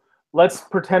true, let's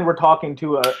pretend we're talking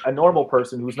to a normal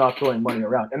person who's not throwing money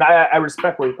around. And I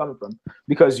respect where you're coming from,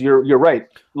 because you're right.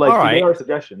 Like, there are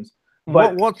suggestions,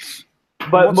 but most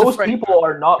people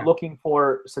are not looking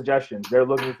for suggestions. They're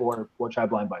looking for what should I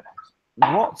blind buy next.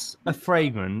 What's a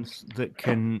fragrance that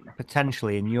can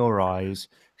potentially, in your eyes,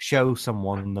 show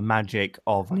someone the magic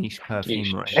of niche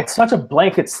perfumery? It's such a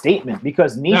blanket statement,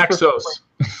 because niche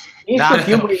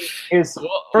perfumery is,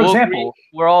 for example,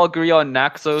 we're all agree on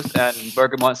Naxos and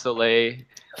Bergamot Soleil.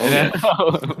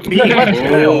 Oh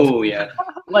yeah.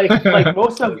 Like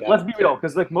most of, let's be real,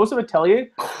 because like most of Atelier,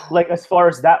 like as far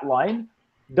as that line,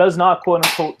 does not quote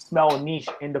unquote smell niche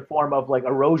in the form of like a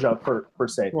Roja per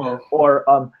se,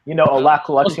 or you know, a La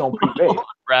Collection Privée.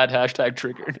 Brad hashtag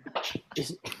triggered.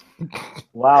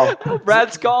 Wow.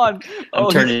 Brad's gone. I'm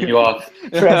turning you off.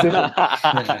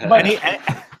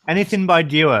 Anything by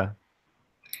Dewar?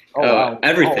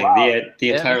 Everything. Oh, wow.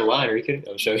 The entire line. Or you can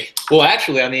I'll show you. Well,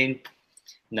 actually, I mean,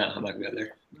 no, I'm not gonna go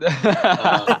there.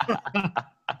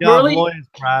 Really?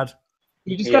 Brad.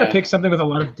 You just gotta pick something with a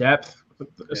lot of depth,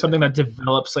 something that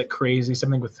develops like crazy,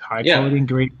 something with high quality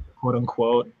ingredient, quote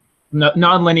unquote,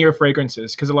 non-linear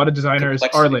fragrances, because a lot of designers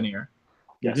are linear.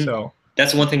 Yeah. So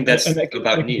that's one thing that's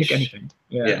about niche. Pick anything.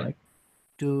 Yeah. Like,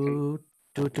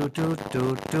 Basic.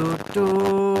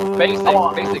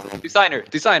 Designer.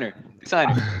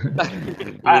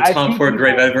 Tom Ford,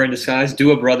 Great Ever in Disguise.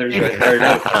 Duo Brothers, right there.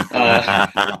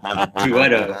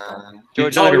 Duetto.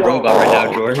 George, you're like a robot right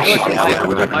now, George.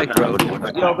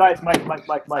 Yo, guys, Mike.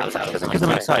 Because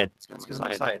I'm excited.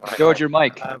 George, your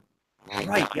mic.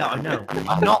 Right, yeah, I know.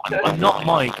 I'm not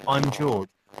Mike, I'm George.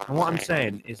 And what I'm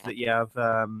saying is that you have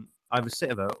either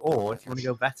Citiver, or if you want to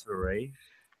go veterinary,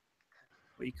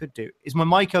 what you could do. Is my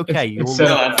mic okay? You all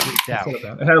freaked out. It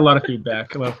had a lot of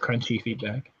feedback, a lot of crunchy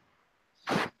feedback.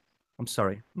 I'm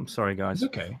sorry, guys. It's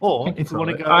okay. Or if you want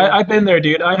to go, I've been there,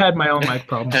 dude. I had my own mic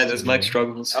problems. Had those mic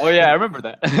struggles. Oh yeah, I remember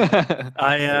that.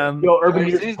 Yo, Urban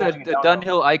it seems that the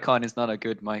Dunhill icon is not a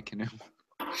good mic, you know.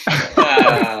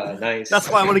 Nice. That's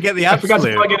why I want to get the absolute. I forgot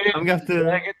to plug it in. I'm going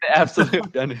to get the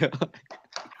absolute Dunhill.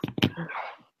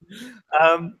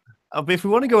 But if we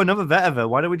want to go another vetiver,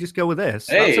 why don't we just go with this?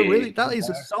 Hey. That is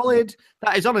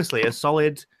honestly a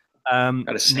solid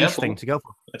niche thing to go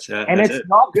for. It's not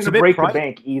going to break the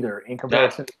bank either in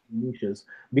comparison to niches,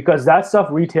 because that stuff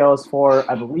retails for,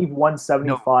 I believe,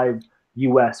 $175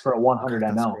 US for a 100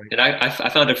 ml. And I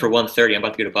found it for $130. I'm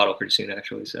about to get a bottle pretty soon,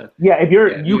 actually. So yeah, if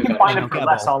you can find it for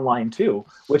less online too,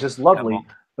 which is lovely.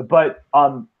 But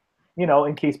you know,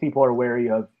 in case people are wary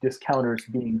of discounters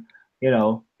being, you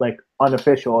know, like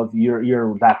unofficial, of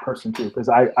you're that person too, because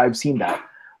I've seen that.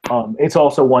 It's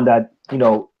also one that, you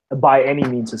know, by any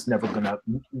means is never gonna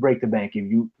break the bank if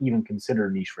you even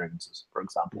consider niche fragrances, for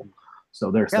example.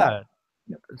 So there's that.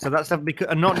 Yeah. So that's definitely,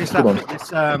 and not just that, but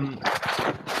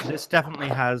this definitely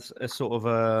has a sort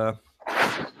of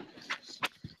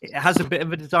it has a bit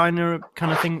of a designer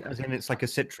kind of thing, as in it's like a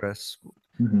citrus,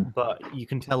 but you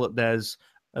can tell that there's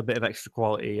a bit of extra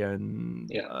quality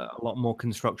and a lot more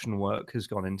construction work has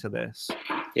gone into this.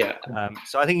 Yeah.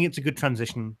 So I think it's a good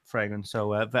transition fragrance. So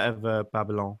Vetiver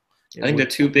Babylon. I think the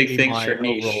two big things for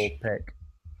niche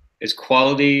is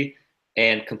quality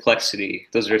and complexity.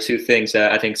 Those are two things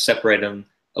that I think separate them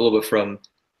a little bit from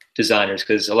designers,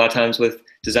 because a lot of times with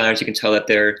designers you can tell that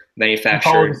they're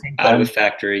manufactured out of a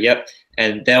factory. Yep.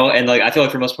 And like I feel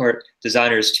like for the most part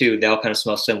designers too, they all kind of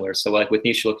smell similar. So like with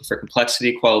niche, you're looking for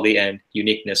complexity, quality, and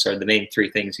uniqueness are the main three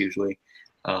things usually.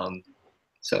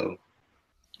 So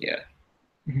yeah.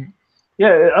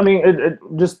 Yeah, I mean it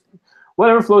just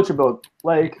whatever floats your boat.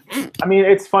 Like, I mean,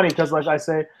 it's funny because, like I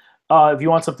say, if you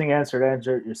want something answered,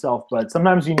 answer it yourself. But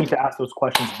sometimes you need to ask those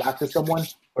questions back to someone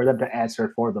for them to answer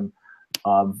it for them.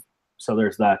 So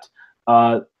there's that.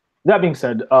 That being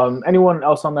said, anyone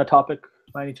else on that topic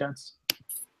by any chance?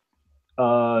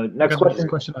 Next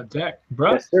question on deck,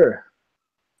 bro. Yes, sir.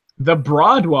 The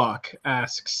Broadwalk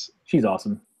asks. She's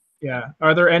awesome. Yeah.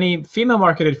 Are there any female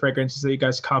marketed fragrances that you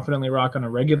guys confidently rock on a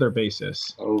regular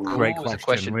basis? Oh, great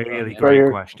question. Really great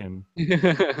question.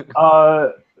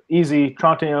 easy.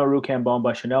 31 Rue Cambon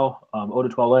by Chanel. Eau de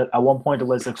Toilette. At one point, the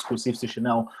list exclusives to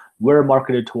Chanel were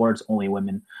marketed towards only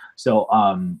women. So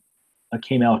it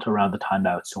came out around the time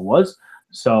that it still was.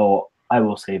 So I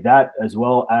will say that, as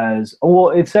well as, well,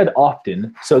 it said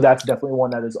often. So that's definitely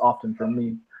one that is often for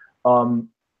me.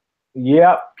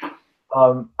 Yeah.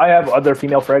 I have other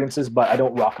female fragrances, but I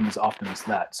don't rock them as often as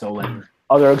that. So like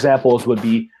other examples would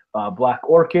be Black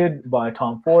Orchid by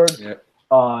Tom Ford. Yep.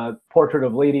 Portrait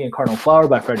of Lady in Cardinal Flower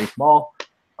by Frederic Malle.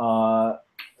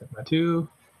 Two.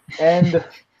 And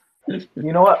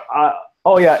you know what?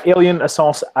 Oh yeah, Alien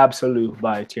Essence Absolue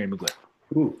by Thierry Mugler.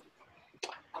 Ooh.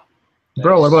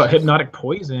 Bro, what about Hypnotic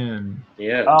Poison?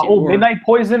 Yeah. Midnight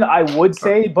Poison, I would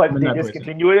say, but they Midnight Poison.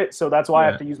 discontinued it, so that's why I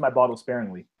Yeah. have to use my bottle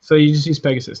sparingly. So you just use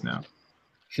Pegasus now.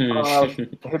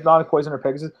 Hypnotic Poison or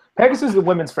Pegasus? Pegasus is a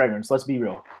women's fragrance. Let's be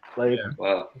real, like Yeah.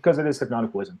 Wow. because it is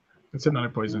Hypnotic Poison. It's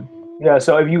Hypnotic Poison. Yeah.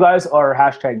 So if you guys are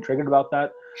hashtag triggered about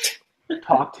that,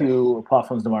 talk to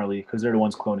Platforms de Marley because they're the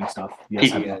ones cloning stuff.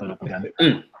 Yes, I brought that up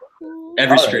again.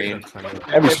 Every All right. stream.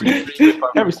 Every stream.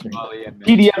 Every stream.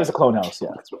 PDM is a clone house. Yeah,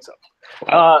 that's what's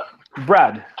up.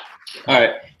 Brad. All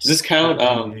right. Does this count?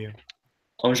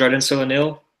 On Jardin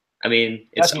Solennel? I mean,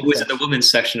 it's That's always in the women's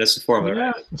section of Sephora, Yeah,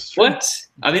 right? it's true. What?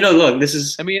 I mean, no, look, this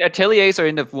is, I mean, ateliers are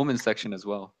in the women's section as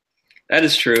well. that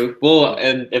is true. Well,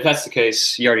 and if that's the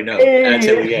case, you already know. Hey. An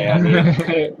atelier, I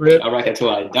mean, Rip. I'll rock it till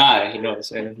I die, you know what I'm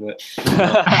saying? But,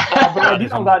 Brad, you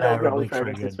don't got no Unbearably girly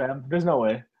fragrances, triggered. fam. There's no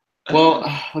way. well,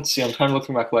 let's see. I'm trying to look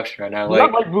through my collection right now. You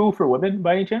have Like, light blue for women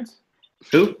by any chance?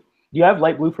 who? Do you have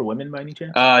light blue for women by any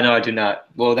chance? No, I do not.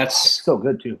 Well, that's, So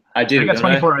good too. I do. I got don't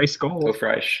 24 Ice Go Gold.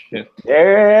 fresh. Yeah.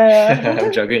 Yeah. I'm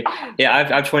joking. Yeah, I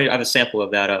have a sample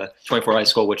of that 24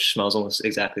 Ice Gold, which smells almost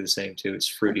exactly the same too. It's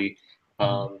fruity.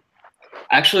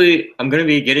 Actually, I'm gonna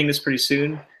be getting this pretty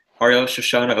soon. Ariel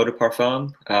Shoshana Eau de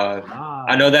Parfum.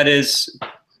 I know that is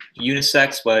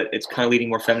unisex, but it's kind of leading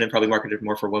more feminine, probably marketed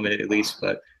more for women at least.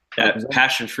 But that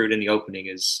passion fruit in the opening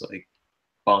is like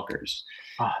bonkers.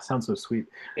 Ah, sounds so sweet.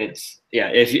 It's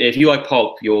if you like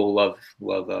pulp, you'll love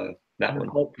that one.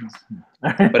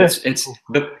 But it's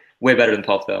way better than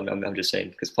pulp though. I'm just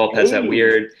saying because pulp has that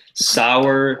weird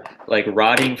sour, like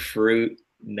rotting fruit,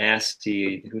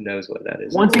 nasty. Who knows what that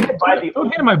is? Once you get by the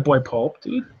Don't hit my boy Pulp,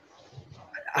 dude.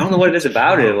 I don't know what it is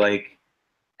about it. Like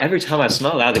every time I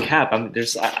smell it out of the cap,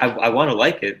 I want to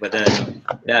like it, but then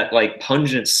that like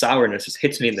pungent sourness just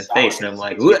hits me in the face, and I'm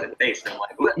like, "Ugh."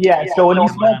 yeah. So when you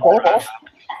smell pulp,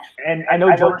 and I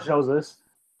know George knows this,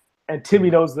 and Timmy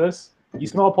knows this, you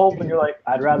smell pulp and you're like,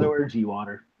 I'd rather wear G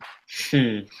water.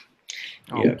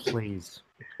 Oh, Yeah. please.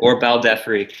 Or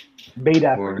Baldefri, Bay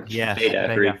Dapper. or Yes.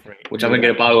 Baldefri, which I'm gonna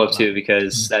get a bottle of too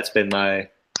because that's been my.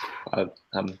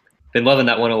 I'm been loving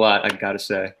that one a lot. I gotta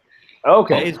say.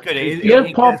 Okay. It's good. It Give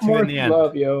Pulp gets you more in the end.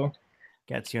 love, yo.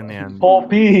 Gets you in the end.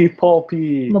 Pulpy.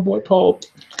 My boy Pulp.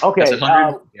 Okay. That's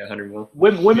 100. Yeah, 100 mil.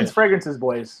 Women's fragrances,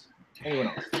 boys.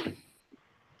 Anyone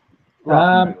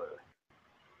else?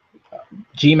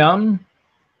 G Mountain.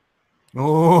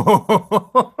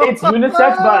 Oh. It's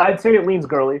unisex, but I'd say it leans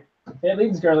girly. It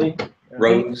leads girly.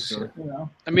 Rose. You know.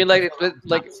 I mean, like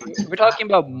we're talking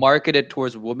about marketed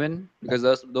towards women because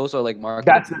those are like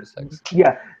marketed That's unisex.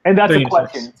 Yeah, and that's a Unisex.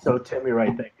 question. So Timmy,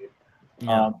 right? Thank you.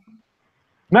 Yeah.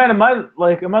 Man, am I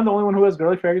the only one who has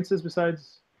girly fragrances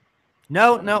besides?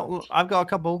 No, I've got a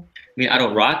couple. I mean, I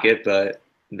don't rock it, but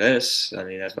this, I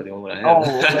mean, that's about the only one I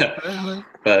have. Oh,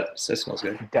 But this smells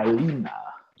good. Dalina.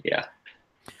 Yeah.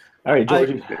 All right,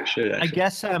 Georgie. Good shit, I actually.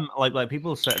 guess like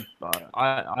people said,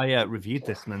 I reviewed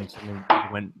this and then someone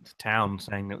went to town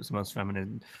saying it was the most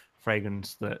feminine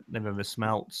fragrance that they've ever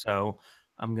smelt. So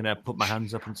I'm gonna put my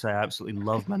hands up and say I absolutely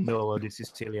love Mandorla di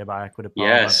Sicilia by Acqua di Parma.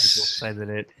 Yes. People say that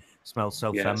it smells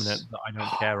so Yes. feminine that I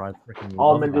don't care. I freaking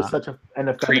Almond love is that. such an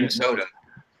effeminate Cream note. soda.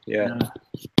 Yeah.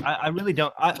 I really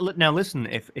don't. Now listen,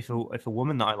 if a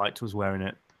woman that I liked was wearing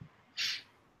it,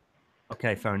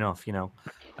 okay, fair enough. You know,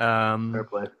 Fair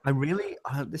play. I really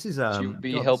this is She'll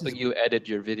be God, helping this you edit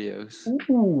your videos.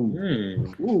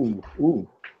 Ooh, ooh.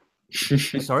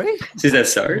 is, sorry, See that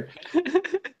start?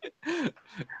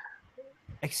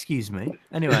 excuse me.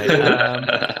 Anyway,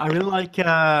 I really like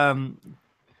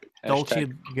Dolce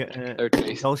Third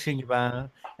taste. Dolce & Gabbana.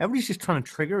 Everybody's just trying to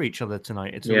trigger each other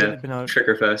tonight. It's Yeah. really been a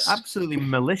Trigger fest. absolutely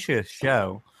malicious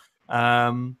show.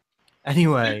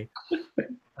 Anyway,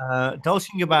 Dolce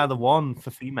 & Gabbana, the one for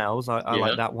females. I Yeah.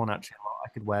 like that one actually a lot. I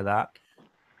could wear that.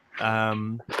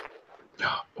 And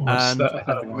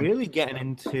I'm really getting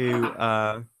into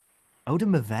Eau de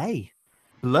Merveille,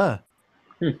 Bleu.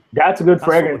 That's a good That's what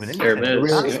fragrance. we've been There into. it is. Really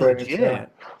That's good fragrance, legit.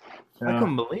 I Yeah.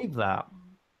 couldn't believe that.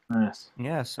 Nice.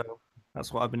 Yeah, so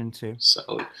that's what I've been into.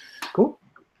 So Cool.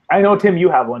 I know, Tim, you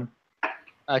have one.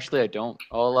 Actually, I don't.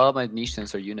 All of my niche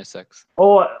scents are unisex.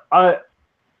 Oh, I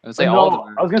would say no, all of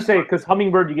them. I was gonna say because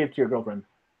hummingbird you gave to your girlfriend.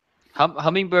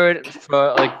 Hummingbird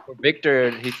for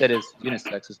Victor, he said is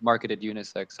unisex. It's marketed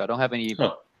unisex. So I don't have any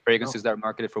fragrances that are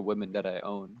marketed for women that I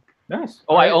own. Nice.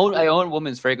 Oh, I own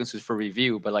women's fragrances for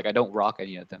review, but like I don't rock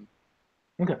any of them.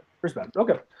 Okay, respect.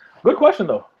 Okay, good question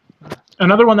though.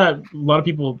 Another one that a lot of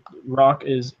people rock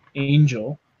is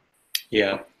Angel.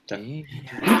 Yeah.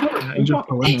 Angel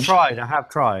for women. I have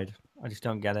tried. I just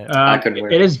don't get it. I couldn't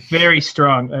wear it is very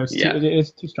strong. It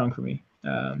is too strong for me.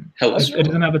 It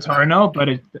doesn't have a tar note, but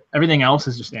everything else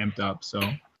is just amped up. So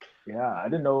yeah, I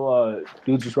didn't know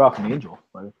dudes just rocking Angel.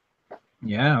 But...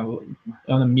 yeah, on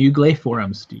the Mugler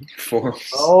forums, Steve. Forums.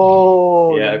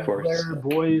 Oh, yeah, of course. There,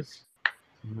 boys.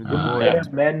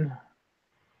 Men.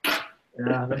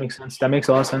 Yeah, that makes sense. That makes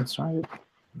a lot of sense. Right.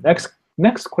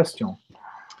 Next question.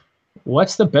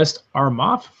 What's the best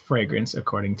Armaf fragrance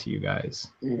according to you guys?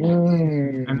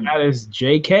 And that is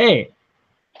JK. Okay,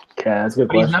 that's a good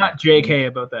but question. He's not JK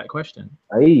about that question.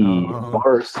 Hey,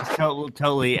 bars.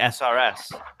 Totally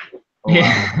SRS. Oh,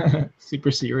 yeah,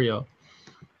 super serial.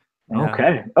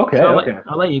 Okay.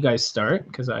 I'll let you guys start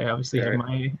because I obviously have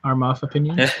my Armaf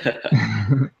opinion.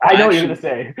 I know what you're gonna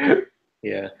say.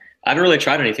 Yeah, I haven't really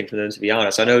tried anything from them, to be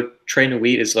honest. I know Train and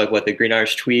Wheat is like the Green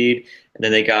Irish Tweed, and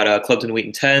then they got Clubbed and Wheat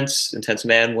Intense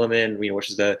Man, Woman, which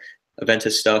is the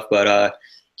Apprentice stuff. But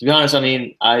to be honest, I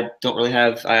mean, I don't really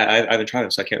have. I haven't tried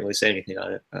them, so I can't really say anything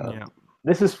on it.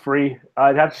 This is free.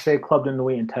 I'd have to say Clubbed and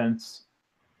Wheat Intense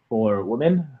for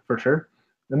women for sure.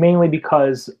 Mainly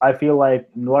because I feel like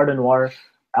Noir de Noir,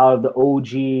 out of the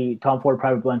OG Tom Ford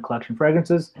Private Blend collection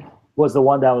fragrances, was the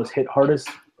one that was hit hardest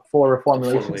for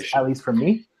formulations, at least for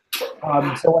me.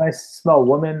 So when I smell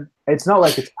woman, it's not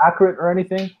like it's accurate or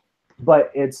anything,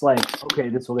 but it's like, okay,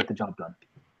 this will get the job done.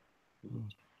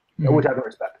 Which I can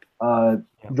respect.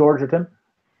 George or Tim?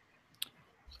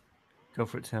 Go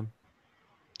for it, Tim.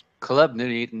 Club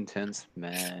Nude Intense,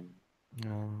 man.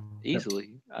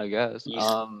 Easily, I guess.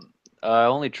 I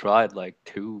only tried like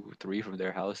 2, 3 from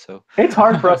their house, so it's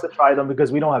hard for us to try them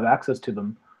because we don't have access to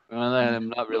them. And I'm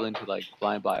not willing to like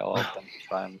blind buy all of them to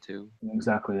try them too.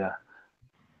 Exactly, yeah.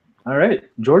 All right,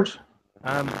 George.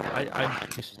 I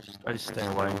just stay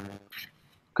away.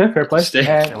 Okay, fair play.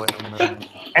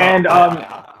 And I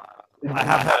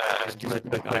have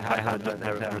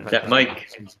that mic.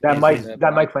 That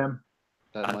mic fam.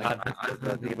 That mic.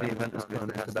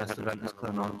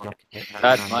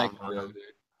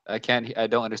 I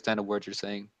don't understand a word you're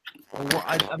saying. Well,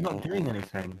 I'm not doing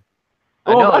anything.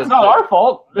 I know, that's not our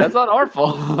fault. That's not our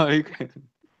fault.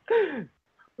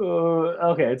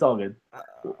 Okay, it's all good.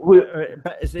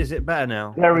 Is it better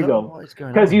now? There we go.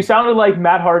 Because you sounded like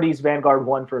Matt Hardy's Vanguard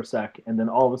 1 for a sec, and then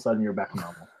all of a sudden you're back to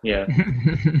normal. Yeah.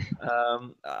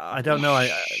 I don't know.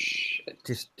 I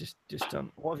just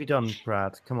done. What have you done,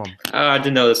 Brad? Come on. I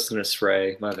didn't know this was gonna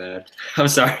spray. My bad. I'm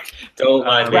sorry. Don't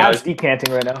mind me. Brad's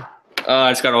decanting right now.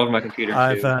 I just got it all over my computer.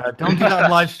 Don't do that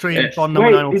on live stream. Wait,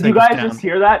 did you guys just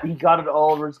hear that? He got it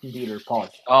all over his computer.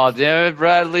 Pause. Oh, damn it,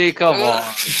 Bradley. Come on.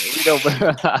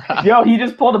 Yo, he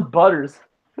just pulled a Butters.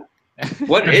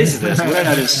 What is this? Where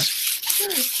that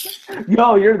is?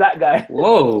 Yo, you're that guy.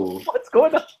 Whoa. What's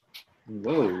going on?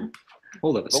 Whoa.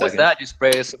 Hold up a second. What was that you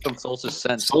sprayed? Some Solstice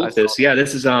scent. Solstice. Yeah,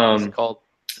 this is called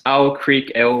Owl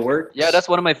Creek Ale Works. Yeah, that's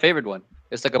one of my favorite one.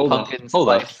 It's like a pumpkin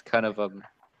spice kind of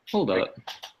Hold up.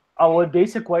 Oh, well,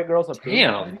 Basic White Girls up here.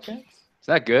 Damn. Is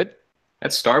that good?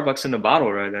 That's Starbucks in the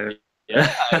bottle right there.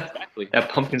 Yeah, exactly. That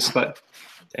pumpkin spice.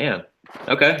 Damn.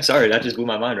 Okay, sorry, that just blew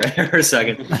my mind right here for a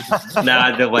second. Now I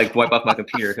had to like wipe off my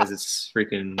computer because it's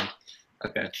freaking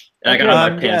okay. And I got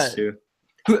on my pants too.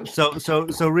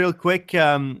 So real quick,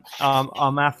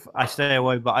 Armaf, I stay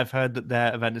away, but I've heard that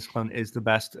their Apprentice clone is the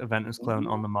best Apprentice clone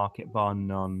on the market, bar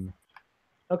none.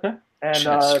 Okay, and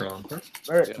strong.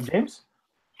 James,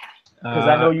 because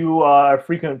I know you are a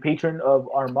frequent patron of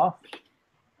Armaf.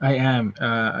 I am.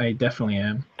 I definitely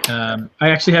am. I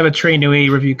actually have a Trey Nui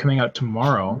review coming out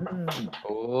tomorrow.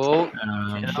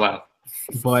 Wow.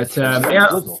 But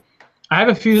yeah, I have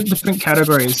a few different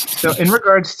categories. So in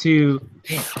regards to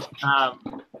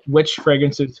which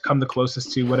fragrances come the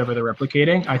closest to whatever they're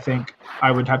replicating, I think I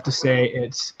would have to say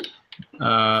it's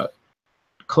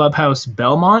Clubhouse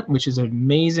Belmont, which is an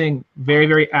amazing, very,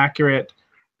 very accurate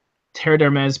Terre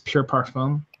d'Hermès Pure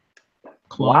Parfum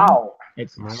clone. Wow.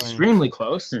 It's extremely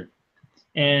close.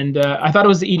 And I thought it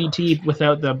was the EDT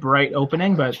without the bright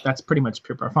opening, but that's pretty much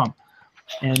Pure Parfum.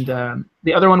 And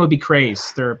the other one would be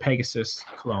Craze, their Pegasus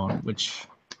clone, which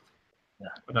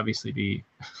would obviously be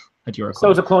a Dior clone. So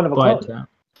it's a clone of a clone.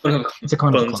 It's a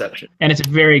clone of a clone, Cloneception. and it's a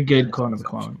very good clone of a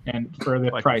clone. And for the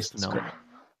Quite price, good it's to great. know.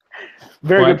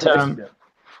 Very good But, price.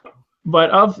 But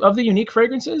of the unique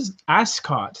fragrances,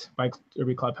 Ascot by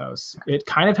Irby Clubhouse, it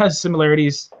kind of has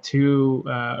similarities to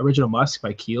Original Musk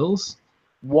by Kiehl's.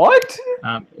 What?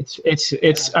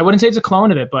 It's I wouldn't say it's a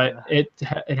clone of it, but it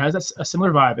has a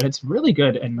similar vibe, and it's really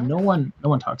good, and no one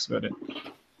talks about it.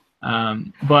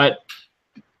 But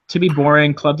to be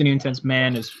boring, Club de New Intense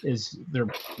Man is their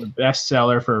best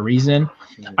seller for a reason.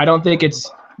 I don't think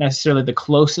it's necessarily the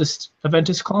closest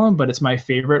Aventus clone, but it's my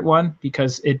favorite one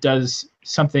because it does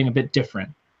something a bit different.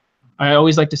 I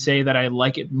always like to say that I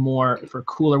like it more for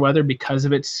cooler weather because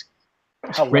of its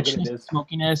richness,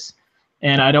 smokiness.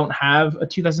 And I don't have a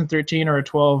 2013 or a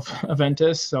 12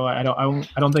 Aventus, so I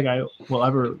don't think I will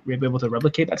ever be able to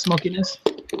replicate that smokiness.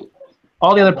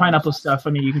 All the other pineapple stuff,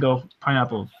 I mean, you can go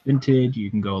pineapple vintage,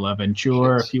 you can go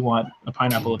L'Aventure if you want a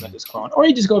pineapple Aventus clone, or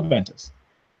you just go Aventus.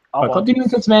 But Club de New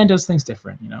Intense Man does things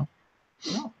different, you know?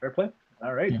 No, fair play.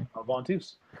 All right, I'll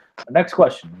volunteers. Next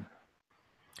question.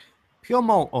 Pure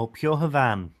malt or pure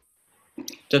Havana?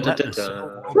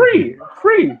 Free.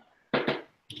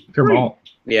 Pure malt.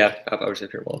 Yeah, I would say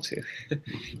pure malt too.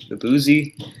 The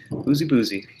boozy.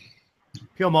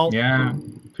 Pure malt. Yeah,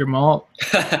 pure malt.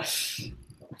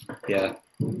 Yeah.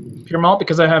 Pure malt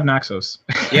because I have Naxos.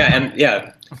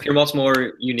 Pure malt's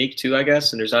more unique too, I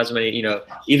guess, and there's not as many,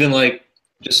 even like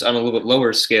just on a little bit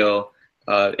lower scale,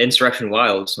 Insurrection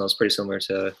Wild smells pretty similar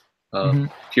to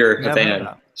pure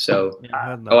Havana. So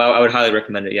I would highly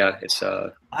recommend it. Yeah, it's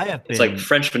it's like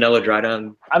French vanilla dry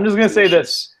down. I'm just gonna say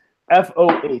this.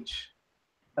 FOH.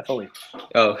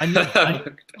 Oh, I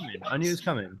knew it was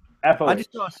coming. FOH. I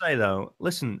just gotta say though,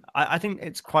 listen, I think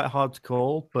it's quite hard to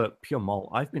call, but pure malt,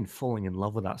 I've been falling in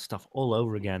love with that stuff all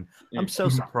over again. I'm so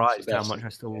surprised how much I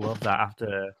still love that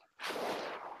after.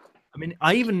 I mean,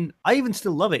 I even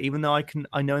still love it, even though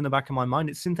I know in the back of my mind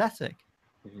it's synthetic.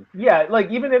 Yeah, like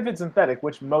even if it's synthetic,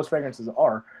 which most fragrances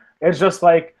are, it's just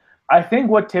like I think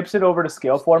what tips it over to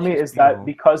scale for me is that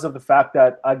because of the fact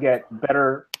that I get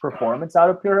better performance out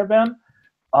of Pure Havana,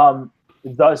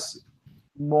 thus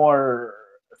more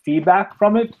feedback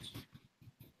from it.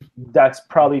 That's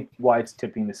probably why it's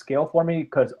tipping the scale for me,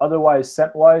 because otherwise,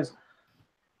 scent-wise,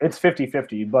 it's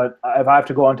 50-50. But if I have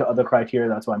to go on to other criteria,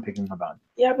 that's why I'm picking Havana.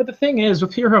 Yeah, but the thing is,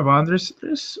 with Pure Havana,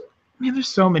 there's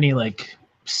so many like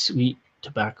sweet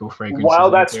tobacco fragrances.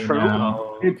 While that's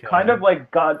true, it kind of like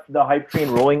got the hype train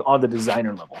rolling on the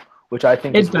designer level, which I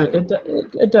think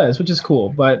it does, which is cool.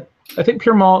 But I think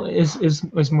Pure Malt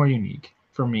is more unique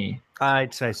for me.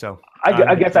 I'd say so.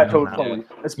 I get that totally,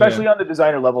 especially on the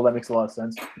designer level. That makes a lot of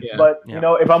sense. Yeah. But you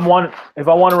know, if I want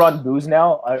to run booze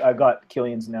now, I got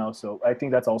Killian's now, so I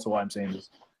think that's also why I'm saying this.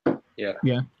 Yeah.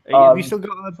 Have you still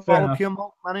got a bottle of Pure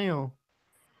Malt, Manny? Or?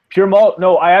 Pure Malt?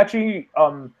 No, I actually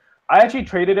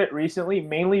traded it recently,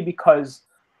 mainly because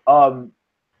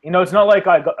it's not like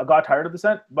I got tired of the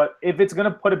scent, but if it's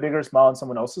gonna put a bigger smile on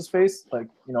someone else's face, like,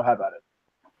 have at it.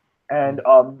 And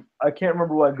I can't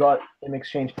remember what I got in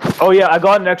exchange. Oh yeah, I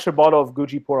got an extra bottle of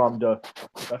Gucci Pour Homme d'Eau.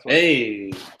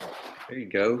 Hey, there you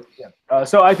go. Yeah.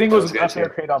 So I think it was a fair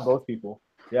trade on both people.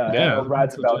 Yeah.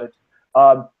 Rad's about it.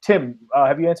 Tim,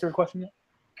 have you answered a question yet?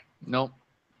 No.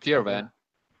 Pure, man.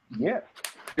 Yeah.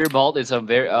 Pure Malt is a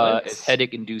very it's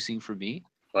headache-inducing for me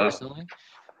personally.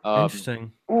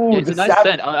 Interesting. Ooh, it's a nice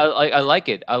scent. I like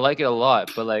it. I like it a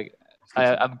lot, but like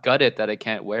I'm gutted that I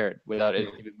can't wear it without it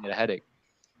giving me a headache.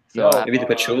 So maybe the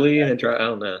patchouli and the dry. I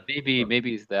don't know.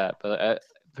 Maybe it's that, but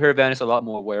Pure Havana is a lot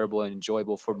more wearable and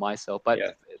enjoyable for myself. But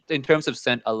in terms of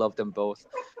scent, I love them both.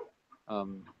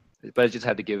 But I just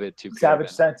had to give it to Savage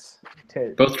Scents.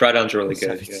 Both dry downs are really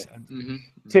good. Mm-hmm.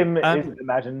 Tim,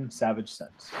 imagine Savage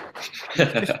Scents.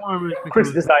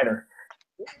 Chris Designer.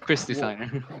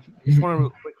 Just want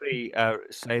to quickly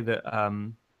say that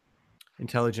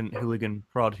Intelligent Hooligan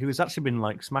Prod, who has actually been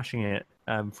like smashing it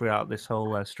throughout this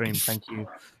whole stream. Thank you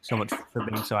so much for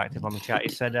being so active on the chat. He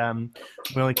said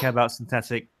we only care about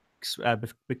synthetics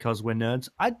because we're nerds.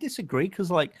 I disagree, because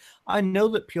like I know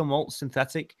that Pure Malt's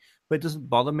synthetic, but it doesn't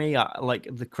bother me. Like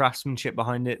the craftsmanship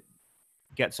behind it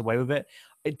gets away with it.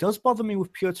 It does bother me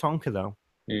with Pure Tonka though.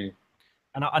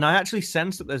 And I actually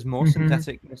sense that there's more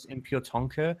syntheticness in Pure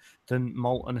Tonka than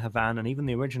Malt and Havana and even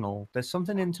the original. There's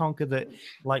something in Tonka that,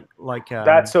 like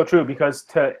that's so true, because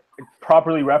to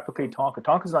properly replicate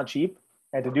Tonka's not cheap,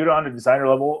 and to do it on a designer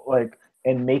level, like,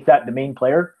 and make that the main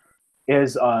player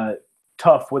is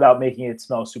tough without making it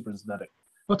smell super synthetic.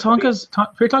 Well, Pure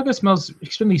Tonka smells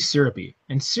extremely syrupy,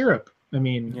 and syrup, I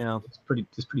mean, it's pretty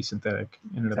synthetic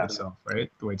in and of itself,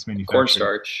 right? The way it's manufactured.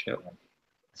 Cornstarch.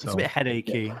 It's a bit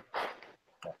headachy.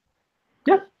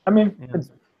 Yeah, I mean,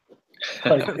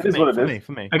 Like, it is what it is.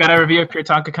 For me. I got a review of Pure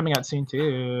Tonka coming out soon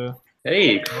too.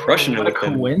 Hey, crushing it What a with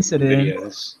them coincidence.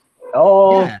 videos.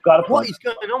 Oh, Yeah. got a What plug. is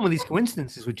going on with these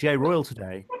coincidences with J-ROYL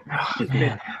today?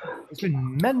 It's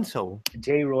been mental.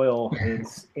 J-ROYL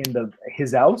is in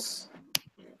his house.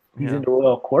 He's Yeah. in the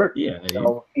royal court. Yeah.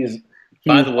 So he's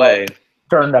By the way,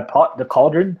 turned the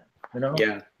cauldron. You know.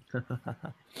 yeah.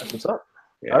 That's what's up.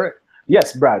 Yeah. All right.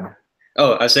 Yes, Brad.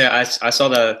 Oh, I saw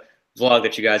the vlog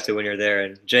that you guys did when you're there,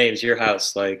 and James, your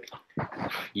house, like,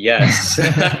 yes,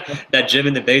 that gym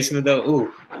in the basement though.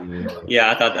 Ooh, yeah,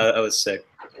 I thought that was sick.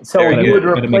 So Very you would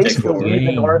good. replace the Gotta Leave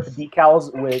the North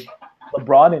decals with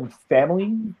LeBron and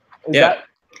family? Is Yeah. that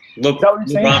Look, is that what you're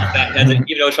saying? LeBron, and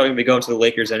even though he's probably gonna be going to the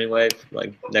Lakers anyway,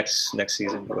 like next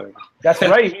season, or whatever. That's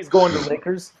right. He's going to the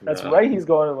Lakers. That's No. right. He's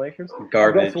going to the Lakers.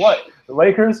 Garbage. And guess what? The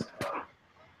Lakers.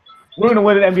 We're gonna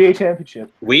win an NBA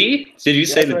championship. We? Did you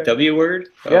say That's the right. W word?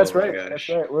 Yeah, that's Oh my right. gosh. That's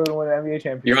right. We're gonna win an NBA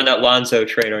championship. You're on that Lonzo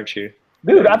train, aren't you?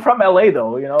 Dude, I'm from LA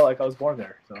though. You know, like I was born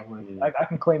there, so like, I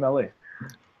can claim LA.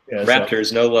 Yeah, so-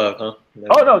 Raptors, no love, huh? No.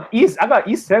 Oh no, East. I got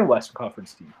East and West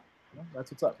Conference team.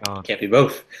 That's what's up. God. Can't be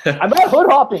both. I'm not hood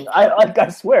hopping. I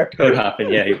swear. Code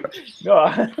hopping, yeah. No,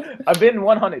 I've been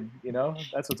 100. You know,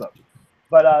 that's what's up.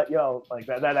 But you know, like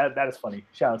that is funny.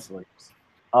 Shout out to the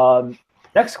Lakers.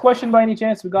 Next question, by any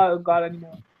chance, we got any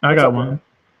more? I What's got up, one. man?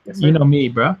 Yes, sir. You know me,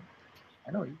 bro.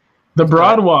 I know you. The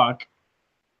Broadwalk.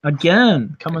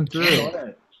 Again, coming through.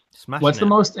 Smashing What's the it.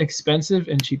 most expensive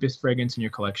and cheapest fragrance in your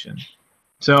collection?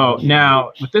 So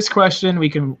now with this question, we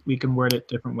can word it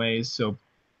different ways. So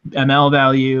ML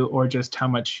value or just how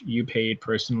much you paid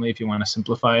personally if you want to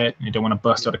simplify it and you don't want to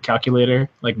bust out a calculator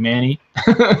like Manny.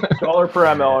 $1 per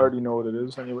ml. I already know what it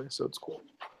is anyway, so it's cool.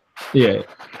 Yeah.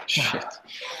 Shit.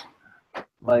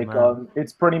 Like man.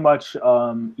 it's pretty much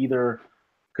either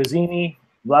Kazimi,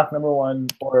 Black Number One,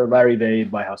 or Larry Bay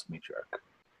by House Matriarch.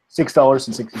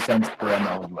 $6.60 per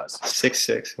ml US.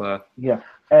 6'6". Wow. Yeah,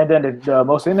 and then the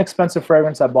most inexpensive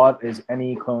fragrance I bought is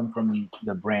any cologne from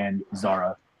the brand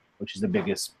Zara, which is the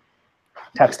biggest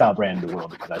textile brand in the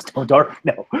world, if you guys don't already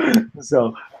know.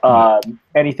 So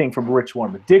anything from Rich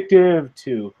Warm Addictive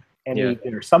to any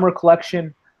Inner Summer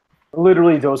collection,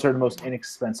 literally those are the most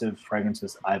inexpensive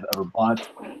fragrances I've ever bought.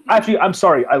 Actually, I'm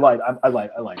sorry, I lied. I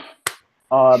lied.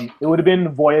 It would have been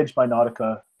Voyage by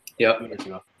Nautica Yep. years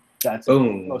ago. That's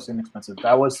Boom. the most inexpensive.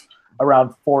 That was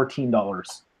around $14.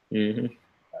 Mm-hmm.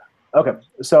 Okay,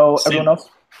 so Same. everyone else?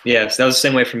 Yes, that was the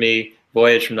same way for me.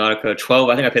 Voyage from Nautica, 12.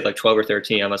 I think I paid like 12 or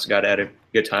 13. I must have got it at a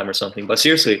good time or something. But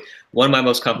seriously, one of my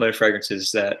most complimented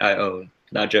fragrances that I own.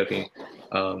 Not joking.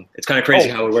 It's kind of crazy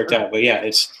how it worked out, but yeah,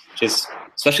 it's just,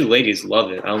 especially ladies love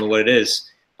it. I don't know what it is,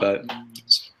 but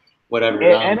whatever.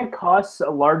 And it costs a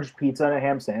large pizza and a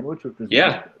ham sandwich, which is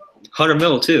Yeah. 100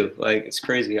 mil too. Like, it's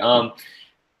crazy.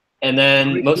 And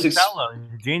then most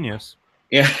genius.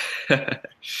 yeah.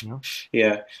 Yeah.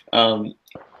 Yeah.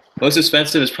 Most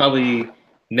expensive is probably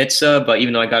Mitza, but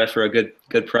even though I got it for a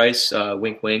good price,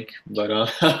 wink wink. But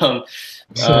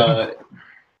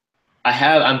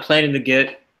I'm planning to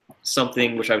get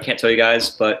something which I can't tell you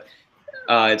guys, but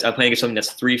I'm planning to get something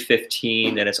that's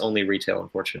 $315 and it's only retail,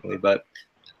 unfortunately. But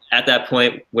at that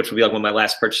point, which will be like one of my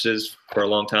last purchases for a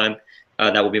long time,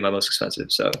 that will be my most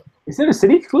expensive. So Is it a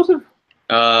city exclusive?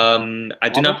 I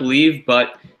do not believe,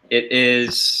 but it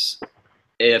is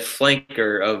a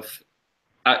flanker of.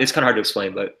 It's kind of hard to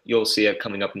explain, but you'll see it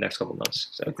coming up in the next couple of months.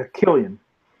 So It's a Killian.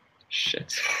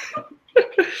 shit.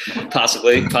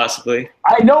 Possibly.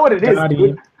 I know what it is. Gotti.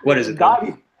 Dude. What is it?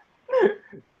 Gotti.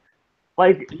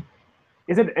 Like,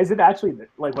 is it actually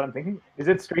like what I'm thinking? Is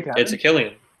it straight to heaven? It's a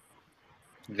Killian.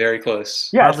 Very close.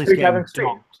 Yeah, it's Bradley's straight to getting heaven straight.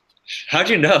 dumped. How'd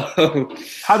you know?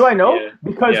 How do I know? Yeah.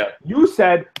 Because Yeah. you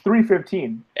said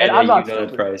 $315, and I'm not you know the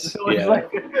stupid. price. So it's Yeah.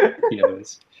 like, He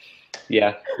knows.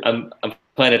 Yeah, I'm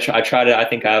planning to try. I tried it. I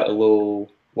think out a little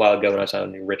while ago when I was out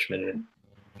in Richmond. And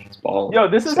it's balling. yo,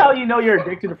 this is how you know you're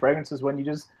addicted to fragrances, when you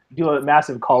just do a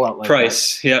massive call out like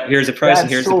Price. Yeah, here's the that. price That's and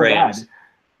here's so the brand. bad. And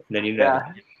then you know.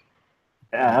 Yeah.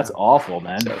 Yeah, that's awful,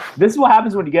 man. So- This is what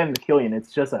happens when you get into Killian.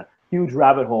 It's just a huge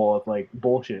rabbit hole of like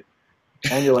bullshit,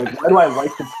 and you're like, why do I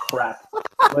like this crap?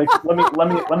 Like,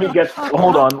 let me get.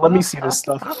 Hold on, let me see this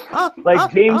stuff.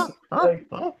 Like James, like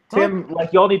Tim,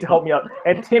 like y'all need to help me out.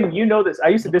 And Tim, you know this. I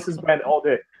used to diss this brand all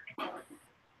day.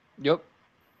 Yep.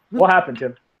 What happened,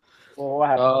 Tim? Well, what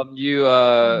happened? You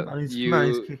He's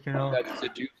you kicking off. got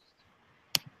seduced.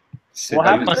 What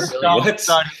happened?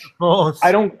 What?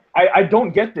 I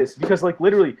don't get this, because like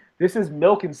literally this is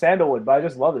milk and sandalwood, but I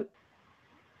just love it.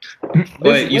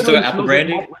 Wait, This you still got literally apple smells like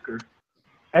brandy? malt liquor.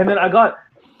 And then I got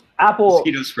apple.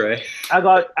 Mosquito spray. I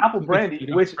got apple brandy,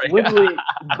 which literally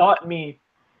got me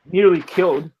nearly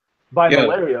killed. by Yo.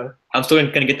 malaria. I'm still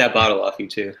gonna get that bottle off you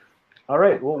too. All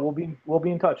right, well, we'll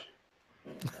be in touch.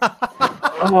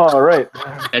 All right.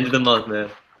 End of the month, man.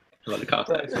 I'm about to cop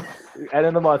that. End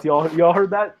of the month. Y'all heard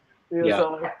that? Yeah.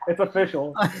 So it's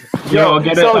official. Yo, I'll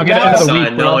get it. I'll get it now- out of the Son,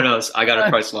 week, no bro. one knows. I got a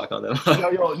price lock on them.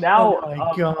 Yo, now. Oh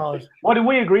my god. What did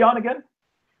we agree on again?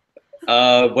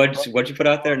 What'd you put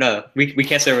out there? No, we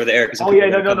can't say over the air because Oh yeah,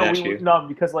 no,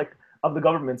 because like of the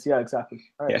governments. Yeah, exactly.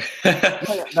 All right. Yeah.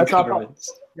 That's not a problem.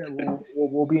 Yeah,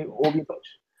 we'll be in touch.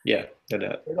 Yeah, no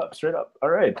doubt. Straight up. All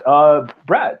right.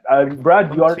 Brad,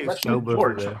 you are Too sober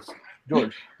for this.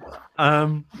 George. I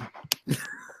don't yeah,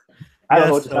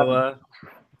 know what's so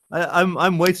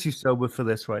I'm way too sober for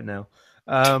this right now.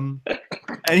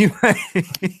 Anyway,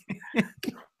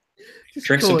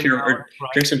 Drink some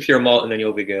pure malt and then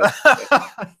you'll be good.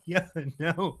 Yeah,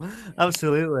 no,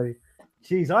 absolutely.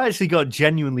 Jeez, I actually got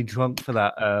genuinely drunk for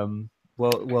that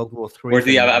World War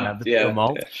III.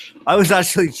 I was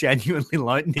actually genuinely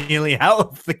like nearly out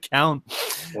of the count.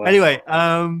 Wow. Anyway,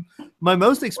 my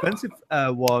most expensive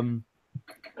one,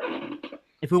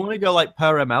 if we want to go like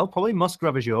per ml, probably Musc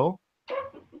Ravageur,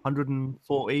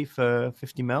 140 for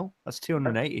 50 ml. That's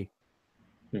 280.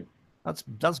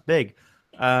 That's big.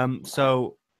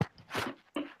 So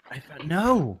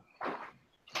no.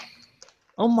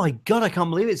 Oh my god, I can't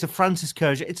believe it. It's a Francis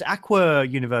Kurge. It's Aqua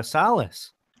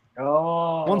Universalis.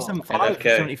 Oh. 175 for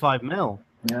 75 mil.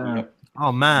 Yeah.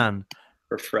 Oh man.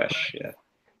 Refresh, yeah.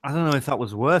 I don't know if that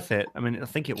was worth it. I mean, I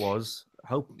think it was. I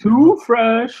hope Too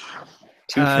fresh.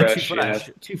 Too fresh. Yeah.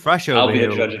 Too fresh over I'll be here.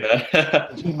 the judge of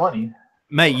that. Too money.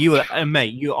 Mate,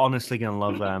 you're honestly gonna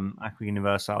love Aqua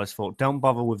Universalis Forte. Don't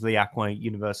bother with the Aqua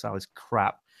Universalis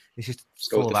crap. It's just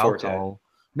full of alcohol.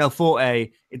 No,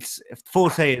 Forte. It's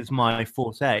Forte is my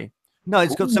forte. No,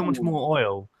 it's got so much more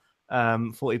oil.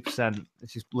 40%.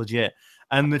 It's just legit.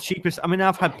 And the cheapest. I mean,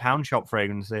 I've had pound shop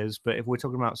fragrances, but if we're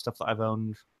talking about stuff that I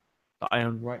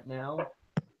own right now.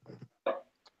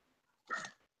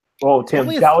 Oh, Tim,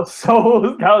 that was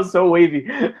so wavy.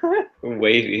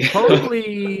 Wavy.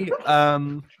 Probably.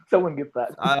 Someone get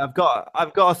that. I've got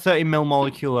a 30 mil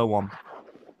molecular one.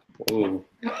 Ooh.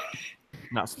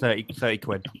 That's 30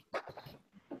 quid.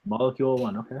 Molecule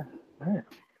one, okay. All right.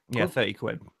 Yeah, 30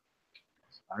 quid.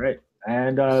 All right.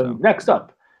 And next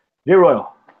up, J-ROYL.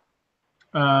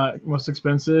 Most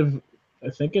expensive, I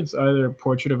think it's either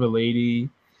Portrait of a Lady,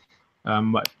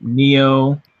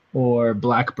 Neo, or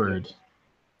Blackbird.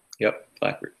 Yep,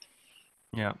 Blackbird.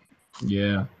 Yeah.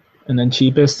 Yeah. And then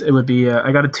cheapest, it would be,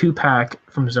 I got a 2-pack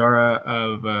from Zara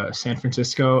of San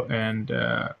Francisco and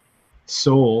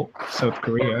Seoul, South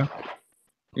Korea.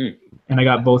 And I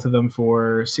got both of them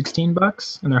for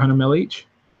 $16, and they're 100 ml each.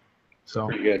 So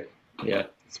pretty good. Yeah.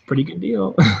 It's a pretty good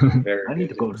deal. I need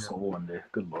to go to Seoul one day.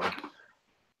 Good lord.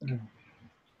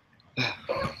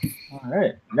 All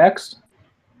right. Next.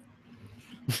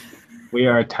 We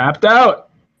are tapped out.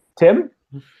 Tim?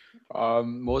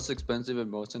 Most expensive and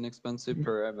most inexpensive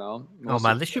per ml. Oh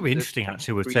man, this should be interesting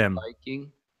actually with Tim.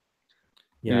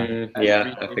 Yeah.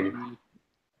 Yeah, I figured.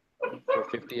 For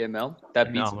 50 ml.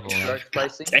 That beats Matriarch's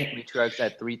pricing. Matriarch's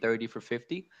at 330 for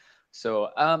 50. So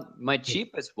my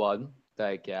cheapest one that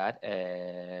I got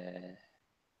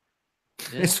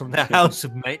it's from the House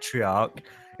of Matriarch.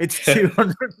 It's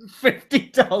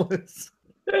 $250.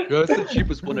 That's the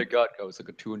cheapest one I got. It was like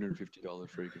a $250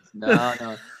 fragrance.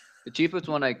 No. The cheapest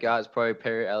one I got is probably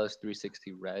Perry Ellis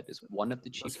 360 Red. It's one of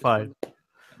the cheapest. That's fine.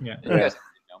 Yeah. You guys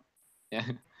know. Yeah.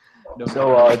 No,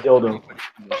 so dildo.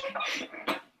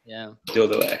 Yeah.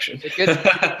 Dildo action.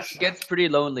 It gets pretty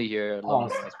lonely here in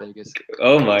Las Vegas.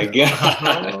 Oh my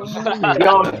god.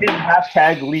 Yo, Tim,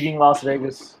 hashtag leaving Las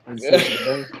Vegas.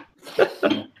 Anyone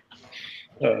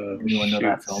know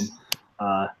that film?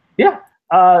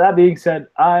 That being said,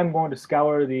 I'm going to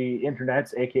scour the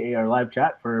internets, aka our live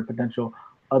chat, for potential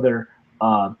other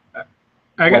I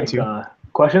got two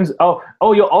questions.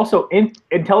 You'll also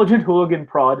Intelligent Hooligan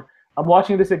Prod. I'm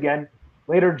watching this again.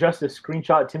 Later, just a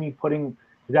screenshot Timmy putting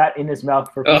that in his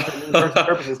mouth for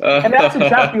purposes. And that's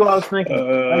exactly what I was thinking.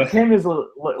 Tim is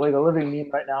like a living meme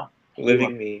right now.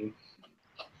 Living meme.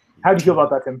 How do you feel about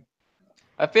that, Tim?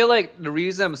 I feel like the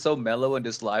reason I'm so mellow in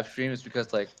this live stream is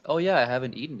because I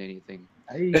haven't eaten anything.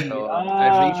 So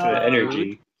I've reached the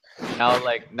energy.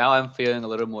 Now I'm feeling a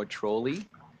little more trolly,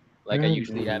 like I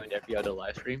usually am in every other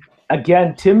live stream.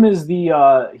 Again, Tim is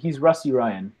he's Rusty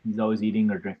Ryan. He's always eating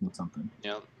or drinking something.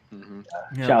 Yeah.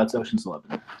 Shout out to Ocean's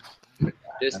 11.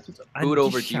 Just food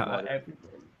over G water.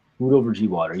 Food over G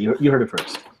water. You heard it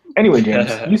first. Anyway, James,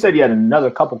 you said you had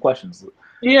another couple questions.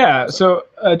 Yeah, so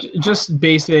just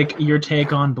basic, your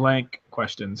take on blank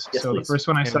questions. Yes, so please. The first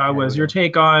one I saw was your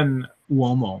take on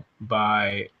Uomo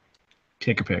by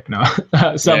take a pick. No,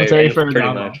 Cemetery pretty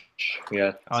Ferragamo. much.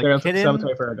 Yeah. Are you kidding?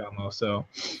 Cemetery Ferragamo. So,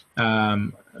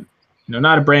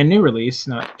 not a brand new release,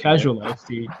 not Casual Life,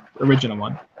 the original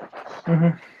one.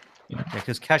 Mhm. Yeah,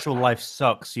 because Casual Life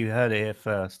sucks. You heard it here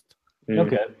first.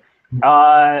 Okay.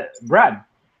 Brad, how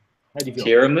do you feel?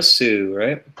 Tiramisu,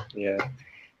 right? Yeah.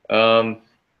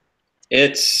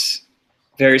 It's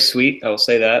very sweet. I will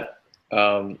say that.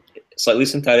 Slightly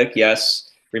synthetic, yes.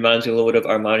 Reminds me a little bit of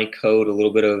Armani Code, a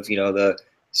little bit of the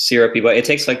syrupy, but it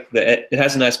takes it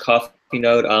has a nice coffee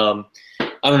note. I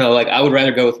don't know. Like I would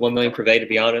rather go with 1 million Privé, to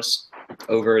be honest,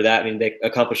 over that. I mean, they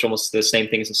accomplished almost the same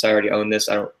thing since I already own this.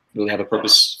 I don't really have a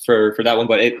purpose for that one,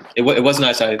 but it was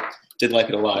nice. I did like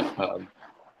it a lot.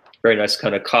 Very nice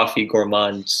kind of coffee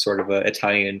gourmand sort of a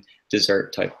Italian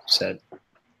dessert type scent.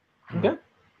 Okay.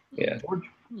 Yeah.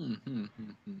 The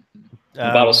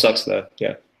Um, bottle sucks though.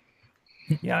 Yeah.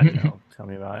 Yeah, I know. Tell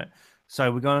me about it.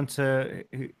 So we're going to.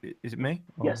 Is it me?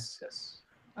 Or- Yes.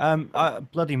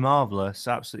 bloody marvelous,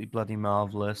 absolutely bloody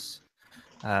marvelous.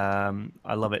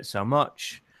 I love it so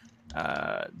much.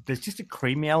 There's just a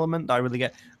creamy element that I really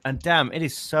get, and damn, it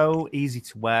is so easy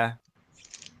to wear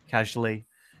casually.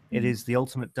 It is the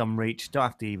ultimate dumb reach. Don't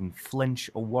have to even flinch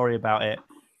or worry about it.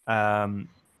 I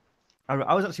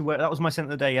was actually that was my scent of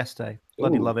the day yesterday.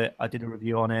 Bloody Ooh. love it. I did a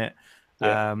review on it.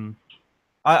 Yeah.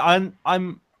 I'm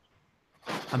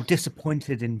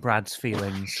disappointed in Brad's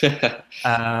feelings.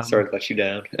 Sorry to let you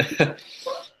down.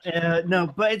 No,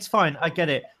 but it's fine. I get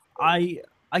it. I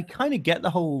kind of get the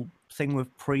whole thing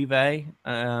with Privé,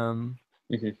 and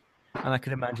I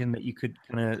could imagine that you could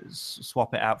kind of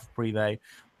swap it out for Privé.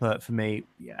 But for me,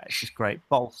 yeah, it's just great.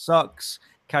 Bottle sucks.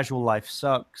 Casual Life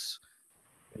sucks.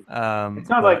 It's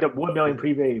not like the 1 million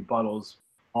Privé bottles.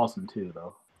 Awesome too,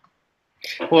 though.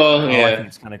 Well, yeah. I think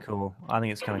it's kind of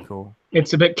cool.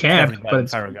 It's a bit camp, Definitely but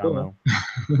it's Ferragamo.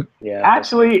 cool. Yeah.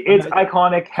 Actually, it's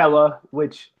iconic, hella,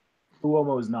 which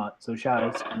Uomo is not. So shout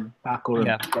out to Paco.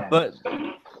 Yeah,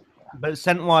 but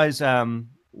scent-wise, Wamo,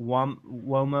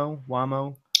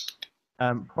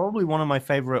 probably one of my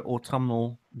favorite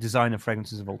autumnal designer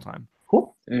fragrances of all time.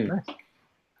 Cool. Nice.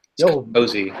 Yo,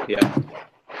 cozy. Yeah.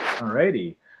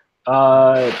 Alrighty.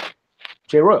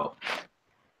 J-ROYL.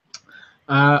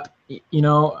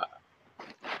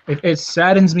 It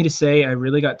saddens me to say I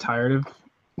really got tired of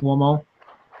Uomo.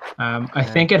 I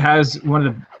think it has one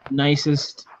of the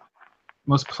nicest,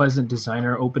 most pleasant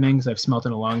designer openings I've smelt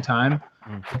in a long time.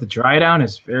 But the dry down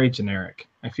is very generic.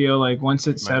 I feel like once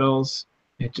it settles,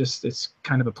 it's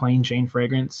kind of a plain Jane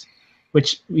fragrance,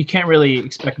 which we can't really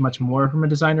expect much more from a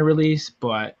designer release,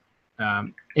 but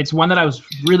it's one that I was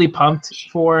really pumped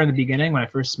for in the beginning when I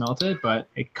first smelt it, but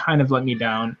it kind of let me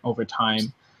down over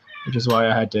time, which is why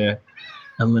I had to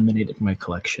eliminate it from my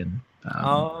collection.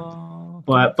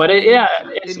 But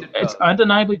it's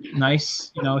undeniably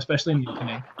nice, especially in the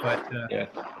opening. But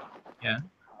yeah.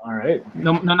 All right.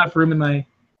 Not enough room in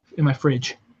my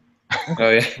fridge. Oh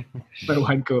yeah. But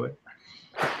wine cooler.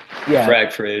 Yeah.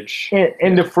 Frag fridge.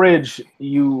 In the fridge,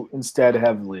 you instead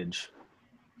have lidge.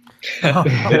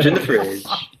 Fridge in the fridge.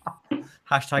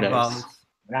 Hashtag Nice. bars.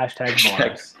 Hashtag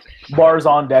bars. Bars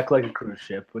on deck like a cruise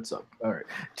ship. What's up? All right.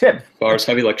 Tim. Bars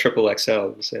heavy like triple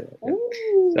XL. Say that.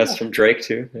 Ooh. That's from Drake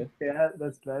too. Yeah,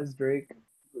 that's Drake.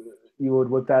 You would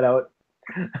whip that out.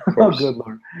 Of Oh, course. good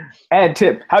lord. And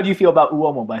Tim, how do you feel about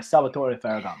Uomo by Salvatore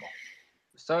Ferragamo?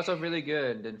 Starts off really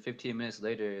good, and then 15 minutes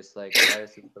later, it's like, why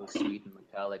is it so sweet and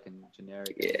metallic and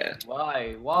generic? Yeah.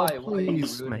 Why?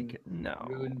 Please Ruin- make it no.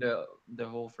 Ruin the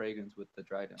whole fragrance with the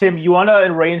dry down. Tim, you want to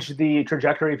arrange the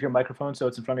trajectory of your microphone so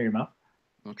it's in front of your mouth?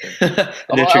 Okay.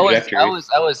 New trajectory. I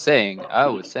was saying,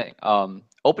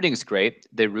 opening is great.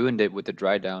 They ruined it with the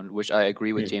dry down, which I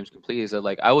agree with James completely. So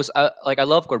like I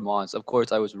love gourmands. Of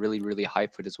course, I was really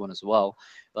hyped for this one as well.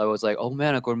 I was like, oh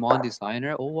man, a gourmand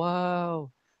designer. Oh wow.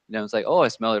 And I was like, oh, I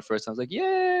smelled it first. I was like,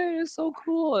 yay, it's so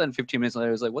cool. And 15 minutes later,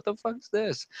 I was like, what the fuck is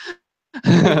this?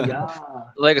 Yeah.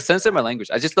 Like a sense in my language.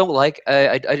 I just don't like.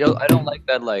 I don't like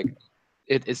that. Like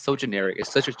it's so generic.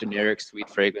 It's such a generic sweet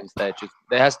fragrance that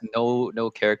has no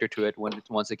character to it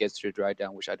once it gets to dry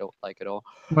down, which I don't like at all.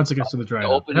 Once it gets to the dry The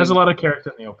down. It opening- has a lot of character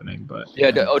in the opening, but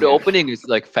Yeah, the opening is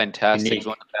like fantastic. Unique. It's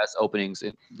one of the best openings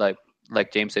in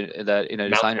like James said, that in a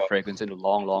designer fragrance in a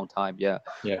long time. Yeah.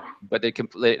 Yeah. But it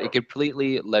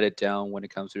completely let it down when it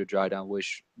comes to the dry down,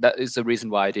 which that is the reason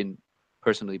why I didn't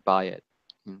personally buy it.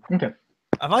 Okay.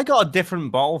 Have I got a different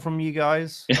bottle from you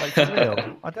guys? Like, for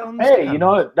real? I don't understand. Hey, you know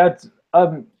what? That's at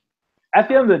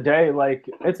the end of the day, like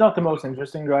it's not the most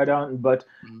interesting dry down, but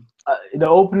the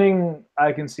opening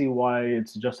I can see why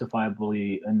it's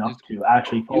justifiably enough to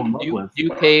actually fall in love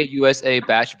with. UK USA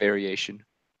batch variation.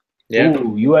 Yeah.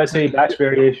 Ooh, USA batch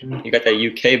variation. You got that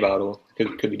UK bottle.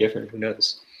 Could be different. Who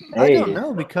knows? I Hey. don't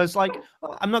know because like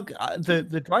I'm not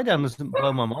the dry down doesn't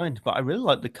blow my mind, but I really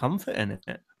like the comfort in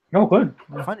it. Oh, good.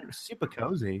 I find it super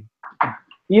cozy.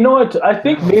 You know what? I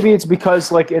think maybe it's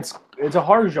because like it's a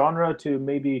hard genre to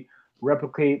maybe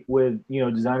replicate with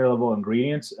designer level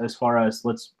ingredients. As far as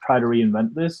let's try to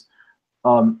reinvent this,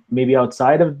 maybe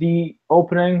outside of the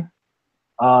opening.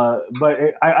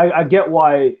 But I get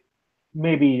why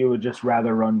maybe you would just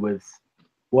rather run with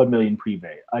 1 million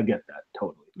pre-bay. I get that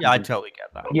totally. Yeah, I totally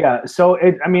get that. Yeah, so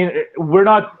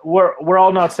we're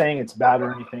all not saying it's bad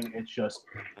or anything. It's just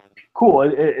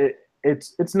cool.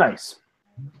 It's nice,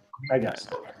 I guess.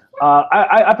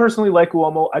 I personally like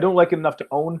Uomo. I don't like it enough to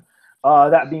own.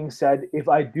 That being said, if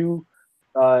I do,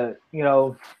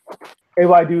 if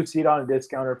I do see it on a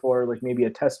discounter for like maybe a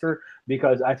tester,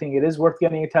 because I think it is worth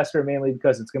getting a tester, mainly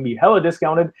because it's gonna be hella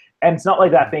discounted, and it's not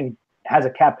like that thing has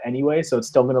a cap anyway, so it's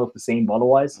still gonna look the same bottle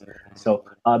wise. So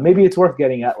maybe it's worth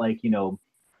getting at like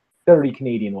 30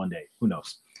 Canadian one day. Who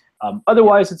knows?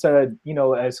 Otherwise, it's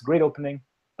it's a great opening.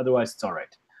 Otherwise, it's all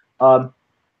right.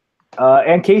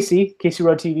 And Casey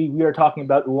Road TV, we are talking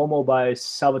about Uomo by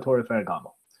Salvatore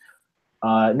Ferragamo.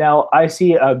 Now, I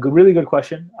see a really good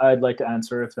question I'd like to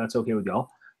answer, if that's okay with y'all,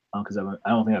 because I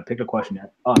don't think I've picked a question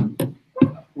yet.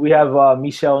 We have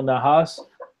Michel Nahas,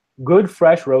 good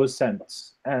fresh rose scents.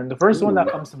 And the first one that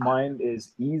comes to mind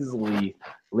is easily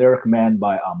Lyric Man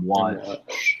by Amouage.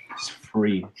 It's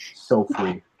free, so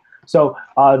free. So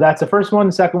that's the first one.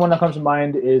 The second one that comes to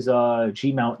mind is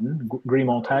G Mountain, Gris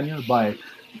Montagne by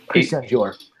Christian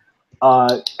Dior.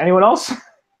 Anyone else?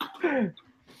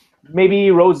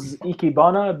 Maybe Rose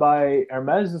Ikebana by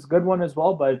Hermes is a good one as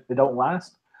well, but they don't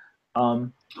last.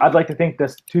 I'd like to think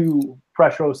this two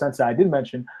fresh rose scents that I did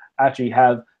mention actually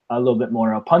have a little bit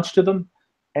more punch to them,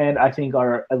 and I think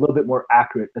are a little bit more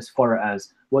accurate as far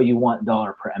as what you want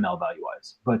dollar per ml value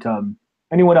wise. But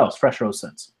anyone else? Fresh rose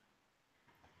scents?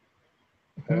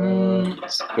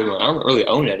 That's a good one. I don't really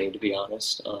own any, to be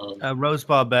honest. Rose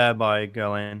Barbare by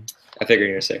Guerlain. I figured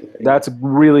you were saying that. That's a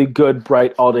really good,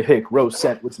 bright, aldehyde rose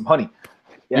scent with some honey.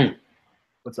 Yeah.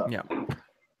 What's up? Yeah.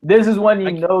 This is when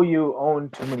you know you own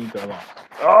too many Guerlain.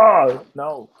 Oh,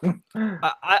 no.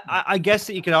 I guess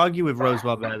that you could argue with Rose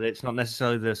Barbare that it's not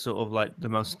necessarily the sort of like the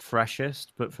most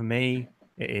freshest, but for me,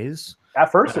 it is.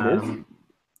 At first it is.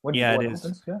 Yeah, it opens,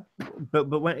 is. yeah. But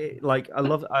when it, like I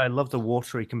love the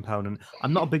watery component.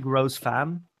 I'm not a big rose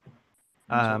fan.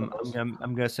 I'm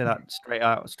gonna say that straight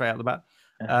out the bat.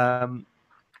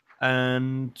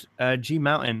 And G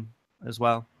Mountain as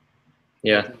well.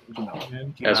 Yeah,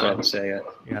 that's what I would say. Yeah.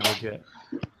 Yeah, legit.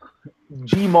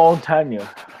 G Montagne.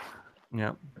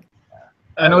 Yeah.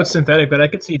 I know it's synthetic, but I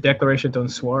could see Declaration d'un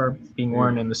Soir being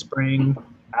worn in the spring.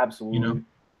 Absolutely.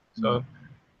 So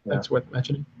that's worth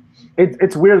mentioning.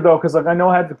 It's weird though, because like I know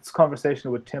I had this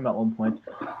conversation with Tim at one point.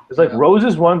 It's like rose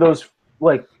is one of those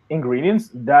like ingredients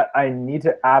that I need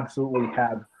to absolutely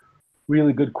have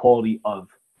really good quality of.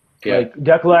 Yeah. Like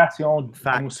Declaration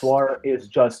d'un Soir is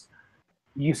just,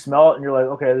 you smell it and you're like,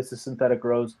 okay, this is synthetic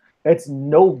rose. It's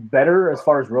no better as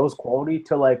far as rose quality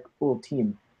to like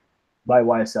Team by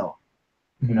YSL,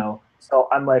 So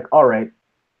I'm like, all right,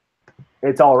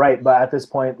 it's all right. But at this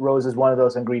point, rose is one of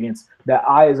those ingredients that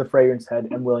I, as a fragrance head,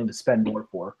 am willing to spend more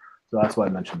for. So that's why I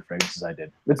mentioned the fragrances I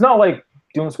did. It's not like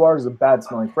d'un Soir is a bad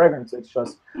smelling fragrance. It's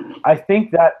just, I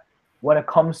think that when it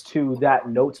comes to that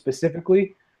note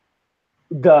specifically,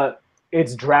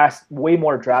 it's way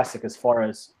more drastic as far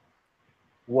as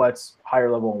what's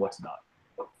higher level and what's not,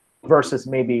 versus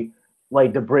maybe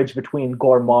like the bridge between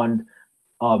gourmand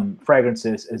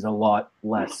fragrances is a lot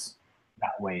less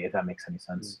that way, if that makes any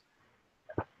sense.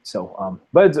 So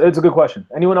but it's a good question.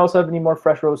 Anyone else have any more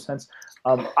fresh rose scents?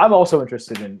 I'm also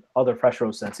interested in other fresh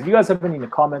rose scents. If you guys have any in the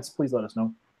comments, please let us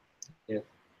know. Yeah.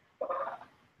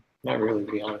 Not really,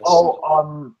 to be honest.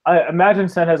 I Imagine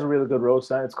Scent has a really good rose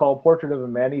scent. It's called Portrait of a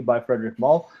Manny by Frederick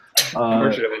Malle.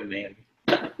 Portrait of a Man.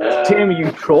 Tim,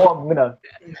 you troll! I'm gonna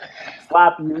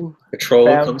slap you. The troll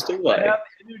Fam. comes to I life. have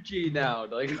energy now.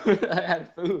 Like I had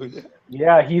food.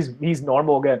 Yeah, he's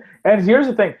normal again. And here's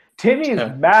the thing: Timmy is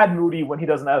mad moody when he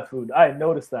doesn't have food. I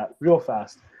noticed that real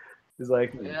fast. He's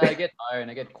like, Yeah, I get tired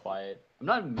and I get quiet. I'm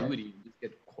not moody. I just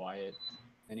get quiet.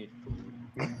 I need food.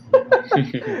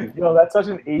 That's such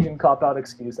an Asian cop-out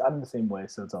excuse. I'm the same way,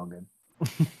 so it's all good.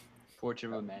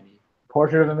 Portrait of a Manny.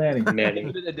 Portrait of a Manny. Manny.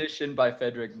 Limited edition by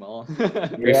Frederick Malle.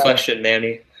 Reflection,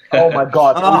 Manny. Oh my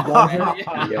God. Are we going here?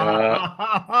 Yeah.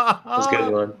 That's a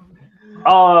good one.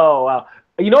 Oh wow.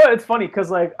 You know what? It's funny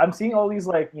because like I'm seeing all these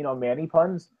like Manny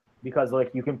puns, because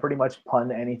like you can pretty much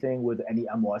pun anything with any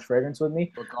Amouage fragrance with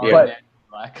me. Yeah.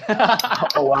 Black.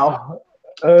 Oh wow.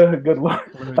 Good luck.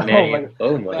 Manny.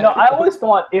 Oh my. You know, I always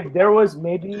thought if there was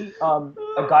maybe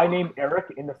a guy named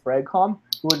Eric in the Fragcom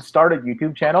who would start a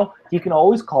YouTube channel, he can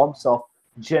always call himself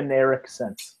Generic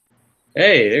Sense.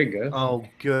 Hey, there you go. Oh,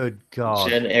 good God.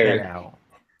 Jen Get Eric. out.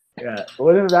 Yeah,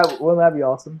 wouldn't that be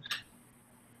awesome?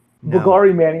 No.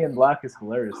 Bulgari Manny in black is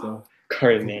hilarious though.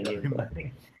 Curry Manny.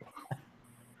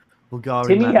 Bulgari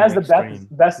Timmy Manny has the Extreme.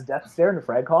 best death stare in the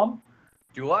Fragcom.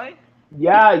 Do I?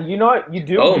 Yeah, you know what you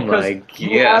do. Oh because my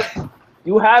god.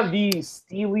 you have the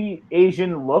steely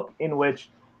Asian look in which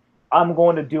I'm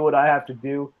going to do what I have to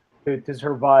do to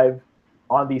survive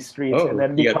on these streets, Oh, and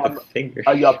then you got become the finger.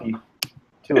 a yuppie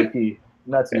to a T.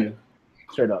 And that's you,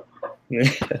 straight up.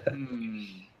 Hmm.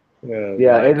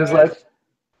 Yeah, it is like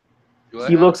Do I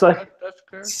he have looks like that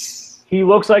scar? he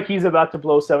looks like he's about to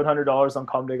blow $700 on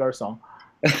Comme des Garçons.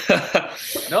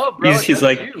 No, bro. He's That's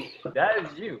like- you. That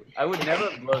is you. I would never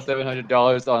blow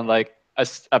 $700 on like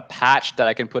a patch that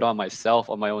I can put on myself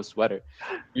on my own sweater.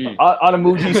 On a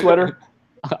Muji sweater.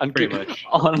 on, Pretty much.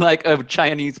 on like a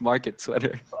Chinese market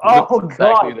sweater. Oh, Looks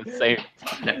exactly God. the same.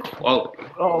 That quality.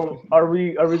 Oh, are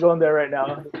we going there right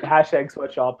now? Hashtag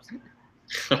sweatshops.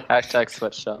 Hashtag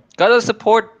sweatshop. Gotta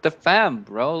support the fam,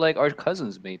 bro. Like our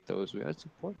cousins made those. We gotta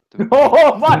support them.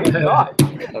 Oh my God!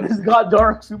 This got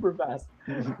dark super fast.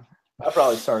 I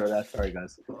probably started that. Sorry,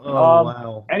 guys. Oh,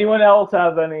 wow. Anyone else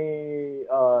have any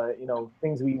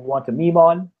things we want to meme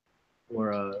on,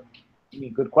 or any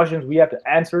good questions we have to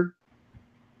answer?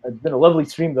 It's been a lovely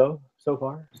stream though so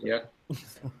far. Yeah.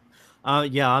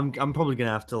 Yeah, I'm probably gonna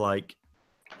have to like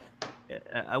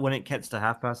when it gets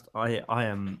to past,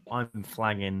 I'm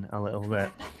flagging a little bit.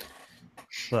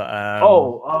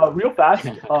 But real fast,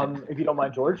 if you don't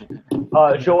mind, George.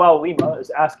 Joel Lima is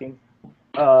asking,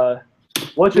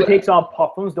 what's your takes on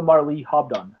Parfums de Marly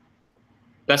Hobdon?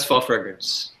 Best fall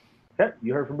fragrance. Okay,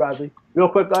 you heard from Bradley. Real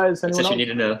quick, guys. That's Anyone what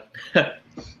you else? need to know.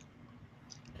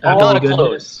 Not a goodness.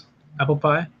 close. Apple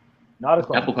pie. Not a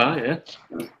clone. Apple pie, yeah.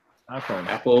 Not a clone.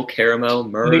 Apple, caramel,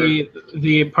 myrrh.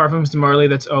 The Parfums de Marly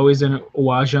that's always in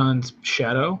Wajan's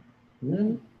shadow,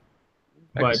 Mm.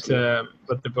 but they're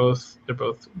both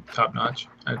top notch.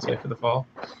 I'd say for the fall.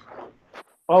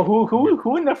 Oh,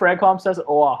 who in the Fragcom says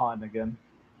Oahan again?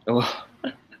 Oh, oh,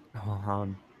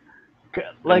 Han.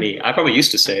 I probably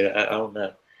used to say that. I don't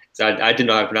know. I didn't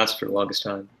know how to pronounce it for the longest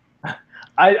time.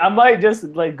 I might just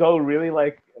like go really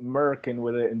like Merkin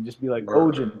with it and just be like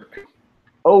Ojin.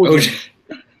 Ojin.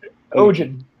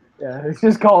 Ojin. Yeah, it's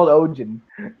just called Ojin.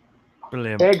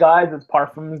 Brilliant. Hey guys, it's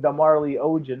Parfums de Marly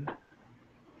Ojin.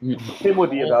 Tim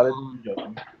would be about it. I'm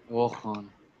joking. Wohan.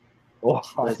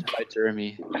 Oahan. That's by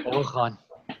Jeremy. Wohan.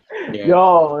 Yeah.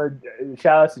 Yo,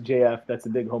 shout out to JF. That's a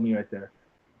big homie right there.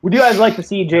 Would you guys like to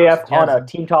see JF on a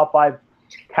Team Top 5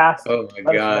 cast? Oh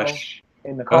my gosh.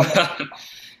 In the comments.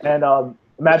 And The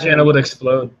imagine channel would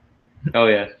explode. Oh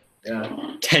yeah. Yeah.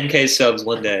 10K subs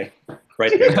one day.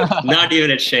 Right there. Not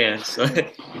even a chance.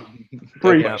 Free.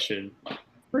 No question.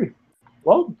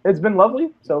 Well, it's been lovely.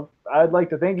 So I'd like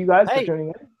to thank you guys for Hey. tuning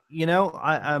in. You know,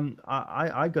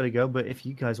 I gotta go, but if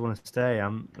you guys want to stay,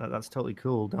 that's totally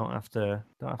cool. Don't have to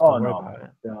Oh worry no. about it.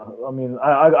 Yeah, I mean,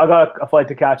 I got a flight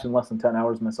to catch in less than 10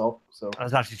 hours myself. So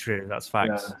That's actually true. That's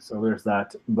facts. yeah, so there's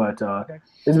that. But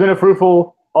it's been a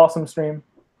fruitful, awesome stream.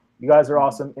 You guys are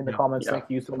awesome. In the comments, Yeah. thank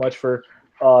you so much for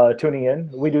tuning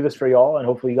in. We do this for y'all, and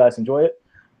hopefully you guys enjoy it.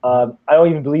 I don't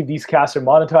even believe these casts are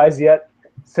monetized yet.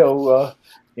 So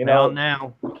you know,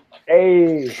 now.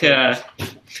 hey. Yeah.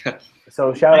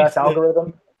 So shout out Thanks to for the-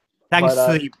 Algorithm. Thanks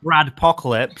But, to the Brad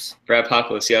Apocalypse. For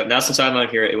Apocalypse, yeah. Now since I'm on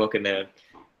here, it won't get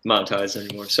monetized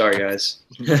anymore. Sorry guys.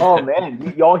 Oh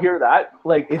man, y'all hear that?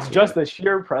 Like it's just the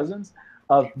sheer presence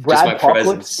of my Brad Apocalypse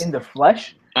presence. in the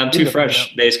flesh. I'm In too the-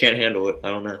 fresh. They just can't handle it. I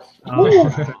don't know.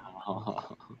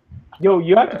 Yo,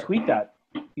 you have to tweet that.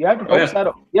 You have to post that.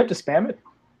 You have to spam it.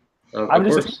 I'm Of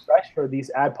just course. fresh for these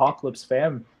Apocalypse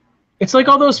fam. It's like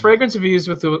all those fragrance reviews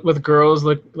with girls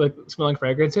like smelling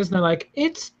fragrances, and they're like,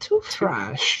 "It's too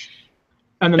fresh,"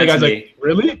 and then the That's guy's me. like,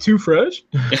 "Really, too fresh?"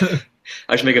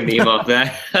 I should make a meme off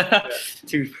that.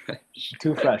 Too fresh.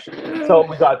 Too fresh. So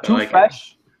we got too like it.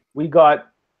 fresh. We got.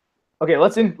 Okay,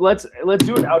 let's do an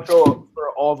outro for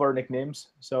all of our nicknames.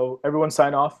 So everyone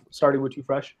sign off, starting with Too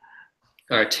Fresh.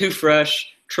 All right, Too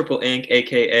Fresh, TRIPLEINC,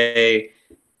 aka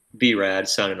B-Rad,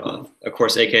 signing off. Of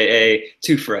course, aka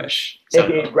Too Fresh,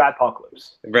 signing AKA off. Brad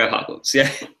Apocalypse. Brad Apocalypse, yeah.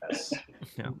 Yes.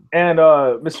 Yeah. And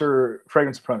Mr.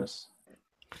 Fragrance Apprentice.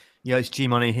 Yeah, it's G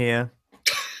Money here.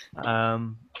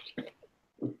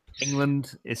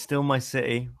 England is still my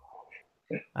city,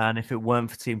 and if it weren't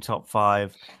for Team Top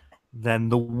 5, then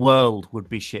the world would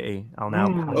be shitty. I'll now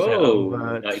pass it Oh,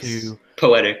 over nice. to.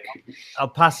 Poetic. I'll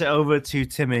pass it over to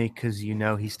Timmy because you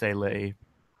know he stay litty.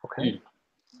 Okay.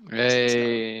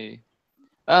 Hey,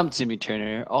 I'm Timmy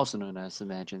Turner, also known as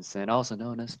Imagine Sen, also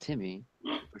known as Timmy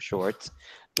for short.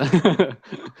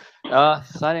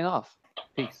 Signing off.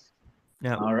 Peace.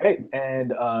 Yeah. All right. And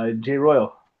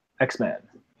J-ROYL, X-Man.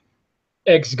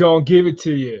 X gonna give it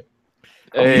to you.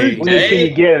 Hey, When you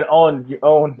get it on your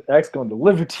own, X gonna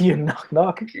deliver to you. Knock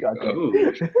knock. God damn.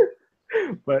 Ooh.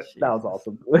 But that was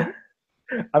awesome.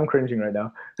 I'm cringing right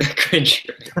now. Cringe.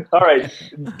 All right,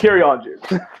 carry on,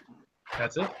 James.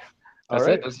 That's it. All that's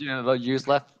right, it. There's no use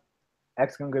left.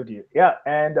 X gonna give to you. Yeah,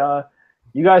 and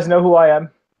you guys know who I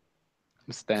am.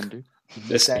 Standard.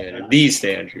 The standard. The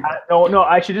standard. No,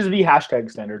 I should just be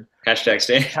hashtag standard. Hashtag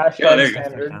standard. Hashtag Oh, there you go.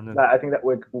 standard. I think that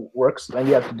works, and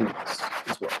you have to do this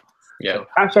as well. Yeah. So,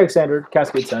 hashtag standard,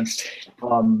 Cascade Sense.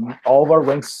 All of our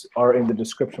links are in the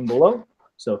description below.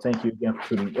 So thank you again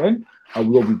for tuning in. We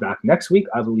will be back next week,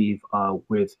 I believe,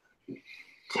 with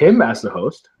Tim as the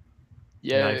host.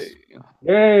 Yay. Nice.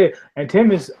 Yay! And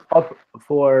Tim is up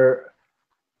for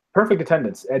perfect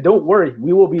attendance. And don't worry,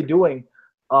 we will be doing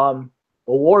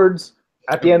awards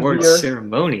at the end of Award the year.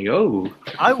 ceremony. Oh.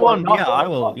 I want. not Yeah, for I the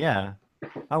will. fun. Yeah,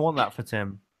 I want that for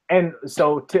Tim. And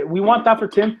so we want that for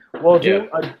Tim. We'll do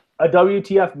a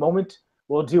WTF moment.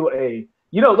 We'll do a,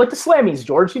 like the Slammies,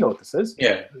 George. You know what this is.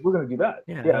 Yeah. We're going to do that.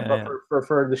 Yeah, But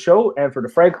for the show and for the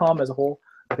FragCom as a whole,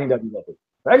 I think that'd be lovely.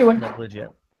 But anyway, Not legit.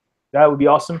 that would be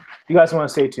awesome. If you guys want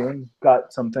to stay tuned,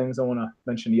 got some things I want to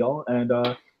mention to y'all. And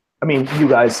I mean, you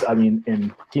guys,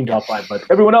 in Team Top 5, but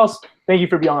everyone else, thank you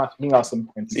for being awesome.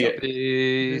 And See ya.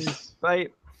 Peace. Bye.